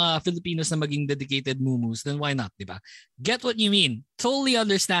para sa mga Filipinos na maging dedicated mumus, then why not, diba? Get what you mean. Totally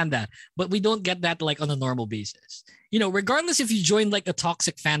understand that. But we don't get that like on a normal basis. You know, regardless if you join like a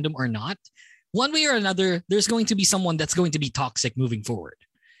toxic fandom or not, one way or another, there's going to be someone that's going to be toxic moving forward.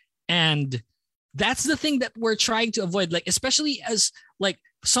 And that's the thing that we're trying to avoid, like, especially as like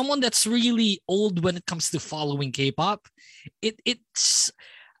someone that's really old when it comes to following K-pop. It's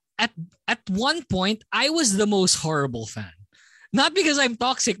at one point, I was the most horrible fan. Not because I'm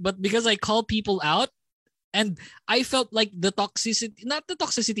toxic, but because I call people out. And I felt like the toxicity, not the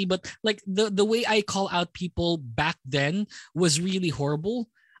toxicity, but like the way I call out people back then was really horrible.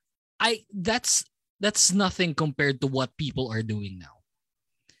 That's nothing compared to what people are doing now.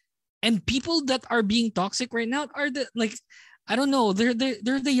 And people that are being toxic right now are the, like, I don't know, they're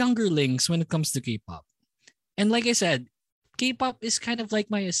the younger-lings when it comes to K-pop. And like I said, K-pop is kind of like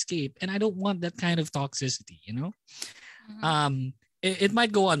my escape, and I don't want that kind of toxicity, you know? Mm-hmm. It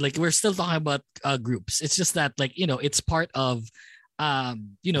might go on, like we're still talking about groups. It's just that, like, you know, it's part of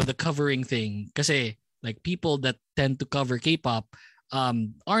you know, the covering thing. Kasi like people that tend to cover K-pop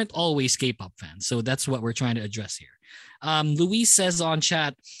aren't always K-pop fans. So that's what we're trying to address here. Luis says on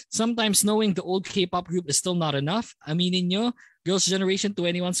chat, sometimes knowing the old K-pop group is still not enough. Aminin nyo, Girls' Generation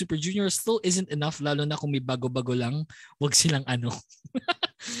 21 Super Junior still isn't enough, lalo na kung may bago-bago lang, wag silang ano.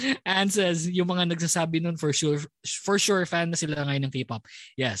 And says, yung mga nagsasabi nun for sure fan na sila ngayon ng K-pop.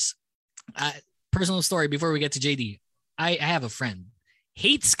 Yes. Personal story before we get to JD. I have a friend.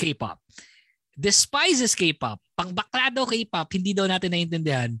 Hates K-pop. Despises K-pop. Pangbaklado K-pop. Hindi daw natin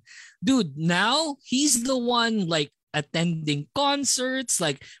naiintindihan. Dude, now he's the one like attending concerts,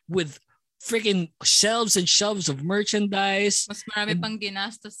 like with freaking shelves and shelves of merchandise. Mas marami pang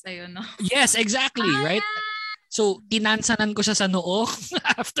ginastos sa'yo, no? Yes, exactly, right? So, tinansanan ko siya sa noo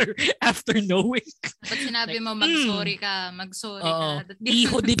after knowing. Dapat sinabi mo, mag-sorry ka.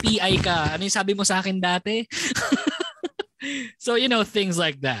 Iho di PI ka. Ano yung sabi mo sa akin dati? So, you know, things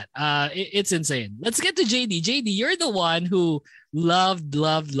like that. It's insane. Let's get to JD. JD, you're the one who loved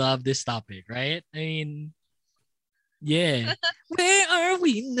this topic, right? I mean, yeah. Where are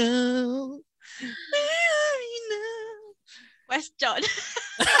we now? Where are we now? Question.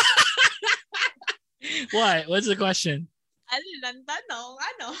 What? What's the question? Ano lang tanong?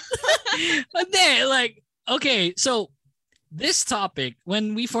 Ano? But then, like, okay, so this topic,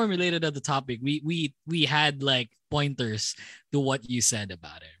 when we formulated the topic, we had like pointers to what you said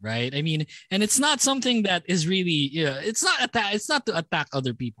about it, right? I mean, and it's not something that is really, you know, it's not to attack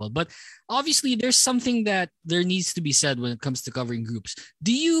other people, but obviously there's something that there needs to be said when it comes to covering groups.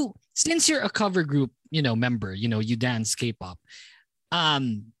 Do you, since you're a cover group, you know, member, you know, you dance K-pop,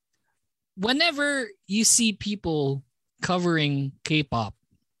 whenever you see people covering K-pop,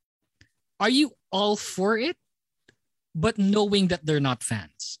 are you all for it, but knowing that they're not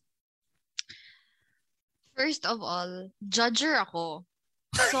fans? First of all, judger ako.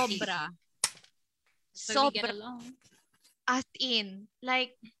 Sobra. So we get along. As in,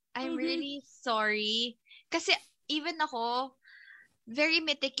 like, I'm really sorry. Kasi even ako, very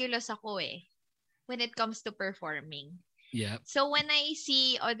meticulous ako when it comes to performing. Yeah. So when I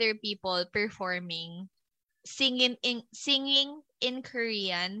see other people performing, singing in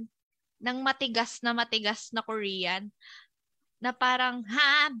Korean, ng matigas na Korean, na parang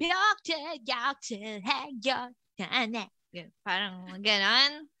parang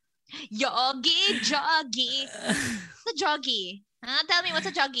ganon. Yogi. Sa joggy. Tell me what's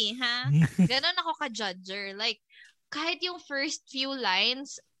a joggy, ha? Ganon ako ka-judger. Like, kahit yung first few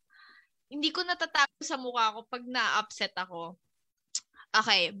lines, hindi ko natatago sa mukha ko pag na-upset ako.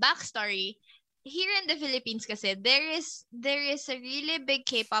 Okay, backstory. Here in the Philippines kasi, there is a really big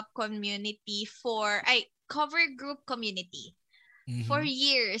K-pop community cover group community. Mm-hmm. For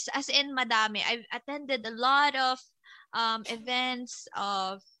years, as in madami. I've attended a lot of events,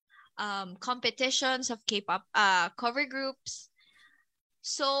 of competitions of K-pop cover groups.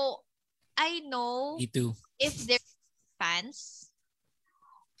 So, I know if they're fans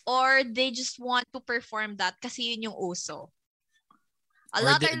or they just want to perform that kasi yun yung uso. A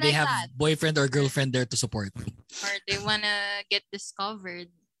lot are like they have that. Boyfriend or girlfriend there to support. Or they wanna get discovered,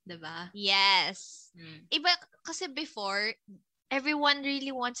 diba? Yes. Iba kasi before, everyone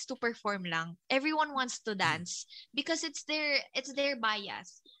really wants to perform lang. Everyone wants to dance because it's their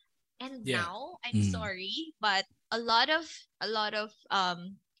bias. And now, I'm sorry, but a lot of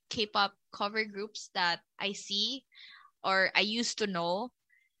K-pop cover groups that I see or I used to know,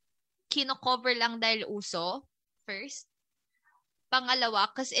 kino-cover lang dahil uso, first. Pangalawa,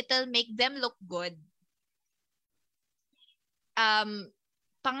 because it'll make them look good.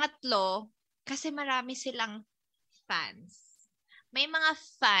 Pangatlo, kasi marami silang fans. May mga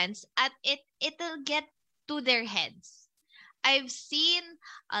fans at it'll get to their heads. I've seen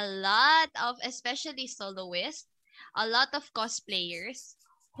a lot of, especially soloists, a lot of cosplayers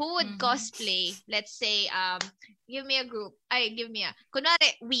who would cosplay, let's say, give me a group,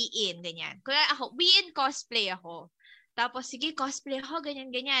 kunwari, we-in, ganyan. Kunwari ako, we-in cosplay ako. Tapos, sige, cosplay ako,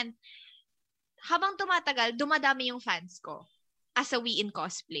 ganyan. Habang tumatagal, dumadami yung fans ko as a we-in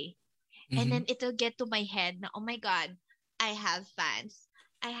cosplay. And then it'll get to my head na, oh my God, I have fans.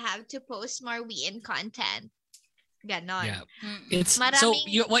 I have to post more we-in content. Ganon. Yeah. It's so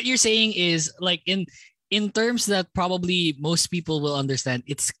what you're saying is like in terms that probably most people will understand,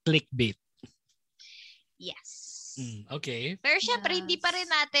 it's clickbait. Yes. Okay. Pero syempre, hindi pa rin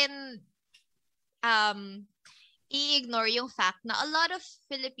natin i-ignore yung fact na a lot of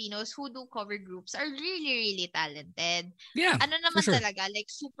Filipinos who do cover groups are really, really talented. Yeah, ano naman for sure. talaga, like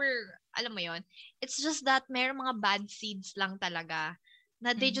super, alam mo yon. It's just that mayroong mga bad seeds lang talaga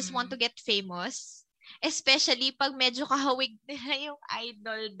na they just want to get famous. Especially pag medyo kahawig nila yung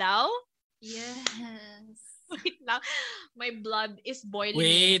idol daw. Yes. Wait lang. My blood is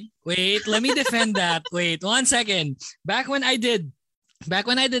boiling. Wait. Let me defend that. Wait, 1 second. Back when I did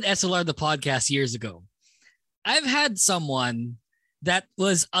SLR the podcast years ago, I've had someone that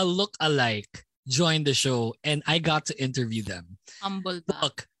was a look-alike join the show and I got to interview them. Humble pa.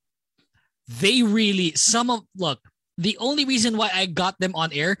 Look, the only reason why I got them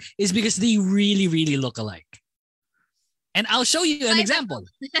on air is because they really, really look alike. And I'll show you an example.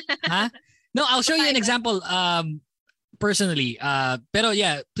 Huh? No, I'll show you an example personally. Pero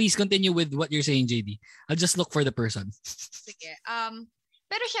yeah, please continue with what you're saying, JD. I'll just look for the person. Sige.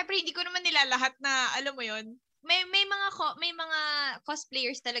 Pero syempre, hindi ko naman nila lahat na, alam mo yon. May mga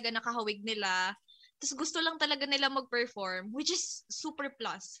cosplayers talaga na kahawig nila. Tapos gusto lang talaga nila mag-perform, which is super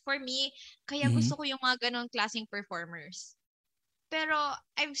plus. For me, kaya gusto ko yung mga ganong klaseng performers. Pero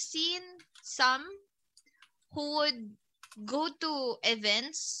I've seen some who would go to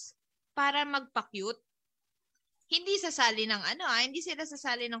events para magpa-cute. Hindi sasali ng hindi sila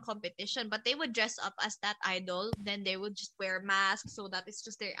sasali ng competition, but they would dress up as that idol. Then they would just wear masks so that it's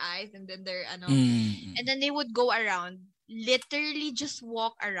just their eyes and then their and then they would go around, literally just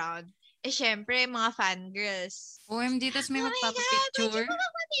walk around. Eh, syempre, mga fangirls. OMG, tas may magpapapicture. Pwede mo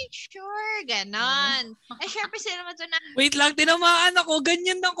magpapicture. Ganon. Eh, syempre, sila naman na... Wait lang, tinamaan ako.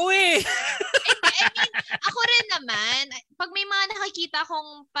 Ganyan ako eh. I mean, ako rin naman, pag may mga nakikita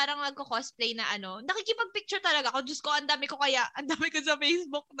akong parang nagko-cosplay na nakikipag-picture talaga ako. Diyos ko, ang dami ko sa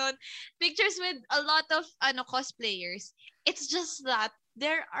Facebook nun. Pictures with a lot of cosplayers. It's just that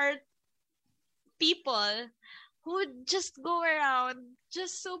there are people who would just go around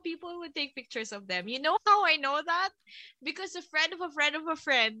just so people would take pictures of them. You know how I know that? Because a friend of a friend of a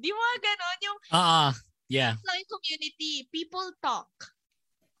friend. Di ba ganon yung yeah. online community. People talk.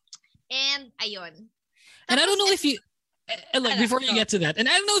 And ayun. And I don't know if you before you get to that, and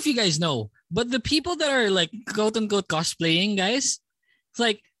I don't know if you guys know, but the people that are like quote unquote cosplaying, guys, it's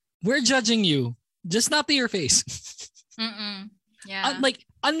like we're judging you, just not to your face. Yeah. Like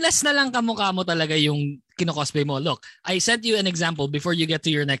unless na lang kamukha mo talaga yung kino-cosplay mo. Look, I sent you an example before you get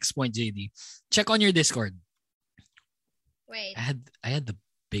to your next point, JD. Check on your Discord. Wait. I had the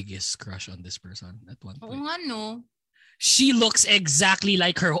biggest crush on this person at one point. Oo nga, no? She looks exactly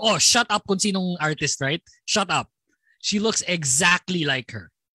like her. Oh, shut up kung sinong artist, right? Shut up. She looks exactly like her.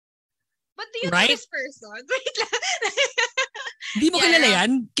 But do you know this person? Wait lang. Di mo kilala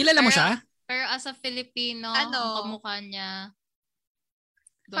yan? Kilala mo siya? Pero as a Filipino, ang kamukha niya,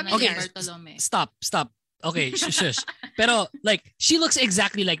 Okay, stop. Okay, shush. Pero like, she looks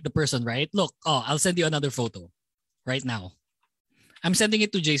exactly like the person, right? Look, I'll send you another photo right now. I'm sending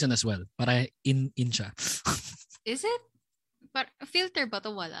it to Jason as well para in siya. Is it? But filter ba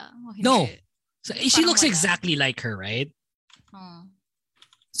to wala? No. So, she looks exactly like her, right?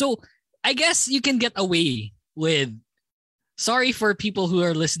 So, I guess you can get away with, sorry for people who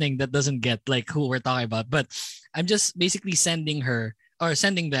are listening that doesn't get like who we're talking about, but I'm just basically sending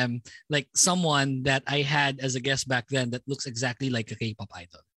them like someone that I had as a guest back then that looks exactly like a K-pop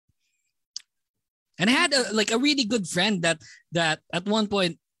idol. And I had a really good friend that at one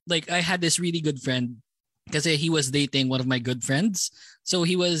point, like I had this really good friend because he was dating one of my good friends. So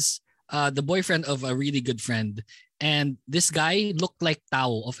he was the boyfriend of a really good friend. And this guy looked like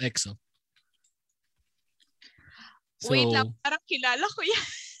Tao of EXO. So, wait lang, parang kilala ko yan.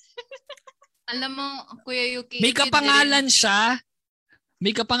 Alam mo, Kuya Yuki. May kapangalan siya.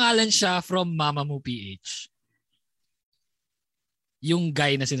 May kapangalan siya from Mamamoo PH. Yung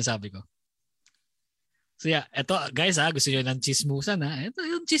guy na sinasabi ko. So yeah, eto guys gusto niyo ng ChisMOOsa na. Ito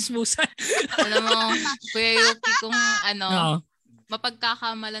yung ChisMOOsa. Alam mo, Kuya Yuki, kung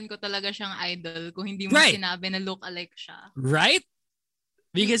mapagkakamalan ko talaga siyang idol kung hindi mo sinabi na look alike siya. Right?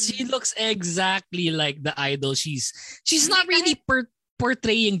 Because she looks exactly like the idol. She's not really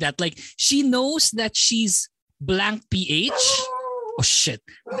portraying that. Like, she knows that she's blank PH. Oh shit.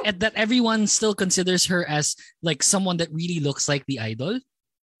 That everyone still considers her as like someone that really looks like the idol.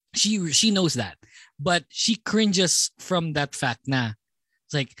 She knows that. But she cringes from that fact na.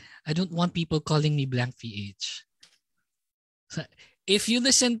 It's like, I don't want people calling me blank PH. So, if you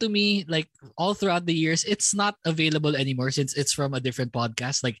listen to me like all throughout the years, it's not available anymore since it's from a different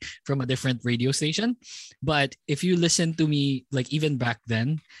podcast, like from a different radio station. But if you listen to me like even back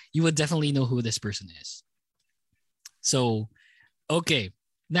then, you would definitely know who this person is. So, okay.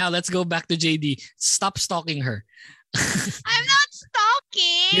 Now let's go back to JD. Stop stalking her. I'm not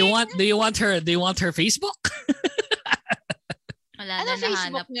stalking. Do you want her Facebook? Wala na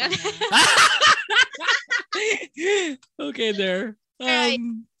Facebook niya. Okay, there.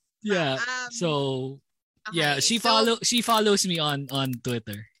 Yeah. So yeah, she follows me on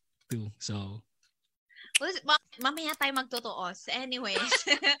Twitter too. So mamaya tayo magtutuos. Anyways.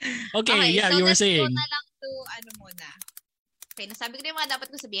 Okay, yeah, so you were saying. Let's go na lang to muna. Okay, nasabi ko na yung mga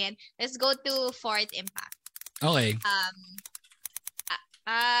dapat ko sabihin. Let's go to fourth impact. Okay.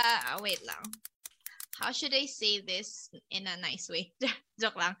 Wait lang. How should I say this in a nice way?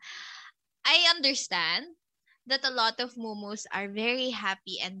 Joke lang. I understand that a lot of momos are very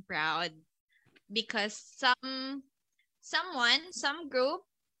happy and proud because some group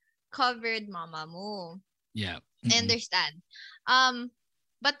covered Mamamoo. Yeah. I understand.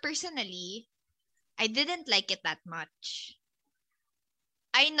 But personally, I didn't like it that much.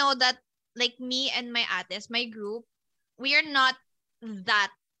 I know that like me and my ates, my group, we're not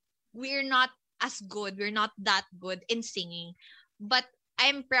as good. We're not that good in singing. But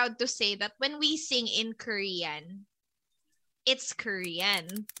I'm proud to say that when we sing in Korean, it's Korean.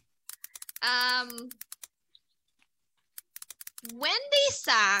 When they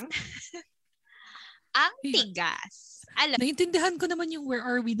sang, ang tigas. Naintindihan ko naman yung Where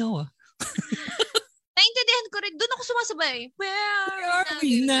Are We Now. Naintindihan ko rin. Doon ako sumasabay. Where are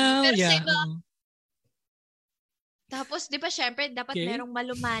we now? Pero Yeah. Tapos, di ba, syempre, dapat merong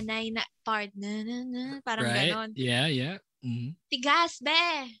malumanay na part. Parang ganon. Yeah. Mm-hmm. Tigas,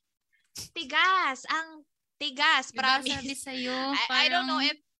 be. Tigas. Ang tigas. Promise. Sabi sa'yo, I don't know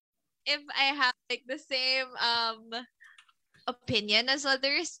if I have like the same opinion as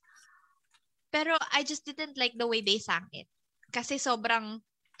others. Pero I just didn't like the way they sang it. Kasi sobrang,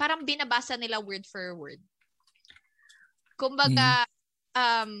 parang binabasa nila word for word. Kumbaga,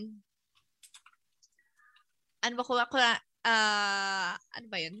 ano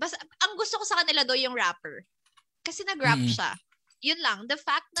ba yun? Basta, ang gusto ko sa kanila do yung rapper. Kasi nag-rap siya. Yun lang. The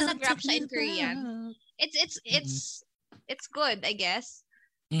fact na nag-rap siya in Korean, it's good, I guess.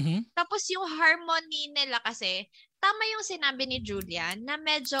 Mm-hmm. Tapos yung harmony nila kasi, tama yung sinabi ni Julian na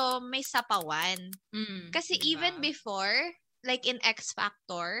medyo may sapawan. Kasi even before, like in X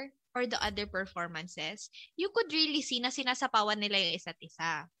Factor or the other performances, you could really see na sinasapawan nila yung isa't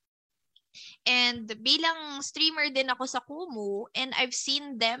isa. And bilang streamer din ako sa Kumu, and I've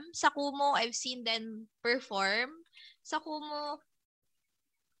seen them sa Kumu, I've seen them perform sa Kumu,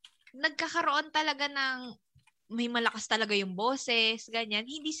 nagkakaroon talaga ng may malakas talaga yung boses, ganyan.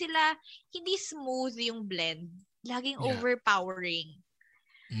 Hindi smooth yung blend. Laging overpowering.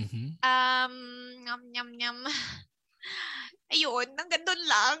 Mm-hmm. Nyam. Ayun, hanggang doon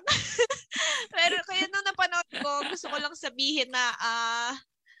lang. Pero kaya nung napanood ko, gusto ko lang sabihin na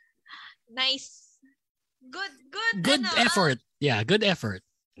nice. Good effort. Yeah, good effort.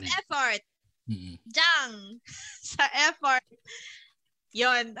 Effort. Mm-hmm. Jang. Sa effort.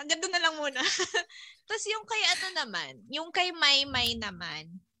 Yon, hanggang doon na lang muna. Tapos yung kay yung kay Maymay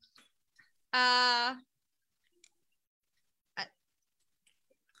naman,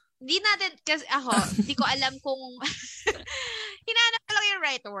 di natin, kasi ako, di ko alam kung hinanap ko lang yung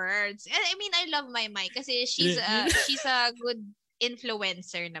right words. I mean, I love Maymay kasi she's a good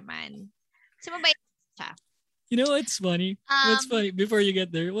influencer naman. So, mabait siya. You know what's funny? What's funny, before you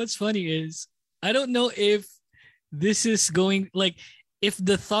get there, what's funny is, I don't know if this is going, like, if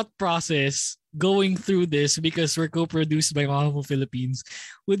the thought process going through this, because we're co-produced by Mamamoo Philippines,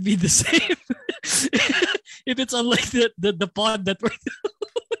 would be the same. If it's unlike the pod that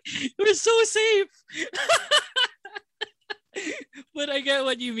we're so safe. But I get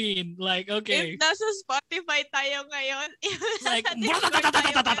what you mean. Like, okay. If nasa Spotify tayo ngayon, like,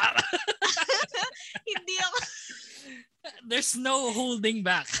 hindi ako. There's no holding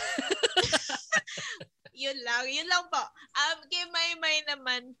back. Yun lang po. Kay Maymay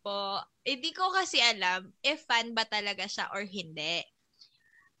naman po, hindi ko kasi alam if fan ba talaga siya or hindi.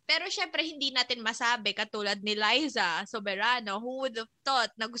 Pero syempre, hindi natin masabi katulad ni Liza Soberano, who would have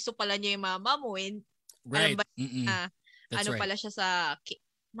thought na gusto pala niya yung Mamamoo. Right. Ano pala siya sa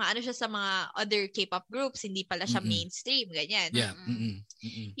mga other K-pop groups, hindi pala siya mainstream, ganyan. Yeah.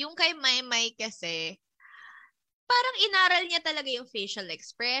 Yung kay Maymay kasi, parang inaral niya talaga yung facial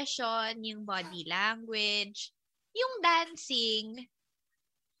expression, yung body language, yung dancing.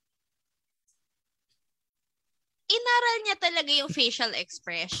 Inaral niya talaga yung facial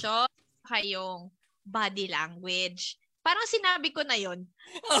expression, yung body language. Parang sinabi ko na yun.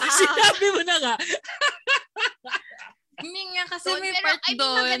 Sinabi mo na nga. Hindi nga kasi may pero, part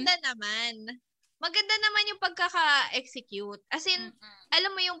doon. Maganda naman. Maganda naman yung pagkaka-execute. As in,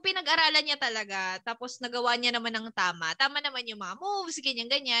 alam mo yung pinag-aralan niya talaga, tapos nagawa niya naman ng tama. Tama naman yung mga moves,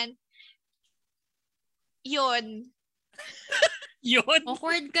 ganyan-ganyan. Yun. Yun?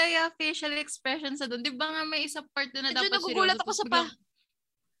 Awkward kaya facial expression sa doon. Di ba nga may isa part doon na dapat nagugulat ako sa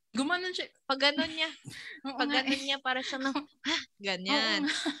gumanon siya. Pag ganon niya, para siya na, ganyan.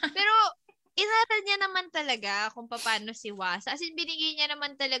 Pero, inaral niya naman talaga kung paano si Wasa. As in, binigay niya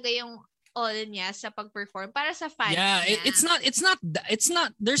naman talaga yung all niya sa pag-perform para sa fans niya. It's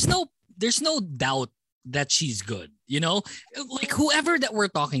not there's no doubt that she's good, you know? Like whoever that we're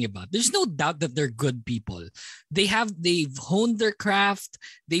talking about, there's no doubt that they're good people. They've honed their craft,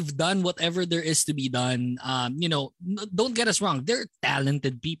 they've done whatever there is to be done. You know, don't get us wrong, they're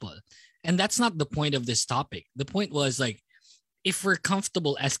talented people. And that's not the point of this topic. The point was like, if we're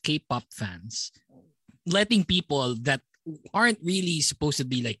comfortable as K-pop fans, letting people that aren't really supposed to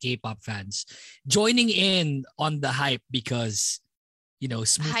be like K-pop fans joining in on the hype because, you know,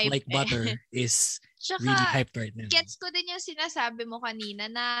 Smooth hype, Like Butter is really hyped right now. Gets ko din yung sinasabi mo kanina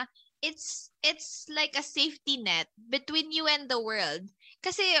na it's like a safety net between you and the world.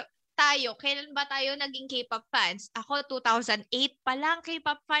 Kasi tayo, kailan ba tayo naging K-pop fans? Ako, 2008 pa lang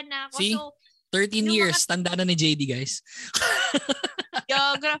K-pop fan na ako. See? So, 13 years. Tanda na ni JD, guys. 13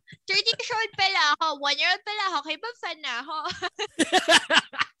 years old pala ako. 1 year old pala ako. K-pop fan na ako.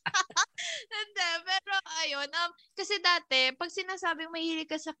 Pero ayun. Kasi dati, pag sinasabing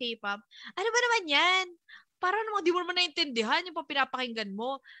mahilig ka sa K-pop, ano ba naman yan? Parang namang di mo naman naintindihan yung papinapakinggan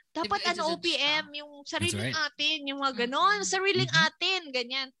mo. Dapat OPM, yung sariling atin, yung mga ganon, sariling atin,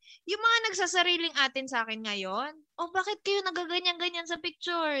 ganyan. Yung mga nagsasariling atin sa akin ngayon, bakit kayo nagaganyan-ganyan sa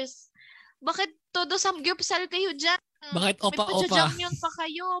pictures? Bakit todo samgyupsal kayo dyan? Bakit opa? May pa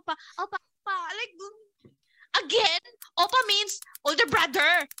kayo. Opa. Like, again, opa means older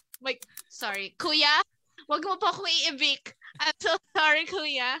brother. Like, sorry, kuya, wag mo pa akong i-evict. I'm so sorry,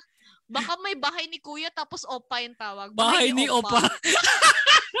 kuya. Baka may bahay ni kuya tapos opa yung tawag. Bahay ni opa.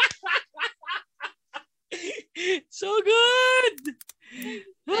 So good!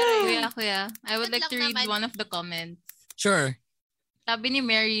 Kuya, I would like to read one of the comments. Sure. Sabi ni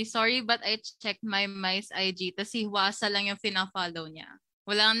Mary, sorry but I checked my IG tas si Wasa lang yung fina-follow niya.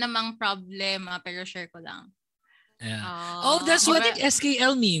 Wala namang problema pero share ko lang. Yeah. That's what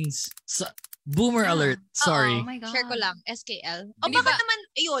SKL means. So, boomer alert. Sorry. Oh my God. Share ko lang, SKL. Baka naman,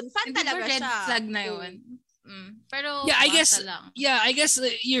 yun, fan talaga red siya. flag na yun. Pero yeah, I lang. guess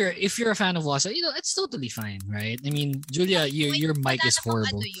if you're a fan of Wasa, you know, it's totally fine, right? I mean, Julia, your mic is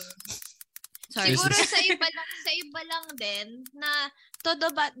horrible. Sorry. Siguro sa iba lang din na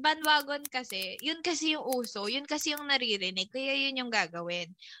todo bandwagon kasi, yun kasi yung uso, yun kasi yung naririnig, kaya yun yung gagawin.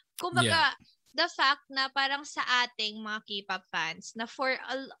 Kumbaga, the fact na parang sa ating mga K-pop fans na for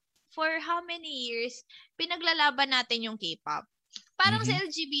how many years pinaglalaban natin yung K-pop. Parang sa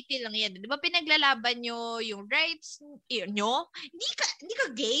LGBT lang yan. Di ba pinaglalaban nyo yung rights nyo? Hindi ka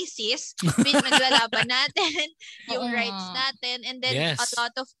gay, sis. Pinaglalaban natin yung rights natin. And then a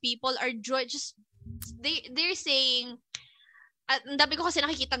lot of people are just, they're saying, ang dami ko kasi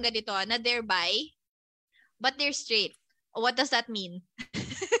nakikitang ganito, na they're bi, but they're straight. What does that mean?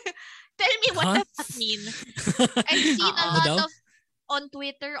 Tell me, what does that mean? I've seen a lot of, on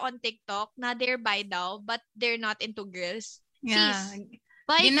Twitter, on TikTok, na they're bi daw, but they're not into girls. Yeah.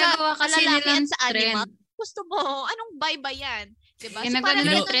 Ginagawa kasi nilang sa animal. Gusto mo, anong bye ba yan? Diba? So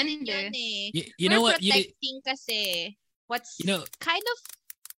parang trend eh. You know what? Protecting kasi what's kind of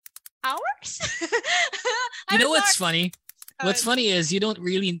ours? You know what's funny? What's funny is you don't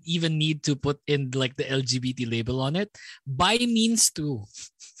really even need to put in like the LGBT label on it. Bi means two.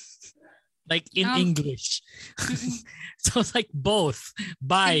 like in English. So it's like both.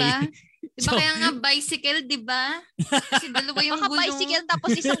 Bye. Diba kaya nga bicycle, diba? Kasi dalawa yung gulong. Bicycle tapos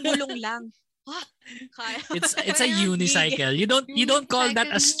isang gulong lang. It's a unicycle. You don't call that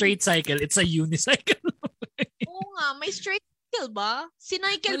a straight cycle. It's a unicycle. Oo nga, may straight cycle ba?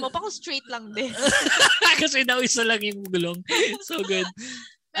 Sinicycle mo pa kung straight lang din. Kasi daw isa lang yung gulong. So good.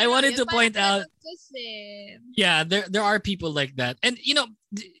 I wanted to point out, yeah, there are people like that. And,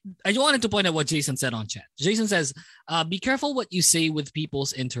 I wanted to point out what Jason said on chat. Jason says, be careful what you say with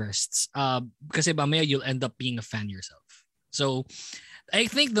people's interests. Kasi mamaya you'll end up being a fan yourself. So I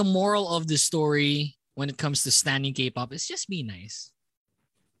think the moral of the story when it comes to standing K-pop is just be nice.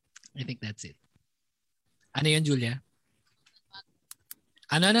 I think that's it. Ano yun, Julia?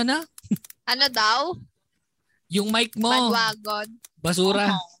 Ano? Ano daw? Yung mic mo. Bandwagon.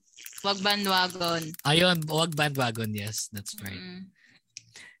 Basura. Wag bandwagon. Ayun, wag bandwagon. Yes, that's right.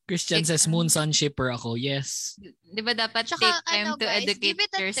 Christian says, Moon Sun shipper ako. Yes. Di ba dapat take time to educate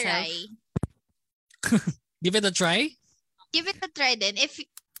yourself? Give it a try? Give it a try then.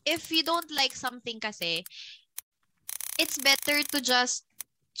 If you don't like something kasi, it's better to just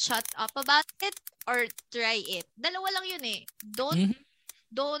shut up about it or try it. Dalawa lang yun eh.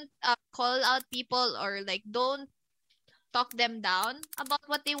 Don't call out people or like don't talk them down about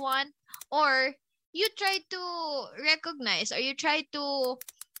what they want, or you try to recognize or you try to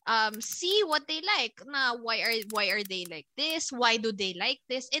see what they like. Na why are they like this? Why do they like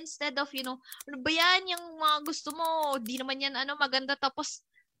this? Instead of ano ba yan yung mga gusto mo? Di naman yan maganda, tapos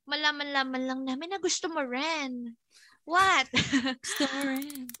malaman lang namin na gusto mo rin. What? Gusto mo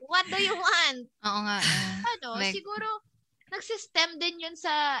rin. What do you want? Oo nga. Siguro nagsistem din yun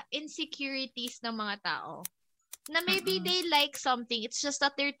sa insecurities ng mga tao. Na maybe they like something, it's just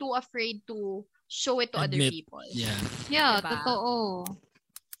that they're too afraid to show it to other people. Yeah. Yeah, diba? Totoo.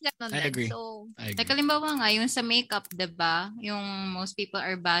 I agree. So, like, halimbawa nga, yung sa makeup, diba? Yung most people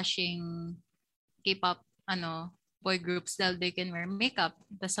are bashing K-pop, boy groups dahil they can wear makeup.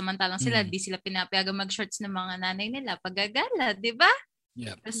 Tapos samantalang sila, di sila pinapayagang mag-shorts ng mga nanay nila pagagala, diba?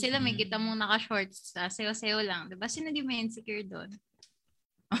 Yeah. Tapos sila may kita mong naka-shorts, sayo-sayo lang. Diba? Sino di may insecure doon?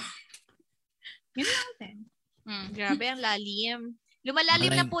 Yun lang din. Grabe, ang lalim.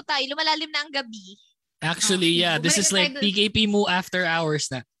 Lumalalim na po tayo. Lumalalim na ang gabi. Actually, yeah. This is like PKP Moo after hours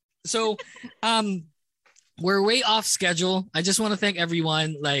na. So, we're way off schedule. I just want to thank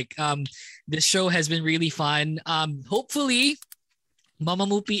everyone. Like, this show has been really fun. Hopefully,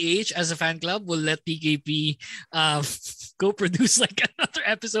 Mamamoo PH as a fan club will let PKP go produce like another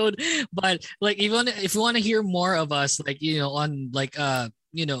episode. But like, if you want to hear more of us, like, on like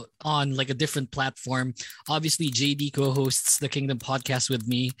on like a different platform, obviously JD co-hosts the Kingdom podcast with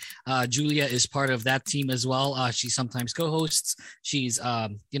me. Julia is part of that team as well. She sometimes co-hosts. She's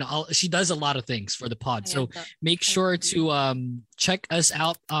she does a lot of things for the pod. So make sure to check us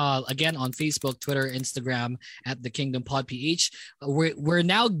out again on Facebook, Twitter, Instagram at the Kingdom Pod PH. We're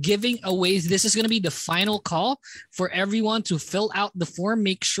now giving away. This is going to be the final call for everyone to fill out the form.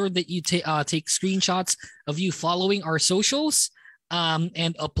 Make sure that you take screenshots of you following our socials.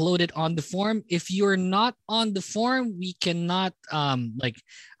 And upload it on the form. If you're not on the form, we cannot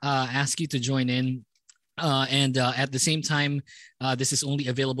ask you to join in. And at the same time, this is only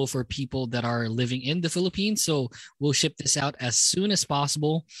available for people that are living in the Philippines. So we'll ship this out as soon as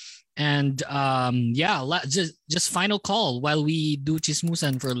possible. And just final call while we do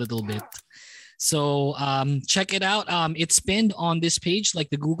ChisMOOsa for a little bit. So check it out. It's pinned on this page, like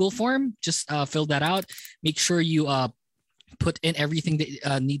the Google form. Just fill that out. Make sure you put in everything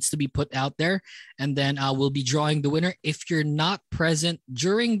that needs to be put out there, and then we'll be drawing the winner. If you're not present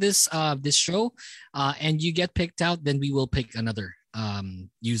during this show and you get picked out, then we will pick another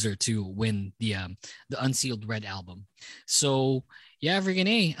user to win the Unsealed Red album. So yeah, freaking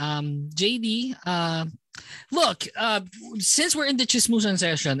A. JD, look, since we're in the ChisMOOsa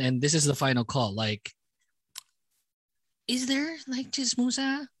session and this is the final call, like, is there like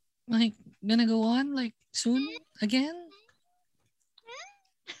ChisMOOsa like gonna go on like soon again?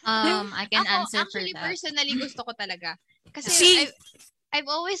 I can answer actually, for that. Personally, gusto ko talaga. Kasi I've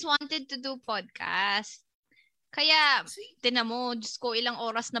always wanted to do podcast. Kaya, tinan mo, Diyos ko, ilang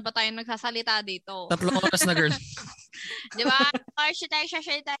oras na ba tayo nagsasalita dito? 3 oras na, girl. Di ba? Oras tayo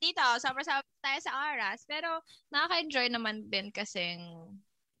sasalita dito. Sobra-sobra tayo sa oras. Pero, nakaka-enjoy naman din kasing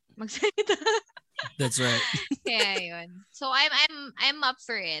magsalita. That's right. Kaya yun. So, I'm up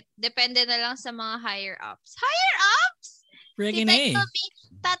for it. Depende na lang sa mga higher ups. Higher ups? Friggin' A.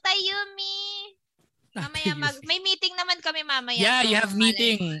 Tatay Yumi. Mamaya may meeting naman kami mamaya. Yeah, you have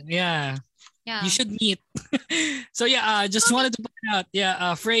meeting. Yeah. You should meet. So yeah, just wanted to point out.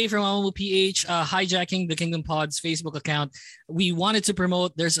 Yeah, Frey from Mamamoo PH, hijacking the Kingdom Pod's Facebook account. We wanted to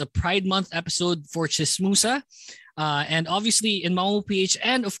promote, there's a Pride Month episode for ChisMOOsa. And obviously in Mamamoo PH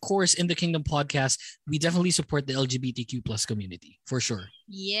and of course in the Kingdom Podcast, we definitely support the LGBTQ plus community for sure.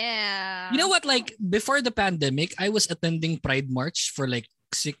 Yeah. You know what? Like before the pandemic, I was attending Pride March for like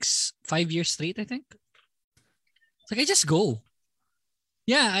 5 years straight, I think. It's like I just go.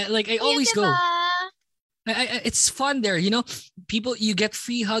 Yeah, I always go. It's fun there, you know. People, you get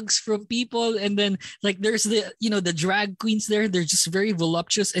free hugs from people, and then like there's the drag queens there. They're just very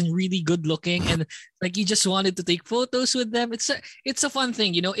voluptuous and really good looking, and like you just wanted to take photos with them. It's a fun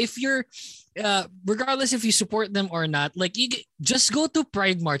thing, you know. If you're regardless if you support them or not, like just go to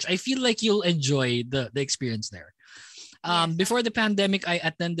Pride March. I feel like you'll enjoy the experience there. Before the pandemic, I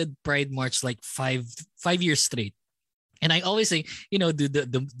attended Pride March like five years straight. And I always say, you know, do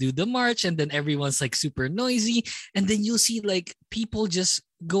the march, and then everyone's like super noisy, and then you'll see like people just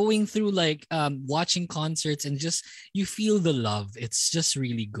going through like watching concerts, and just you feel the love. It's just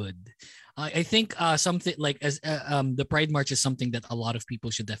really good. I think something like as the Pride March is something that a lot of people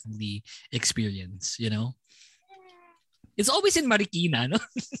should definitely experience. You know, it's always in Marikina, no?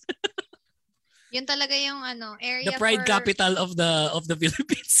 Yun talaga yung area the Pride capital of the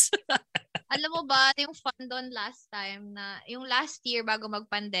Philippines. Alam mo ba, yung fun doon last time na, yung last year bago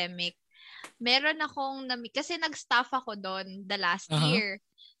mag-pandemic, meron akong, kasi nag-staff ako doon the last year.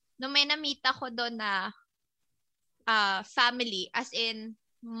 Nung may na-meet ako doon na family, as in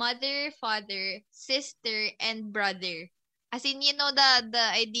mother, father, sister, and brother. As in, you know, the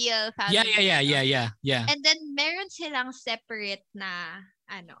ideal family. Yeah. And then, meron silang separate na,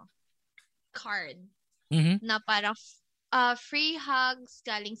 card. Mm-hmm. Na parang, free hugs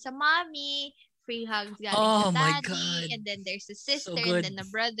galing sa mommy, free hugs galing sa daddy, and then there's a sister, and then a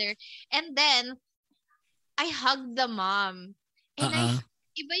brother. And then, I hugged the mom. And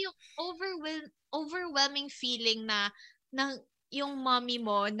iba yung overwhelming feeling na yung mommy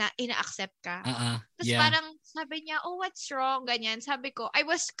mo na ina-accept ka. Tapos parang sabi niya, oh, what's wrong? Ganyan. Sabi ko, I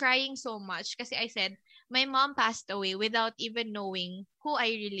was crying so much kasi I said, my mom passed away without even knowing who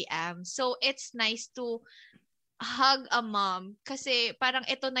I really am. So, it's nice to hug a mom kasi parang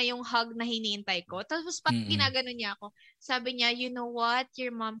ito na yung hug na hinihintay ko. Tapos pag ginagano niya ako, sabi niya, you know what?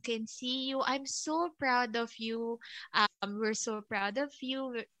 Your mom can see you. I'm so proud of you. We're so proud of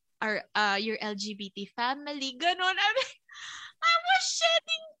you. Your LGBT family. Ganon. I was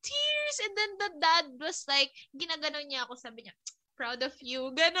shedding tears. And then the dad was like, ginagano niya ako. Sabi niya, proud of you.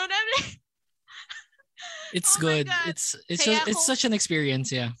 Ganon. It's good. It's such an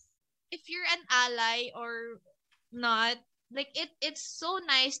experience, yeah. If you're an ally or not, like it's so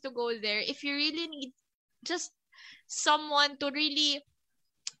nice to go there if you really need just someone to really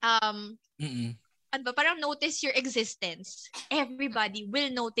parang notice your existence. Everybody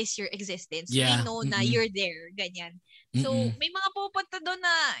will notice your existence. Yeah. We know na you're there, ganyan. So may mga pupunta doon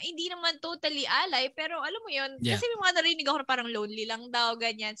na hindi naman totally alay, pero alam mo yun, kasi may mga narinig ako na parang lonely lang daw,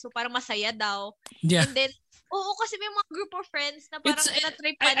 ganyan. So parang masaya daw. Yeah. And then oo, kasi may mga group of friends na parang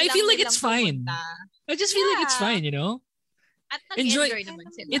na-tripan lang. I feel like it's fine. Pumunta. I just feel like it's fine, you know? At nag-enjoy naman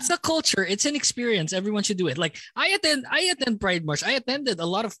sila. It's a culture. It's an experience. Everyone should do it. Like, I attend Pride March. I attended a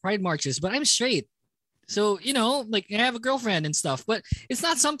lot of Pride Marches, but I'm straight. So, you know, like, I have a girlfriend and stuff. But it's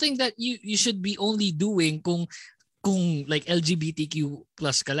not something that you should be only doing kung like LGBTQ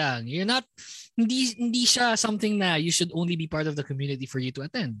plus ka lang. You're not, hindi siya something na you should only be part of the community for you to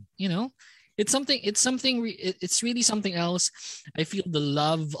attend, you know? It's really something else. I feel the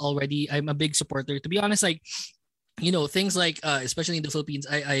love already. I'm a big supporter. To be honest, like, you know, things like, especially in the Philippines,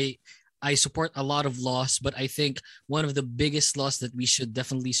 I support a lot of laws, but I think one of the biggest laws that we should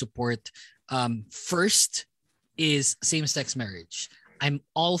definitely support first is same-sex marriage. I'm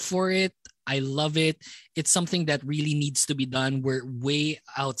all for it. I love it. It's something that really needs to be done. We're way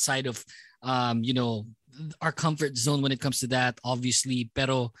outside of, you know, our comfort zone when it comes to that, obviously.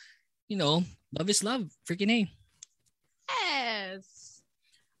 Pero, you know, love is love. Freaking A. Yes.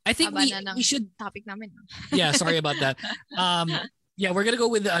 I think we should topic namin. Yeah, sorry about that. Yeah, we're gonna go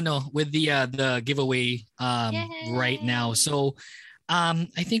with the giveaway right now. So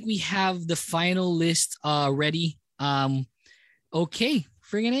I think we have the final list ready. Okay,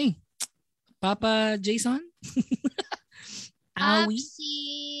 friggin' A. Papa Jason.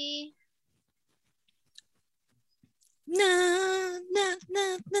 Upsie.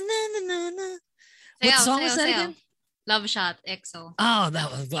 What song was that again? Love Shot, EXO. Oh, that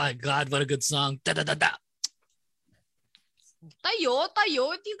was, my God, what a good song. Da, da, da, da. Tayo.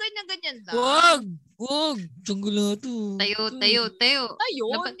 Hindi ganyan lang. Wag. Tunggulo to. Tayo. Tayo.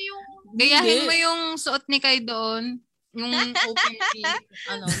 Gayahin mo yung suot ni Kai doon. Yung open dali.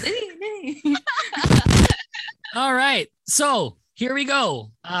 All right. So here we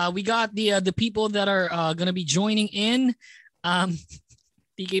go. We got the people that are gonna be joining in.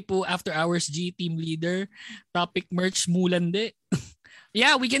 TK po After Hours G team leader. Topic merch mulande.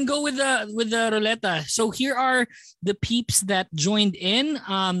 Yeah, we can go with the ruleta. So here are the peeps that joined in.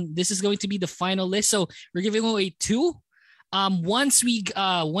 This is going to be the final list. So we're giving away 2. Once we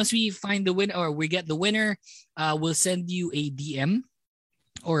find the winner or we get the winner, we'll send you a DM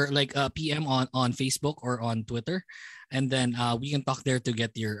or like a PM on Facebook or on Twitter, and then we can talk there to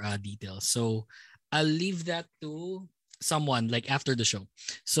get your details. So I'll leave that to someone like after the show.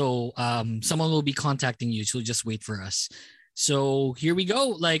 So someone will be contacting you. So just wait for us. So here we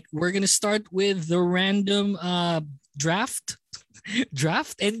go. Like we're gonna start with the random draft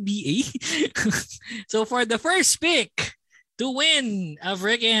NBA. So for the first pick to win a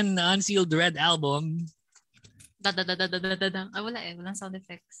freaking unsealed red album. Wala walang sound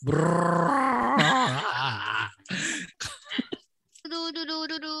effects.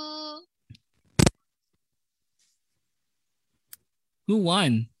 Who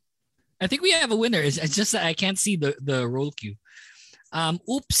won? I think we have a winner. It's just that I can't see the roll queue.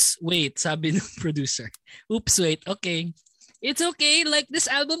 Oops, wait, sabi ng producer. Oops, wait. Okay. It's okay. Like this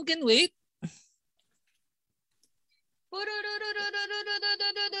album can wait.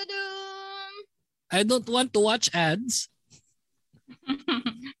 I don't want to watch ads.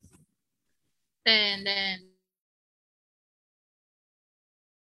 Then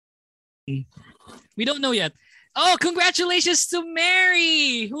we don't know yet. Oh, congratulations to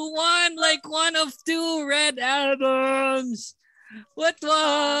Mary, who won like one of 2 red albums. What?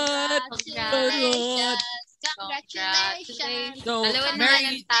 Congratulations. So, dalawa na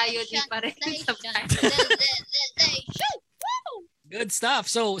lang tayo, di pa rin good stuff.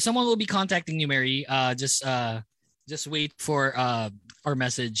 So someone will be contacting you, Mary. Just wait for our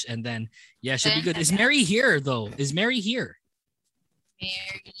message, and then yeah, should be good. Is Mary here though? Is Mary here?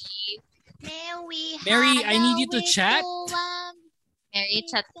 Mary, I need you to chat. Mary,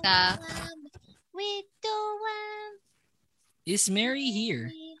 chat ka. Is Mary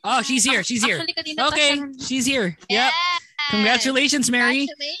here? Oh, she's here. She's here. Okay, she's here. Yep. Congratulations, Mary.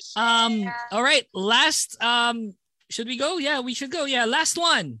 All right. Last. Should we go? Yeah, we should go. Yeah, last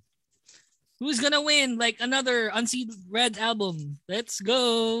one. Who's gonna win? Like another unsealed red album? Let's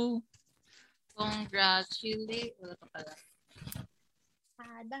go. Congratulations.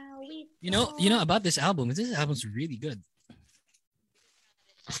 You know about this album. This album's really good.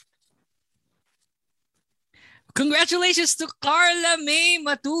 Congratulations to Carla May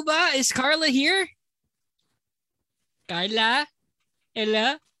Matuba. Is Carla here? Carla?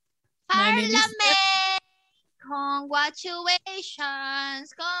 Ella? Carla May!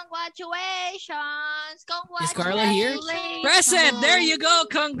 Congratulations! Is Carla here? Present! There you go!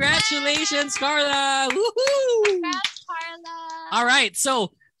 Congratulations, Carla! Woohoo! Congrats, Carla! All right,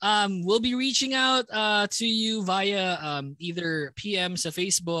 so we'll be reaching out to you via either PM sa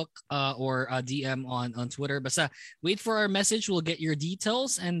Facebook or DM on Twitter. Basta wait for our message. We'll get your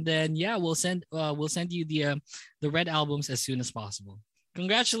details, and then yeah, we'll send you the red albums as soon as possible.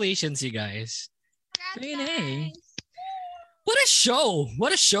 Congratulations, you guys! Hey. What a show!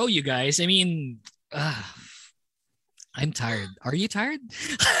 What a show, you guys! I mean, I'm tired. Are you tired?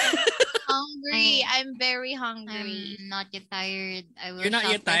 Hungry. I'm very hungry. I'm not yet tired. I will. You're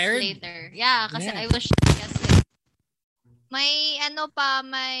not yet tired? Later. Yeah, kasi Yeah. I will kasi May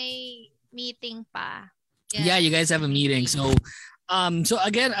may meeting pa. Yeah, you guys have a meeting. So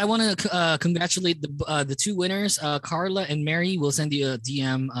again, I want to congratulate the 2 winners, Carla and Mary. We'll send you a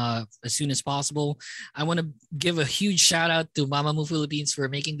DM as soon as possible. I want to give a huge shout out to Mamamoo Philippines for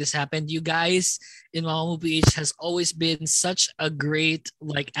making this happen. You guys in Mamamoo PH has always been such a great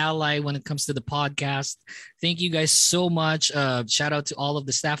ally when it comes to the podcast. Thank you guys so much. Shout out to all of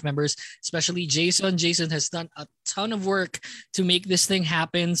the staff members, especially Jason. Jason has done a ton of work to make this thing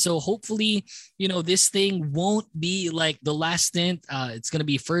happen. So hopefully, this thing won't be like the last stint. It's going to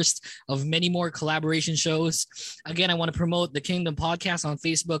be first of many more collaboration shows. Again, I want to promote the Kingdom Podcast on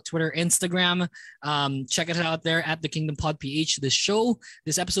Facebook, Twitter, Instagram. Check it out there at the Kingdom Pod PH. This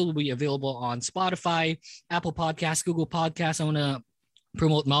episode will be available on Spotify, Apple Podcasts, Google Podcasts. I want to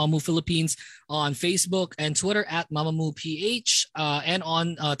promote Mamamoo Philippines on Facebook and Twitter at Mamamoo PH, and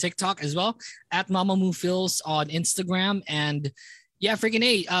on TikTok as well at Mamamoo Phils on Instagram. And yeah, freaking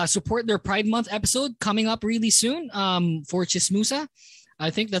A, support their Pride Month episode coming up really soon for ChisMOOsa. I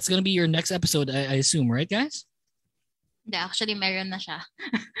think that's going to be your next episode, I assume, right, guys? Hindi, actually, meron na siya.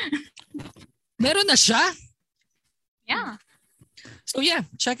 Meron na siya? Yeah. So yeah,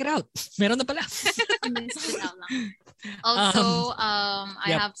 check it out. Meron na pala. Also,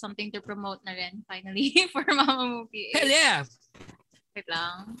 I have something to promote na rin, finally, for Mamamoo PH. Hell yeah! Wait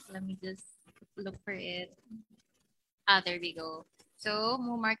lang. Let me just look for it. There we go. So,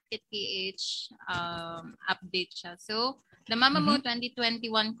 Moo Market PH update siya. So, the Mamamoo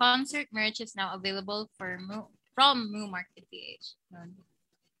 2021 concert merch is now available from Moo Market PH.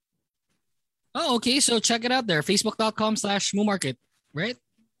 Oh, okay. So check it out there. Facebook.com/Moo Market, right?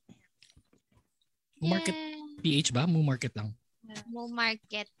 Moo Market PH ba? Moo Market lang. Moo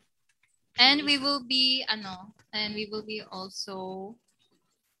Market. And we will be also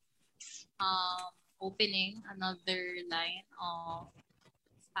opening another line of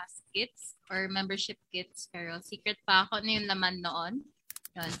fast kits or membership kits, pero secret pa ako na yung laman noon.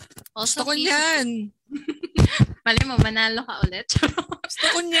 Yun. Also, gusto ko niyan! Mali mo, manalo ka ulit. Gusto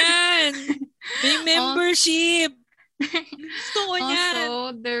ko niyan! May membership! Gusto ko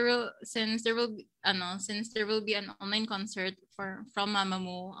niyan! Also, since there will be an online concert from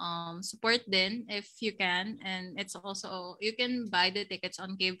Mamamoo, support din if you can, and it's also, you can buy the tickets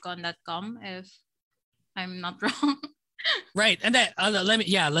on cavecon.com if I'm not wrong. Right, and then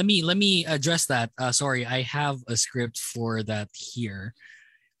let me address that. Sorry, I have a script for that here.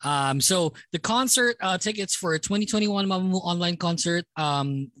 So the concert tickets for 2021 Mamamoo online concert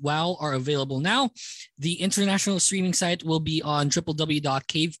WOW are available now. The international streaming site will be on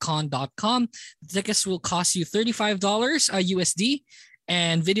www.cavecon.com. The tickets will cost you $35 USD.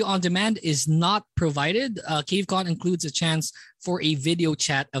 And video on demand is not provided. CaveCon includes a chance for a video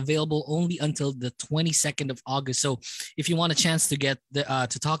chat available only until the 22nd of August. So if you want a chance to get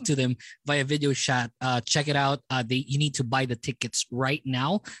to talk to them via video chat, check it out. You need to buy the tickets right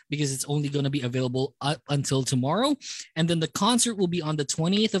now because it's only going to be available up until tomorrow. And then the concert will be on the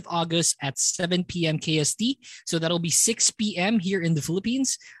 20th of August at 7 p.m. KST. So that'll be 6 p.m. here in the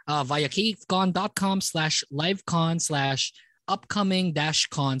Philippines via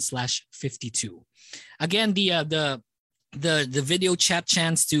cavecon.com/livecon/upcoming-con/52. Again, the video chat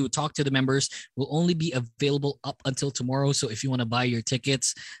chance to talk to the members will only be available up until tomorrow. So if you want to buy your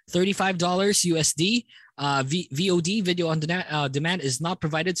tickets, $35 USD. VOD, video on demand, is not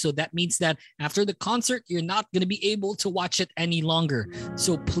provided. So that means that after the concert, you're not going to be able to watch it any longer.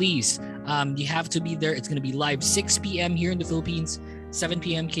 So please, you have to be there. It's going to be live 6 p.m. here in the Philippines. 7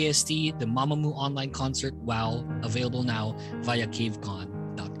 p.m. KST, the Mamamoo online concert, WOW, available now via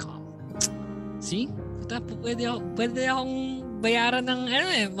cavecon.com. See? Pwede akong bayaran ng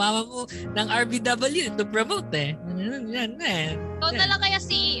Mamamoo ng RBW to promote Ikaw na lang kaya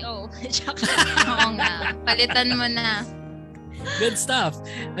CEO. Oo nga. Palitan mo na. Good stuff.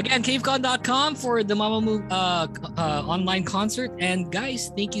 Again, cavecon.com for the Mamamoo online concert. And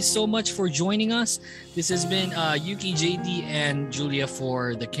guys, thank you so much for joining us. This has been Yuki, JD, and Julia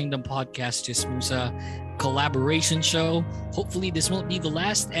for the Kingdom Podcast ChisMOOsa collaboration show. Hopefully this won't be the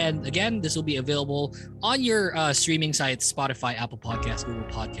last. And again, this will be available on your streaming sites, Spotify, Apple Podcasts, Google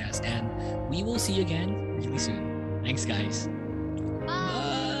Podcasts. And we will see you again really soon. Thanks, guys.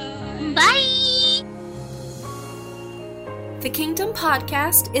 Bye! The Kingdom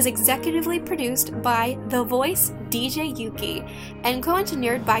Podcast is executively produced by The Voice DJ Yuki and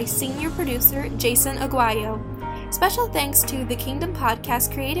co-engineered by senior producer Jason Aguayo. Special thanks to the Kingdom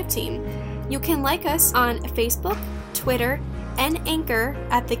Podcast creative team. You can like us on Facebook, Twitter, and Anchor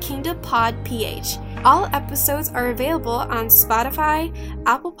at The Kingdom Pod PH. All episodes are available on Spotify,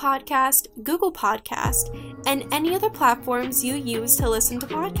 Apple Podcast, Google Podcast, and any other platforms you use to listen to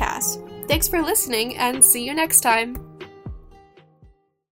podcasts. Thanks for listening and see you next time.